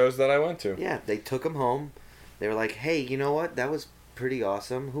live shows that I went to. Yeah, they took him home. They were like, hey, you know what? That was pretty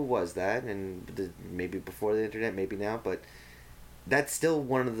awesome. Who was that? And maybe before the internet, maybe now, but that's still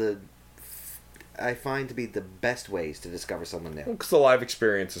one of the I find to be the best ways to discover someone new. Because the live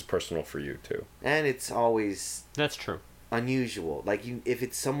experience is personal for you too. And it's always That's true. unusual. Like if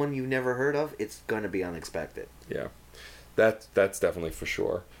it's someone you've never heard of, it's going to be unexpected. Yeah, that's definitely for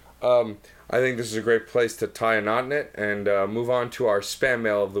sure. I think this is a great place to tie a knot in it and move on to our spam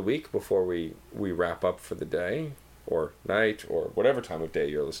mail of the week before we wrap up for the day or night or whatever time of day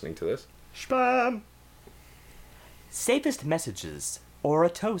you're listening to this. Spam! Safest messages, or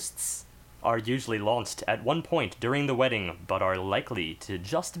toasts, are usually launched at one point during the wedding, but are likely to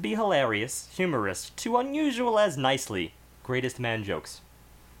just be hilarious, humorous, to unusual as nicely. Greatest man jokes.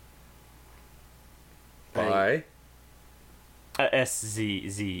 Bye.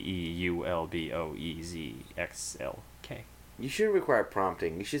 SZZEULBOEZXLK. You shouldn't require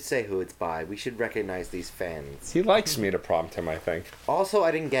prompting. You should say who it's by. We should recognize these fans. He likes me to prompt him, I think. Also, I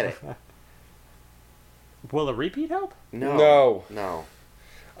didn't get it. Will a repeat help? No.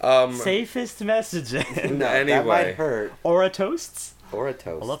 Safest messages. No, Anyway. that might hurt. Or toasts? Or a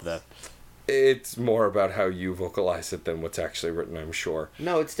toast. I love that. It's more about how you vocalize it than what's actually written, I'm sure.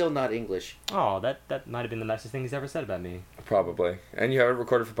 No, it's still not English. Oh, that might have been the nicest thing he's ever said about me. Probably. And you have it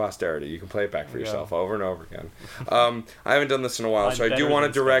recorded for posterity. You can play it back for yourself over and over again. I haven't done this in a while, so I do want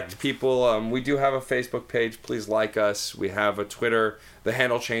to direct people. We do have a Facebook page. Please like us. We have a Twitter. The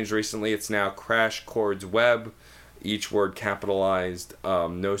handle changed recently. It's now Crash Chords Web. Each word capitalized,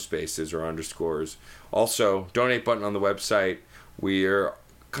 no spaces or underscores. Also, donate button on the website. We're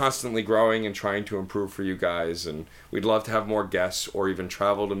constantly growing and trying to improve for you guys, and we'd love to have more guests or even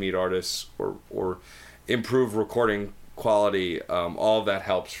travel to meet artists or improve recording quality. All of that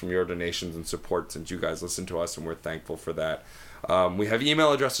helps from your donations and support since you guys listen to us, and we're thankful for that. We have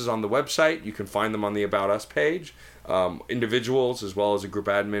email addresses on the website. You can find them on the About Us page. Individuals as well as a group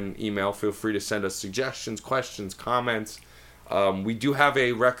admin email. Feel free to send us suggestions, questions, comments. We do have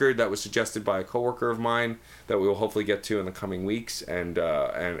a record that was suggested by a coworker of mine that we will hopefully get to in the coming weeks and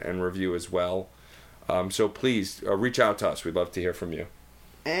review as well. So please reach out to us. We'd love to hear from you.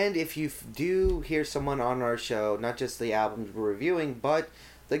 And if you do hear someone on our show, not just the albums we're reviewing, but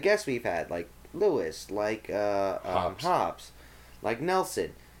the guests we've had, like Lewis, like Hobbs, like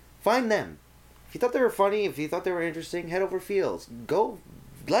Nelson, find them. If you thought they were funny, if you thought they were interesting, head over Fields. Go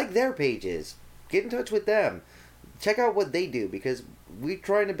like their pages. Get in touch with them. Check out what they do, because we're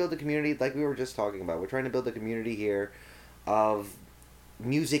trying to build a community like we were just talking about. We're trying to build a community here of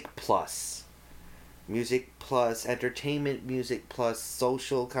music plus. Music plus entertainment, music plus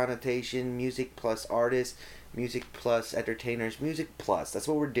social connotation, music plus artists, music plus entertainers, music plus. That's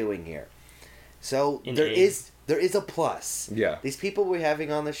what we're doing here. So there is a plus. Yeah. These people we're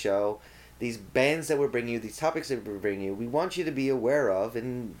having on the show, these bands that we're bringing you, these topics that we're bringing you, we want you to be aware of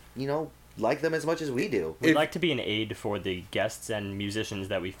and, like them as much as we do. We'd like to be an aid for the guests and musicians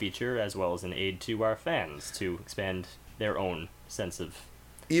that we feature, as well as an aid to our fans to expand their own sense of...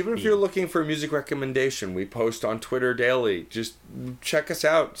 Even if you're looking for a music recommendation, we post on Twitter daily. Just check us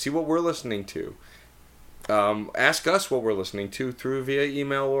out. See what we're listening to. Ask us what we're listening to via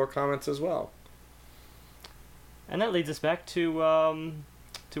email or comments as well. And that leads us back to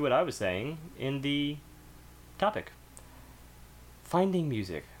what I was saying in the topic. Finding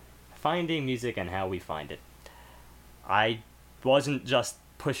music. Finding music and how we find it. I wasn't just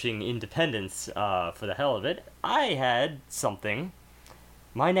pushing independence for the hell of it. I had something.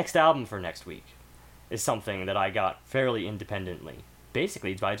 My next album for next week is something that I got fairly independently.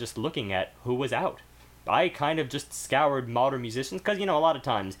 Basically by just looking at who was out. I kind of just scoured modern musicians, because, a lot of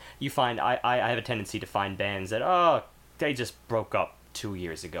times you find, I have a tendency to find bands that, they just broke up 2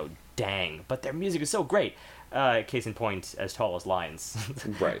 years ago. Dang. But their music is so great. Case in point, As Tall as Lions,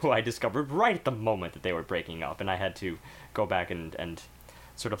 Right. who I discovered right at the moment that they were breaking up, and I had to go back and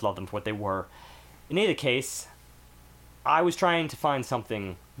sort of love them for what they were. In either case, I was trying to find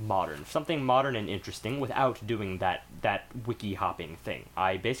something modern and interesting without doing that wiki hopping thing.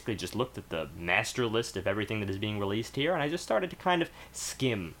 I basically just looked at the master list of everything that is being released here, and I just started to kind of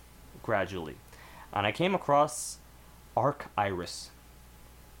skim gradually. And I came across Arc Iris.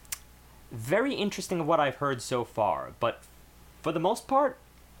 Very interesting of what I've heard so far, but for the most part,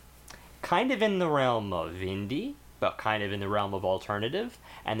 kind of in the realm of indie, but kind of in the realm of alternative,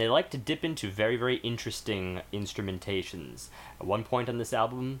 and they like to dip into very, very interesting instrumentations. At one point on this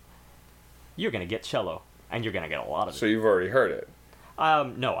album, you're going to get cello, and you're going to get a lot of it. So you've already heard it?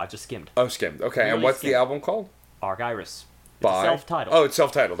 No, I just skimmed. Oh, skimmed. Okay, Really and what's skimmed. the album called? Arc Iris. It's By? self-titled. Oh, it's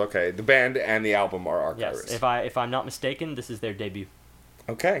self-titled. Okay, the band and the album are Arc Yes, Iris. if I'm not mistaken, this is their debut.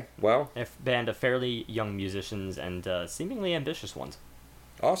 Okay, well, A band of fairly young musicians and seemingly ambitious ones.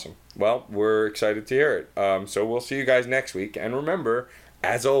 awesome. Well, we're excited to hear it. So we'll see you guys next week. And remember,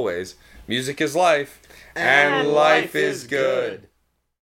 as always, music is life, and life is good.